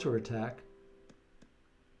counterattack.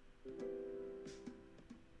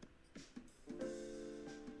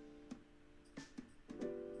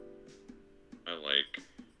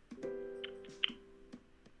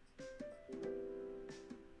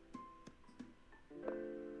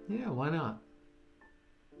 Yeah, why not?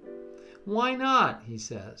 Why not, he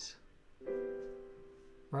says.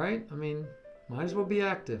 Right? I mean, might as well be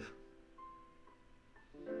active.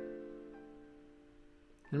 And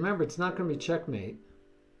remember, it's not going to be checkmate.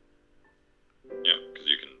 Yeah, because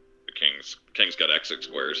you can. The king's got exit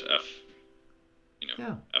squares. F.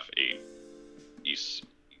 Yeah. F8, E7.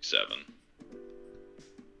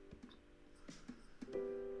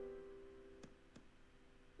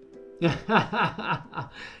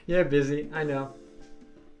 Yeah, busy. I know.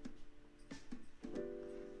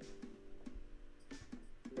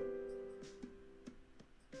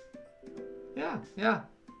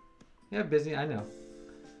 Yeah, busy. I know.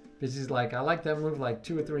 Busy's like, I like that move like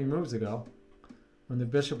 2 or 3 moves ago, when the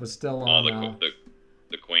bishop was still on.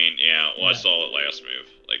 The queen. Yeah. Well, I saw it last move.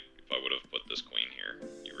 Like, if I would have put this queen here,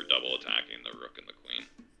 you were double attacking the rook and the queen,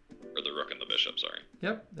 or the rook and the bishop. Sorry.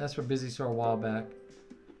 Yep, that's what Busy saw a while back.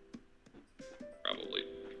 Probably.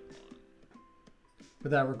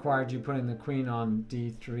 But that required you putting the queen on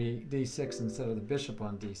d3, d6 instead of the bishop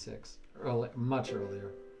on d6, much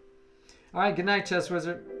earlier. All right, good night, Chess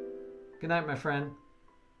Wizard. Good night, my friend.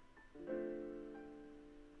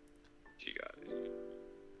 You got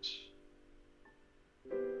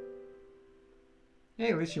it.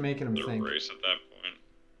 Hey, at least you're making him think. Race at that point.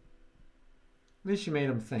 At least you made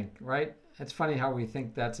him think, right? It's funny how we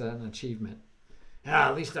think that's an achievement. Ah,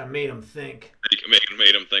 at least I made him think. You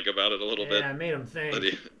made him think about it a little bit. Yeah, I made him think. But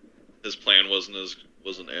his plan wasn't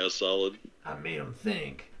as solid. I made him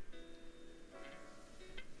think.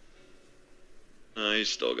 He's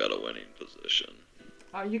still got a winning position.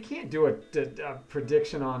 You can't do a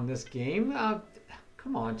prediction on this game.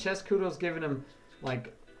 Come on, Chess Kudo's giving him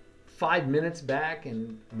like 5 minutes back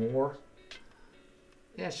and more.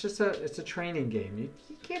 Yeah, it's a training game.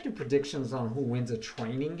 You can't do predictions on who wins a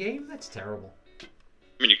training game. That's terrible. I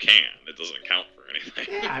mean, you can. It doesn't count for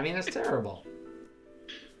anything. Yeah, I mean, that's terrible.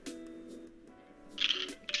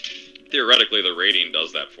 Theoretically, the rating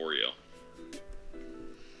does that for you.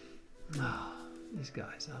 These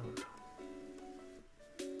guys, I don't know.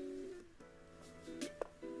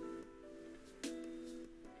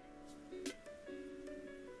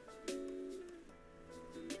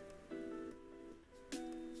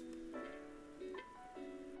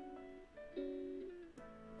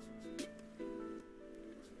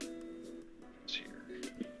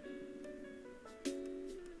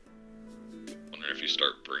 Wonder if you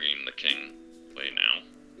start bringing the king play now.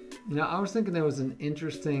 Now, I was thinking there was an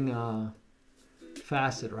interesting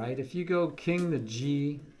facet, right? If you go king to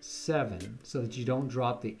g7 so that you don't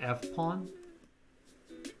drop the f pawn,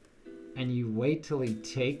 and you wait till he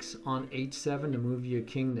takes on h7 to move your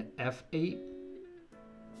king to f8,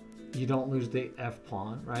 you don't lose the f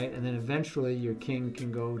pawn, right? And then eventually your king can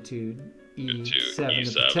go to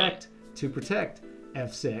e7 to protect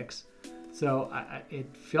f6. So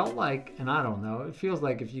it felt like, and I don't know, it feels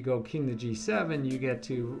like if you go king to g7, you get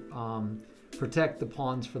to protect the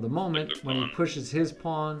pawns for the moment. When he pushes his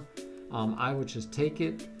pawn, I would just take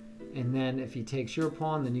it. And then if he takes your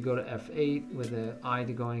pawn, then you go to f8 with an eye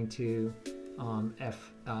to going to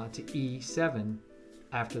to e7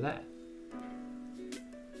 after that.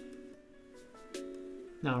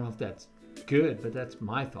 Now, I don't know if that's good, but that's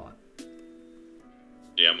my thought.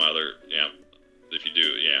 Yeah, if you do,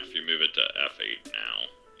 if you move it to f8 now,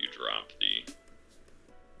 you drop the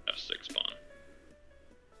f6 pawn.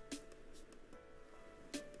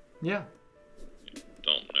 Yeah.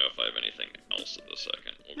 Don't know if I have anything else at the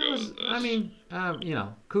second. We'll go with this. I mean, you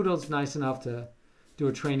know, Kudo's nice enough to do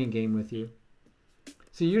a training game with you.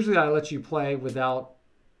 So usually I let you play without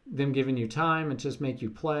them giving you time and just make you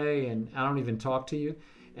play, and I don't even talk to you.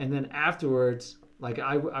 And then afterwards, like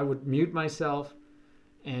I would mute myself,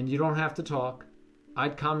 and you don't have to talk.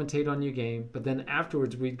 I'd commentate on your game, but then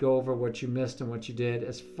afterwards we'd go over what you missed and what you did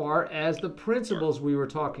as far as the principles we were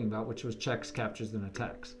talking about, which was checks, captures, and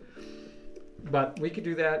attacks. But we could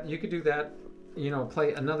do that. You could do that. You know,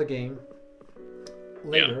 play another game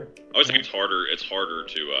later. Yeah. I always think it's harder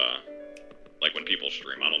to like when people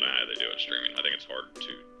stream. I don't know how they do it streaming. I think it's hard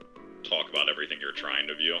to talk about everything you're trying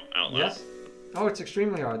to view out loud. Yes. Oh, it's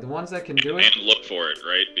extremely hard. The ones that can do it and look for it,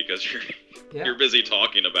 right? Because you're busy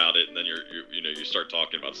talking about it, and then you start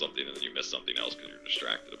talking about something, and then you miss something else because you're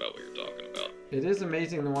distracted about what you're talking about. It is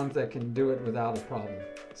amazing the ones that can do it without a problem.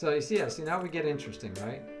 So you see, now we get interesting,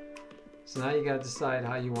 right? So now you got to decide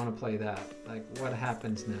how you want to play that. Like what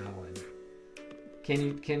happens now, and can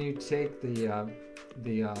you take the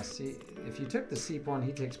C? If you took the C pawn,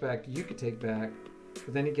 he takes back. You could take back.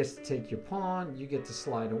 But then he gets to take your pawn, you get to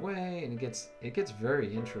slide away, and it gets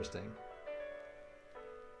very interesting.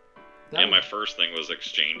 My first thing was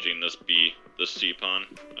exchanging this C pawn.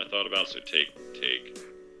 I thought about, so take.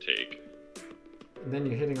 And then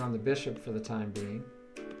you're hitting on the bishop for the time being.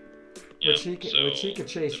 Yeah, which he could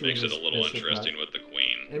chase you. It makes it a little interesting with the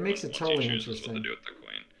queen. It makes it totally interesting. What to do with the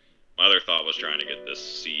queen. My other thought was trying to get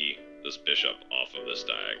this bishop off of this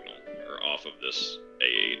diagonal, or off of this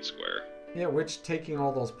A8 square. Yeah, which taking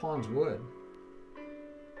all those pawns would.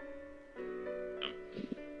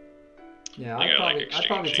 Yeah, I'd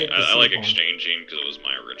probably take the I like pawn. exchanging because it was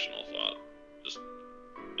my original thought. Just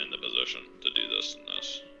in the position to do this and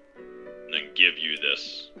this. And then give you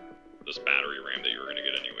this battery ram that you were going to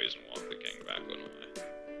get anyways and walk the king back one way.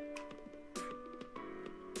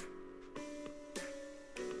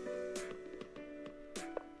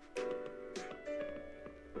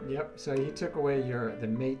 Yep, so he took away the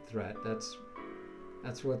mate threat. That's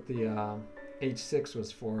what the H6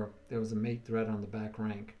 was for. There was a mate threat on the back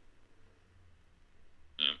rank.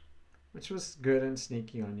 Yeah. Which was good and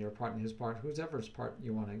sneaky on your part and his part, whoever's part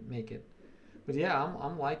you want to make it. But yeah,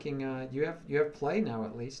 I'm liking you have play now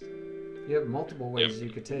at least. You have multiple ways you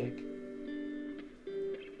could take.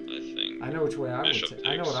 I know which way I would take.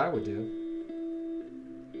 I know what I would do.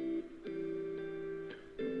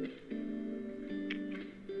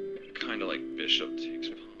 Kind of like bishop takes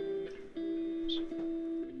pawns.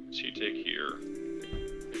 So you take here.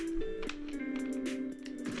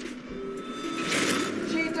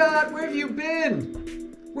 G-Dot, where have you been?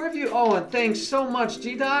 Where have you? Oh, and thanks so much,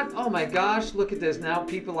 G-Dot. Oh my gosh, look at this. Now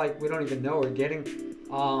people we don't even know are getting,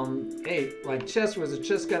 hey, like Chess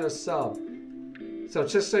got a sub. So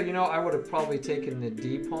just so you know, I would have probably taken the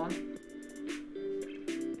D pawn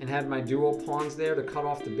and had my dual pawns there to cut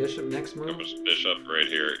off the bishop next move. Bishop right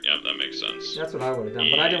here. Yep, that makes sense. That's what I would have done,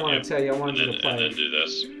 but I didn't want to tell you. I wanted you to play. And then do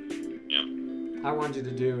this. Yep. I wanted you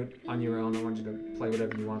to do it on your own. I wanted you to play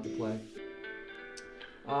whatever you want to play.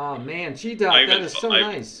 Oh man, G-Dot, that is so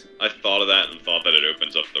nice. I thought of that and thought that it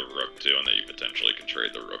opens up the rook too, and that you potentially can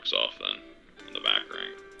trade the rooks off then in the back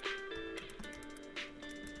rank.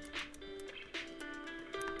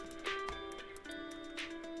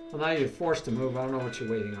 Well, now you're forced to move. I don't know what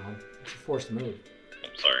you're waiting on. You're forced to move.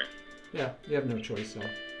 I'm sorry. Yeah, you have no choice, so.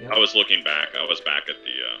 Yep. I was looking back. I was back at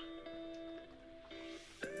the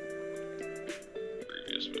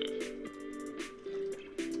previous move.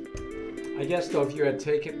 I guess, though, if you had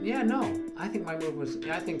taken... Yeah, no. I think my move was...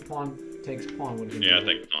 I think pawn takes pawn would have been I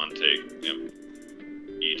think pawn take... Yep.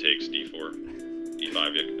 E takes d4.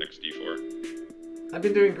 E5 x d4. I've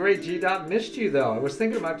been doing great, G-Dot. Missed you, though. I was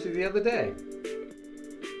thinking about you the other day.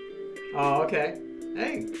 Oh, okay.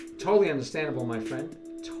 Hey, totally understandable, my friend.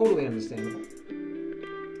 Totally understandable.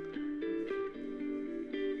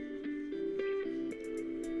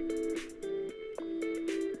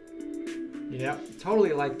 Yeah,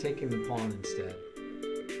 totally like taking the pawn instead.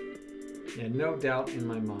 Yeah, no doubt in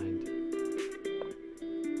my mind.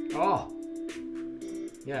 Oh,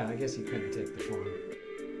 Yeah, I guess you couldn't take the pawn.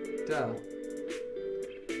 Duh.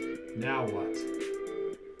 Now what?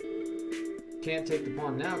 Can't take the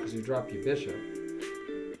pawn now because you dropped your bishop.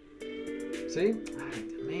 See? Ah,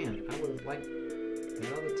 man, I would have liked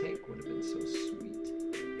that other take. Would have been so sweet.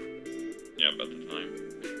 Yeah, about the time.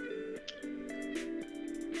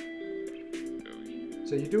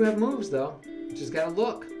 So you do have moves, though. You just gotta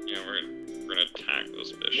look. Yeah, we're gonna attack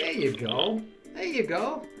this bishop. There you go. There you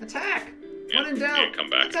go. Attack. And, When in doubt, and come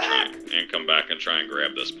back attack. and come back and try and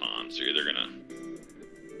grab this pawn. So you're either gonna.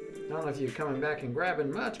 I don't know if you're coming back and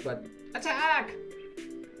grabbing much, but attack.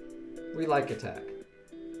 We like attack.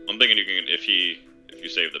 I'm thinking you can if you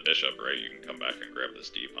save the bishop, right? You can come back and grab this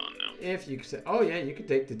d pawn now. If you could say, oh yeah, you could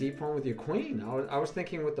take the d pawn with your queen. I was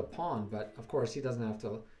thinking with the pawn, but of course he doesn't have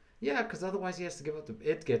to. Yeah, because otherwise he has to give up the.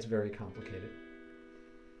 It gets very complicated.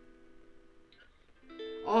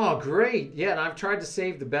 Oh, great. Yeah, and I've tried to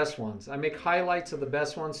save the best ones. I make highlights of the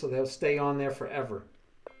best ones so they'll stay on there forever.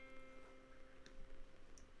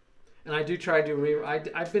 And I do try to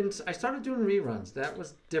I started doing reruns. That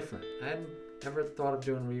was different. I hadn't ever thought of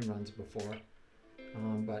doing reruns before.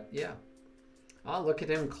 But yeah. Oh, look at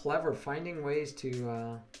him, clever, finding ways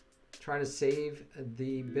to try to save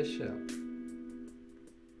the bishop.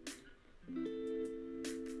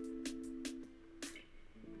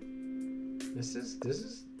 This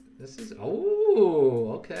is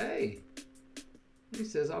oh, okay. He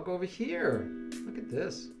says I'll go over here. Look at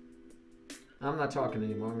this. I'm not talking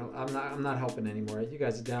anymore. I'm not helping anymore. You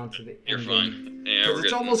guys are down to the You're end fine. Yeah, because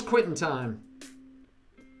it's almost quitting time.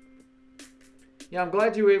 Yeah, I'm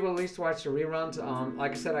glad you were able to at least watch the reruns.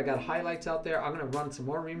 Like I said, I got highlights out there. I'm gonna run some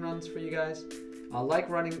more reruns for you guys. I like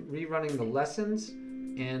rerunning the lessons,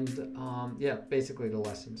 and yeah, basically the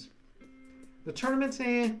lessons. The tournaments,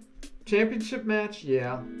 championship match,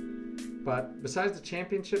 yeah. But besides the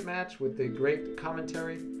championship match with the great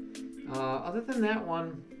commentary, other than that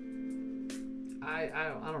one, I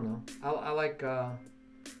don't know. I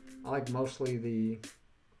like mostly the.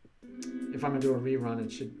 If I'm gonna do a rerun,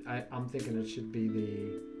 it should. I'm thinking it should be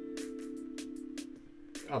the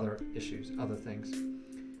other issues, other things.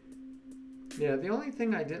 Yeah, the only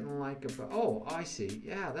thing I didn't like about. Oh, I see.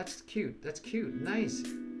 Yeah, that's cute. That's cute. Nice.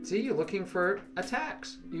 See, you're looking for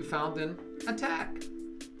attacks. You found an attack.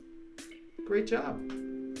 Great job.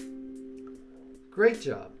 Great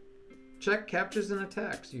job. Check captures and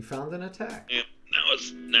attacks. You found an attack. Yeah,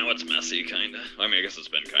 now it's messy, kind of. I mean, I guess it's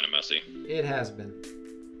been kind of messy. It has been.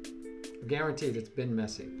 Guaranteed, it's been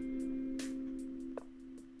messy.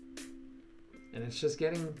 And it's just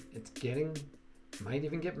getting, might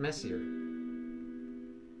even get messier.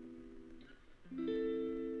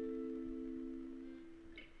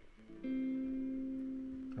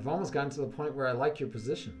 I've almost gotten to the point where I like your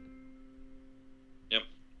position. Yep.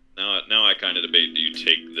 Now I kind of debate: do you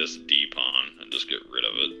take this d pawn and just get rid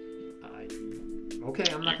of it? Okay,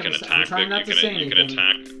 I'm not going to. I'm trying not to say anything. You can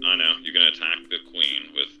attack. I know. You can attack the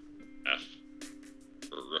queen with f,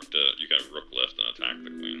 or rook to. You can rook lift and attack the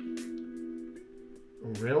queen.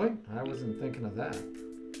 Really? I wasn't thinking of that.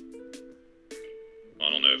 Well, I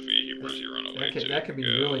don't know if he brings you run away too. That could be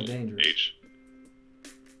really dangerous. H.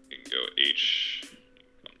 You can go H.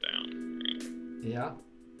 Come down. Yeah.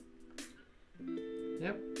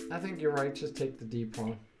 Yep. I think you're right. Just take the d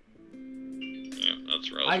pawn. Yeah,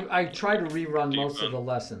 that's right. I try to rerun most of the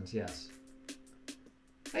lessons. Yes.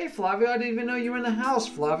 Hey, Flavio! I didn't even know you were in the house,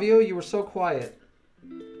 Flavio. You were so quiet.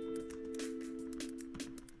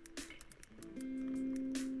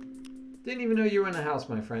 Didn't even know you were in the house,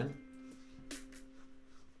 my friend.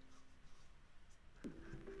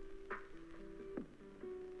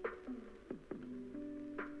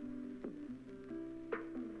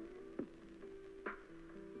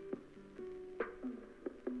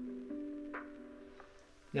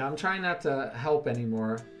 Yeah, I'm trying not to help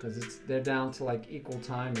anymore because they're down to like equal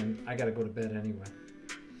time and I gotta go to bed anyway.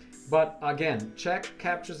 But again, check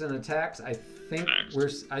captures and attacks. I think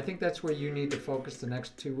that's where you need to focus the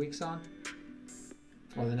next 2 weeks on,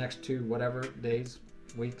 or the next 2 whatever days,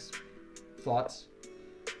 weeks, thoughts.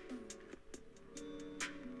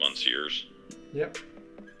 Months, years. Yep.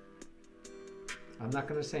 I'm not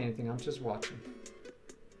gonna say anything. I'm just watching.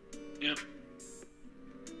 Yep.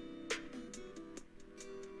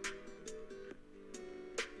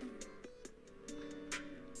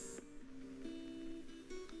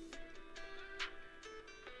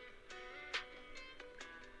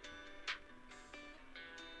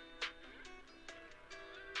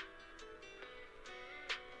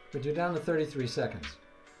 But you're down to 33 seconds.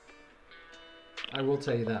 I will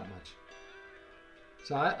tell you that much.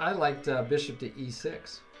 So I liked bishop to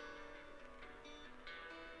e6.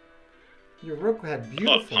 Your rook had I thought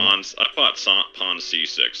beautiful. pawn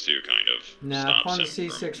c6 too kind of Nah, stops pawn to him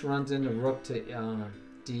c6 from. runs into rook to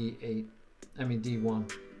d8. I mean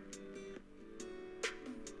d1.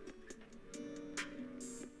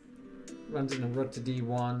 Runs into rook to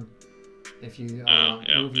d1. If you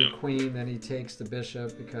move your queen, then he takes the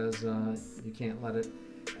bishop because you can't let it.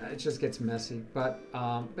 It just gets messy. But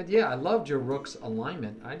yeah, I loved your rook's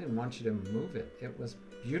alignment. I didn't want you to move it. It was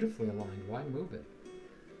beautifully aligned. Why move it?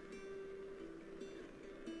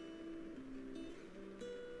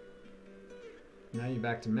 Now you're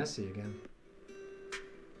back to messy again.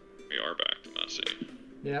 We are back to messy.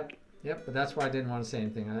 Yep. But that's why I didn't want to say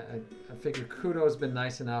anything. I figure Kudo has been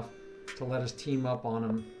nice enough to let us team up on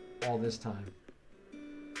him all this time.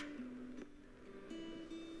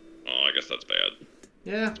 Oh, I guess that's bad.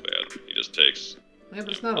 Yeah. That's bad. He just takes. Yeah,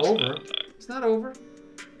 but it's not over. It's not over.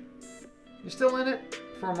 You're still in it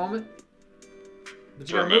for a moment. But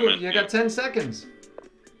you gotta move. You got 10 seconds.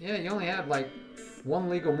 Yeah, you only had like one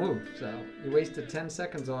legal move, so you wasted 10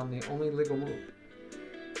 seconds on the only legal move.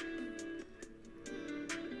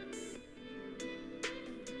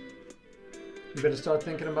 You better start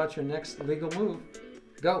thinking about your next legal move.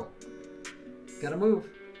 Go. Gotta move.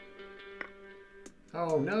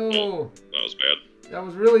 Oh no. That was bad. That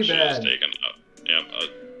was really Should bad. have taken up. Yep.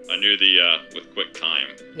 I knew the with quick time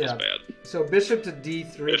was bad. So bishop to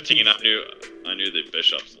d3. 15. I knew the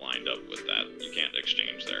bishops lined up with that. You can't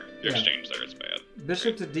exchange there. If you exchange there, it's bad.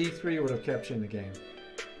 Bishop to d3 would have kept you in the game.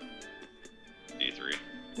 D3.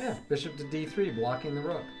 Yeah, bishop to d3, blocking the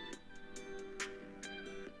rook.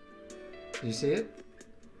 Do you see it?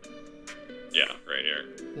 Yeah, right here.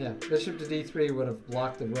 Yeah, bishop to d3 would have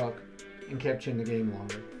blocked the rook and kept you in the game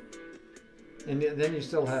longer. And then you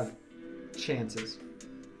still have chances.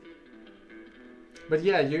 But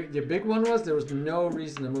yeah, your big one was there was no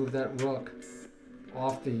reason to move that rook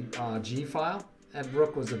off the G file. That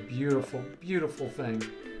rook was a beautiful, beautiful thing.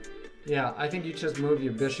 Yeah, I think you just move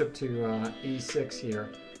your bishop to e6 here,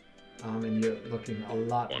 and you're looking a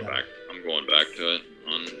lot better. I'm going back to it.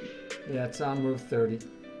 Yeah, it's on move 30.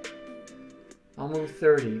 I'll move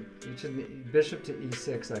 30. You should bishop to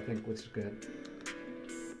e6. I think was good.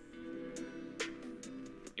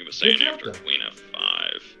 He was saying after queen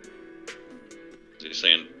f5. Is he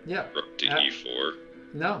saying rook to e4?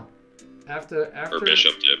 No. After or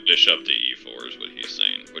bishop to e4 is what he's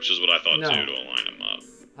saying, which is what I thought too to align him up.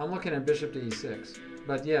 I'm looking at bishop to e6,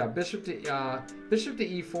 but yeah, bishop to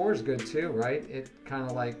e4 is good too, right? It kind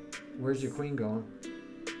of like, where's your queen going?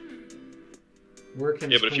 Where can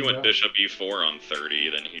but if you went bishop e4 on 30,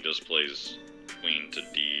 then he just plays queen to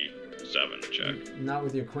d7 check. Not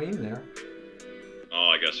with your queen there. Oh,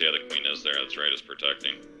 I guess the queen is there. That's right, it's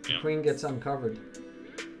protecting. The queen gets uncovered.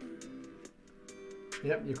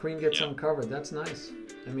 Yep, your queen gets uncovered. That's nice.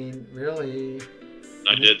 I mean, really.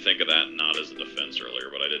 I did think of that not as a defense earlier,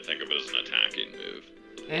 but I did think of it as an attacking move.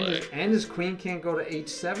 And his queen can't go to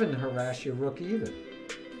h7 to harass your rook either.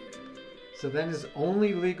 So then his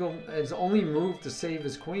only move to save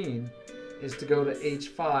his queen is to go to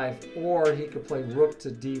h5, or he could play rook to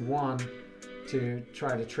d1 to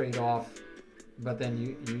try to trade off, but then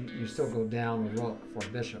you still go down a rook for a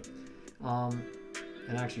bishop,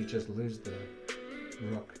 and actually just lose the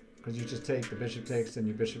rook because you just take the bishop takes and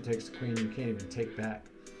your bishop takes the queen. You can't even take back.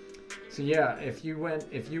 So yeah, if you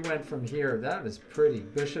went from here, that is pretty.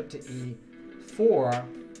 Bishop to e4,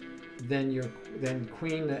 then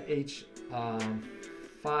queen to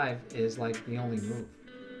h5 is like the only move.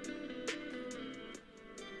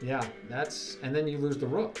 Yeah, and then you lose the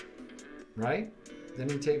rook, right? Then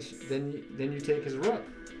he takes. Then you take his rook.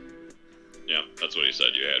 Yeah, that's what he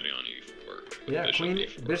said. You had me on e4. Yeah,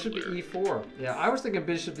 bishop to e4. Yeah, I was thinking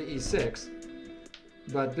bishop to e6,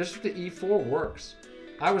 but bishop to e4 works.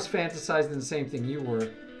 I was fantasizing the same thing you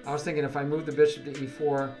were. I was thinking if I move the bishop to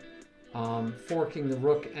e4, forking the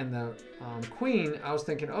rook and the queen, I was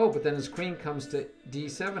thinking, oh, but then his queen comes to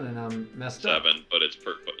d7 and I'm messed up. But but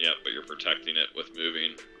you're protecting it with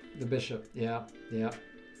moving the bishop. Yeah. Yep,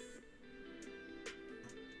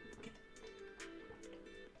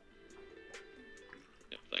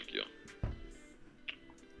 thank you.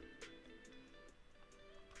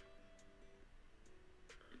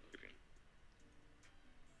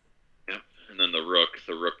 Yep, and then the rook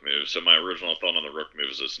move. So my original thought on the rook move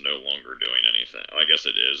is it's no longer doing anything. I guess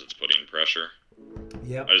it is. It's putting pressure.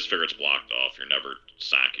 Yeah. I just figure it's blocked off. You're never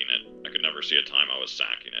sacking it. I could never see a time I was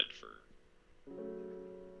sacking it for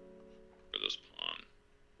this pawn.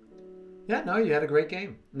 Yeah, no, you had a great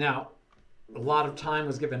game. Now, a lot of time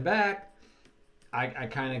was given back. I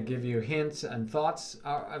kind of give you hints and thoughts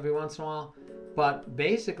every once in a while. But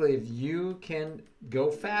basically, if you can go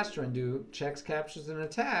faster and do checks, captures, and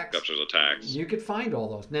attacks, you could find all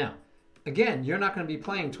those. Now, again, you're not going to be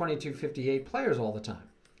playing 2258 players all the time.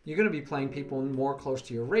 You're going to be playing people more close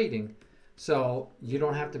to your rating. So you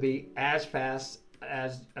don't have to be as fast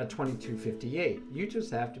as a 2258. You just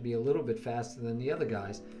have to be a little bit faster than the other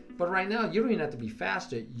guys. But right now, you don't even have to be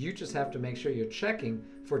faster. You just have to make sure you're checking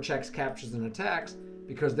for checks, captures, and attacks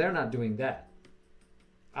because they're not doing that.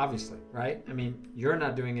 Obviously, right? I mean, you're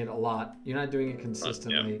not doing it a lot. You're not doing it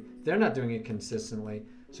consistently. They're not doing it consistently.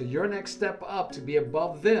 So your next step up to be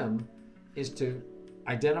above them is to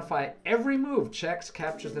identify every move, checks,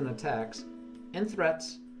 captures, and attacks, and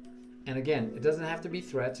threats. And again, it doesn't have to be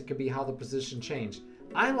threats. It could be how the position changed.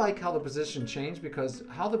 I like how the position changed because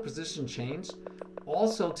how the position changed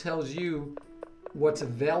also tells you what's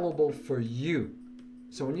available for you.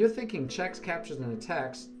 So when you're thinking checks, captures, and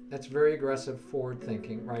attacks, that's very aggressive forward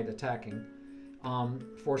thinking, right? Attacking,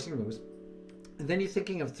 forcing moves. And then you're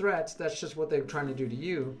thinking of threats. That's just what they're trying to do to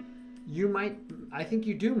you. You might, I think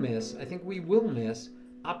you do miss, I think we will miss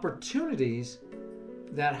opportunities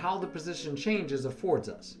that how the position changes affords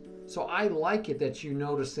us. So I like it that you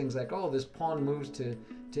notice things like, oh, this pawn moves to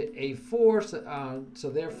a4, so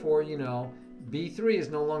therefore, you know, b3 is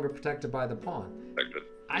no longer protected by the pawn.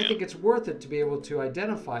 I think it's worth it to be able to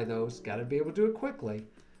identify those. Got to be able to do it quickly.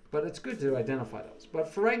 But it's good to identify those. But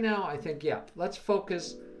for right now, I think, yeah, let's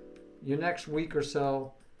focus your next week or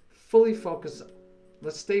so, fully focus.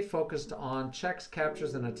 Let's stay focused on checks,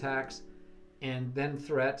 captures, and attacks, and then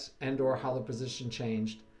threats and or how the position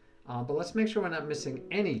changed. But let's make sure we're not missing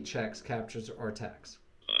any checks, captures, or attacks.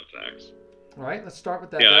 Attacks. All right, let's start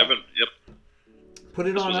with that. Yeah, I haven't, yep. Put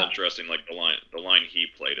it this on was up. Interesting. Like the line he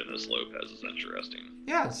played in this Lopez is interesting.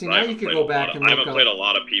 Yeah, see, now you can go back and I look haven't up. played a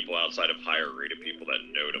lot of people outside of higher rated people that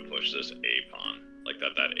know to push this A pawn. Like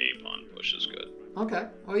that A pawn push is good. Okay.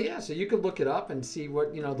 Oh yeah, so you could look it up and see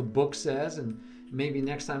what, you know, the book says, and maybe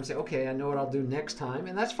next time say, okay, I know what I'll do next time,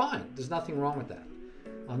 and that's fine. There's nothing wrong with that.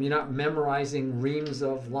 You're not memorizing reams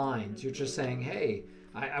of lines. You're just saying, hey,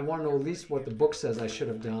 I want to know at least what the book says I should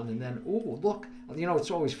have done. And then, ooh, look, you know,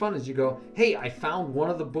 it's always fun as you go, hey, I found one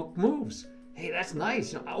of the book moves. Hey, that's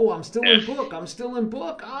nice. Oh, I'm still in book. I'm still in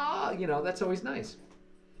book. Ah, you know, that's always nice.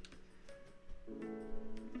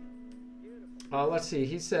 Let's see.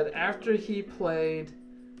 He said after I played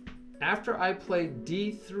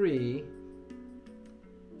D3,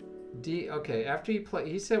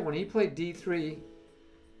 he said when he played D3,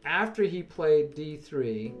 after he played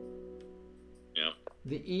D3, yep.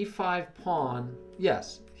 The E5 pawn,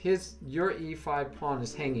 yes, your E5 pawn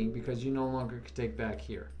is hanging because you no longer could take back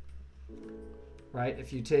here. Right?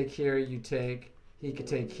 If you take here, he could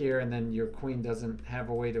take here, and then your queen doesn't have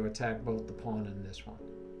a way to attack both the pawn and this one.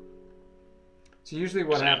 So usually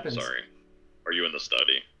what happens... Sorry. Are you in the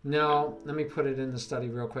study? No, let me put it in the study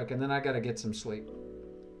real quick, and then I got to get some sleep.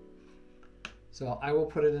 So I will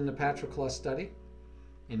put it in the Patroclus study,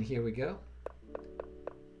 and here we go.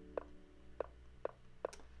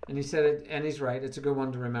 And he said it, and he's right. It's a good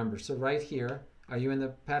one to remember. So right here, are you in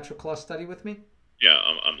the Patroclus study with me? Yeah,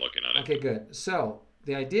 I'm looking at it. Okay, good. So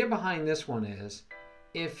the idea behind this one is,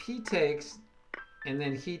 if he takes, and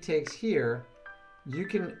then he takes here, you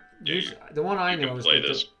can use the one I know is play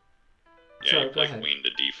this. Yeah, sorry, you play queen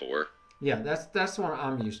to D4. Yeah, that's the one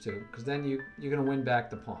I'm used to, because then you're gonna win back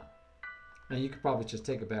the pawn. Now you could probably just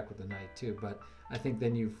take it back with the knight too, but I think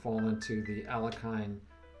then you fall into the Alekhine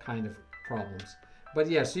kind of problems. But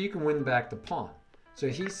yeah, so you can win back the pawn. So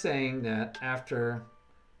he's saying that after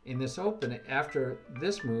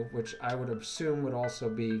this move, which I would assume would also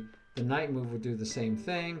be the knight move, would do the same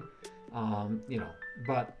thing, you know.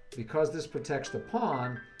 But because this protects the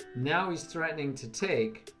pawn, now he's threatening to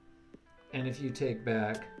take. And if you take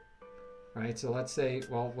back, right? So let's say,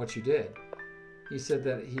 well, what you did, he said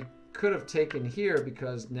that he could have taken here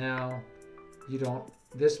because now you don't.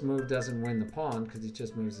 This move doesn't win the pawn because he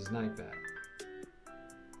just moves his knight back.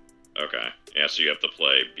 Okay. Yeah, so you have to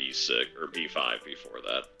play B6 or B5 before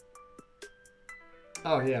that.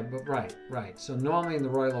 Oh, yeah, but right. So normally in the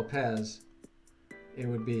Roy Lopez, it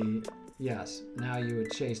would be, yes, now you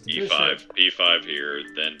would chase the bishop. B5 here,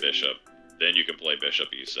 then bishop. Then you can play bishop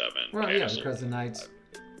E7. Well, yeah, because the knight's...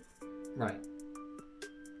 Right.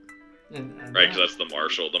 And right, because that's the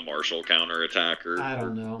Marshall counterattack, or I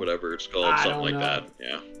don't know. Whatever it's called, something like that.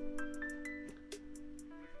 Yeah.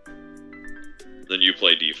 Then you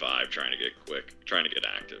play D5, trying to get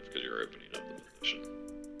active, because you're opening up the position.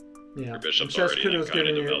 Yeah. Your bishop's already kind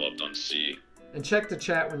of developed on C. And check the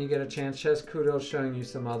chat when you get a chance. Chess Kudo's showing you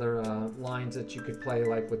some other lines that you could play,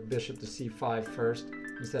 like with bishop to c5 first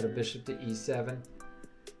instead of bishop to e7.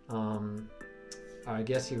 I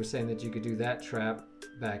guess he was saying that you could do that trap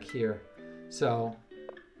back here. So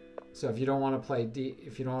if you don't want to play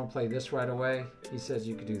if you don't want to play this right away, he says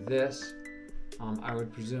you could do this. I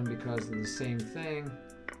would presume because of the same thing,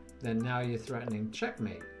 then now you're threatening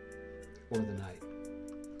checkmate or the knight.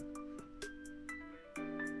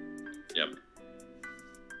 Yep.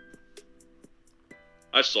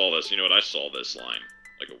 I saw this. You know what? I saw this line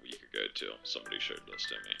like a week ago too. Somebody showed this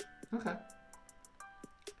to me. Okay.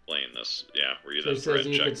 Playing this, yeah, where you So then he threaten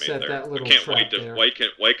says you could checkmate set there. that little Can't trap there. White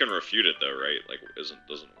can refute it though, right? Like,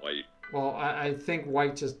 doesn't White Well, I think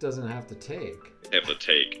White just doesn't have to take. have to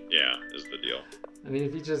take? Yeah, is the deal. I mean,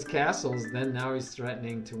 if he just castles, then now he's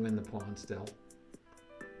threatening to win the pawn still.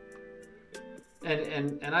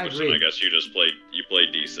 And I Which agree. then I guess you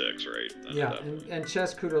played d6, right? Then Yeah, and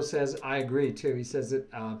Chess Kudo says I agree too. He says it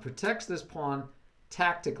protects this pawn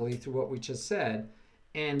tactically through what we just said,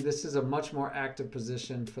 and this is a much more active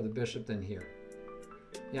position for the bishop than here.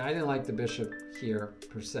 Yeah, I didn't like the bishop here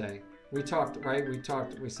per se. We talked, right?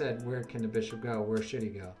 We said where can the bishop go? Where should he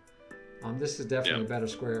go? This is definitely a better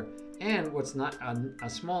square. And what's not a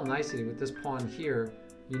small nicety with this pawn here,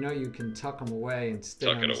 you know you can tuck him away and stay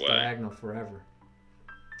on this diagonal forever.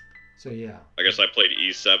 So yeah. I guess I played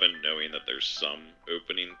e7 knowing that there's some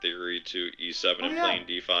opening theory to e7 and playing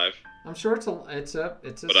d5. I'm sure it's a.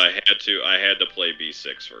 But I had to play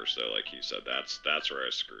b6 first though, like you said. That's where I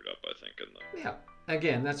screwed up, I think. Yeah.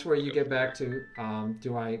 Again, that's where you get back to,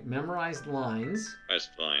 do I memorize lines?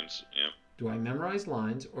 Lines, yeah. Do I memorize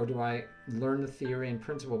lines, or do I learn the theory and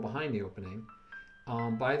principle behind the opening?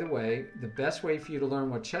 By the way, the best way for you to learn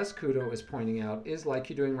what Chess Kudo is pointing out is like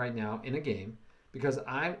you're doing right now in a game, because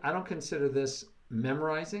I don't consider this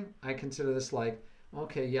memorizing. I consider this like,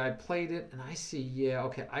 okay, yeah, I played it, and I see, yeah,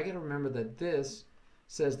 okay, I got to remember that this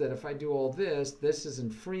says that if I do all this, this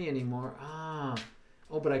isn't free anymore.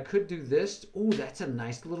 Oh, but I could do this. Oh, that's a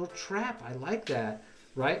nice little trap. I like that,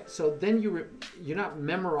 right? So then you're not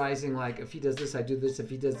memorizing like, if he does this, I do this. If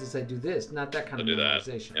he does this, I do this. Not that kind of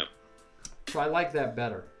memorization. Yep. So I like that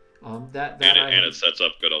better. And it sets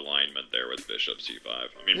up good alignment there with bishop c5.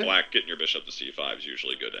 I mean, black getting your bishop to c5 is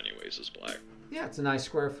usually good anyways as black. Yeah, it's a nice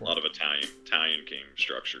square for a lot of Italian king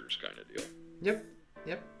structures kind of deal.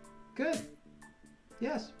 Yep. Good.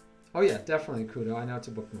 Yes. Oh yeah, definitely Kudo. I know it's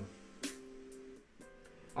a book move.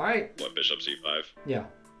 All right. What, bishop c5? Yeah.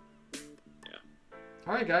 Yeah.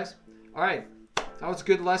 All right, guys. All right. That was a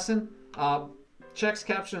good lesson. Checks,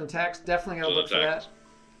 capture, and attacks. Definitely got to look for that.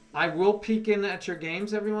 I will peek in at your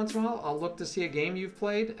games every once in a while. I'll look to see a game you've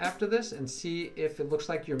played after this and see if it looks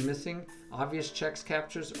like you're missing obvious checks,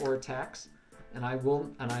 captures, or attacks. And I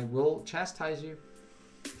will chastise you.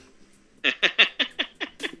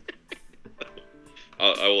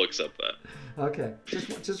 I will accept that. Okay.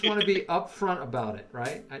 Just want to be upfront about it,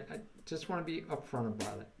 right? I just want to be upfront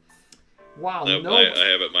about it. Wow. No, I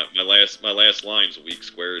have it. My last line's weak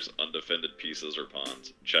squares, undefended pieces or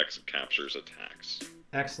pawns, checks, captures, attacks.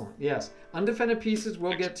 Excellent. Yes. Undefended pieces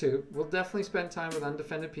we'll get to. We'll definitely spend time with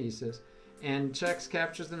undefended pieces. And checks,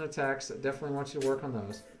 captures, and attacks, I definitely want you to work on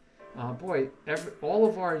those. Boy, all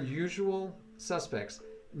of our usual suspects,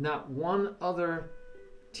 not one other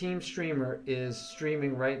team streamer is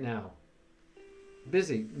streaming right now.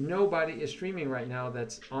 Busy. Nobody is streaming right now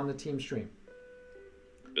that's on the team stream.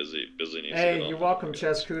 Busy needs to Hey, you're welcome,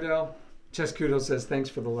 Chess Kudo. Chess Kudo says thanks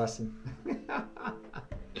for the lesson.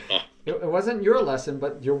 It wasn't your lesson,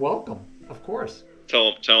 but you're welcome, of course.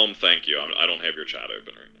 Tell him thank you. I don't have your chat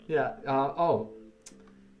open right now.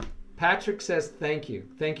 Yeah. Patrick says thank you.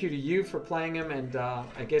 Thank you to you for playing him, and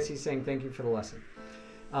I guess he's saying thank you for the lesson.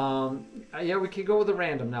 Yeah, we could go with a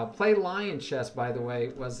random now. Play Lion Chess, by the way,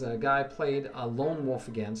 was a guy played a Lone Wolf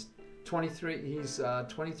against. 23. He's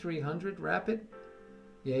 2300 rapid.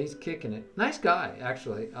 Yeah, he's kicking it. Nice guy,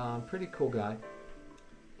 actually. Pretty cool guy.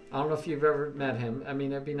 I don't know if you've ever met him. I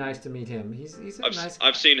mean, it'd be nice to meet him. He's a nice guy.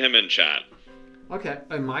 I've seen him in chat. Okay,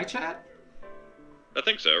 in my chat? I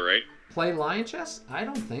think so, right? Play Lion Chess? I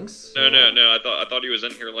don't think so. No. I thought he was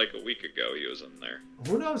in here like a week ago. He was in there.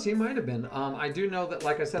 Who knows? He might have been. I do know that,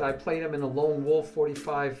 like I said, I played him in a Lone Wolf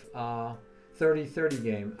 45 30-30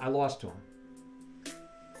 game. I lost to him.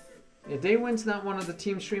 Yeah, Daywin's not one of the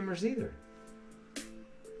team streamers either.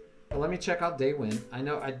 Well, let me check out Daywin.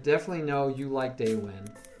 I definitely know you like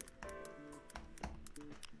Daywin.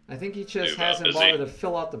 I think he just hasn't bothered to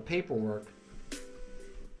fill out the paperwork.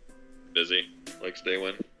 Busy likes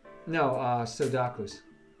Daywin. No, Sodakus.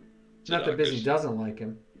 Not that Busy doesn't like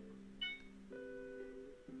him.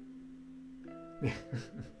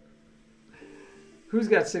 Who's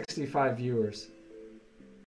got 65 viewers?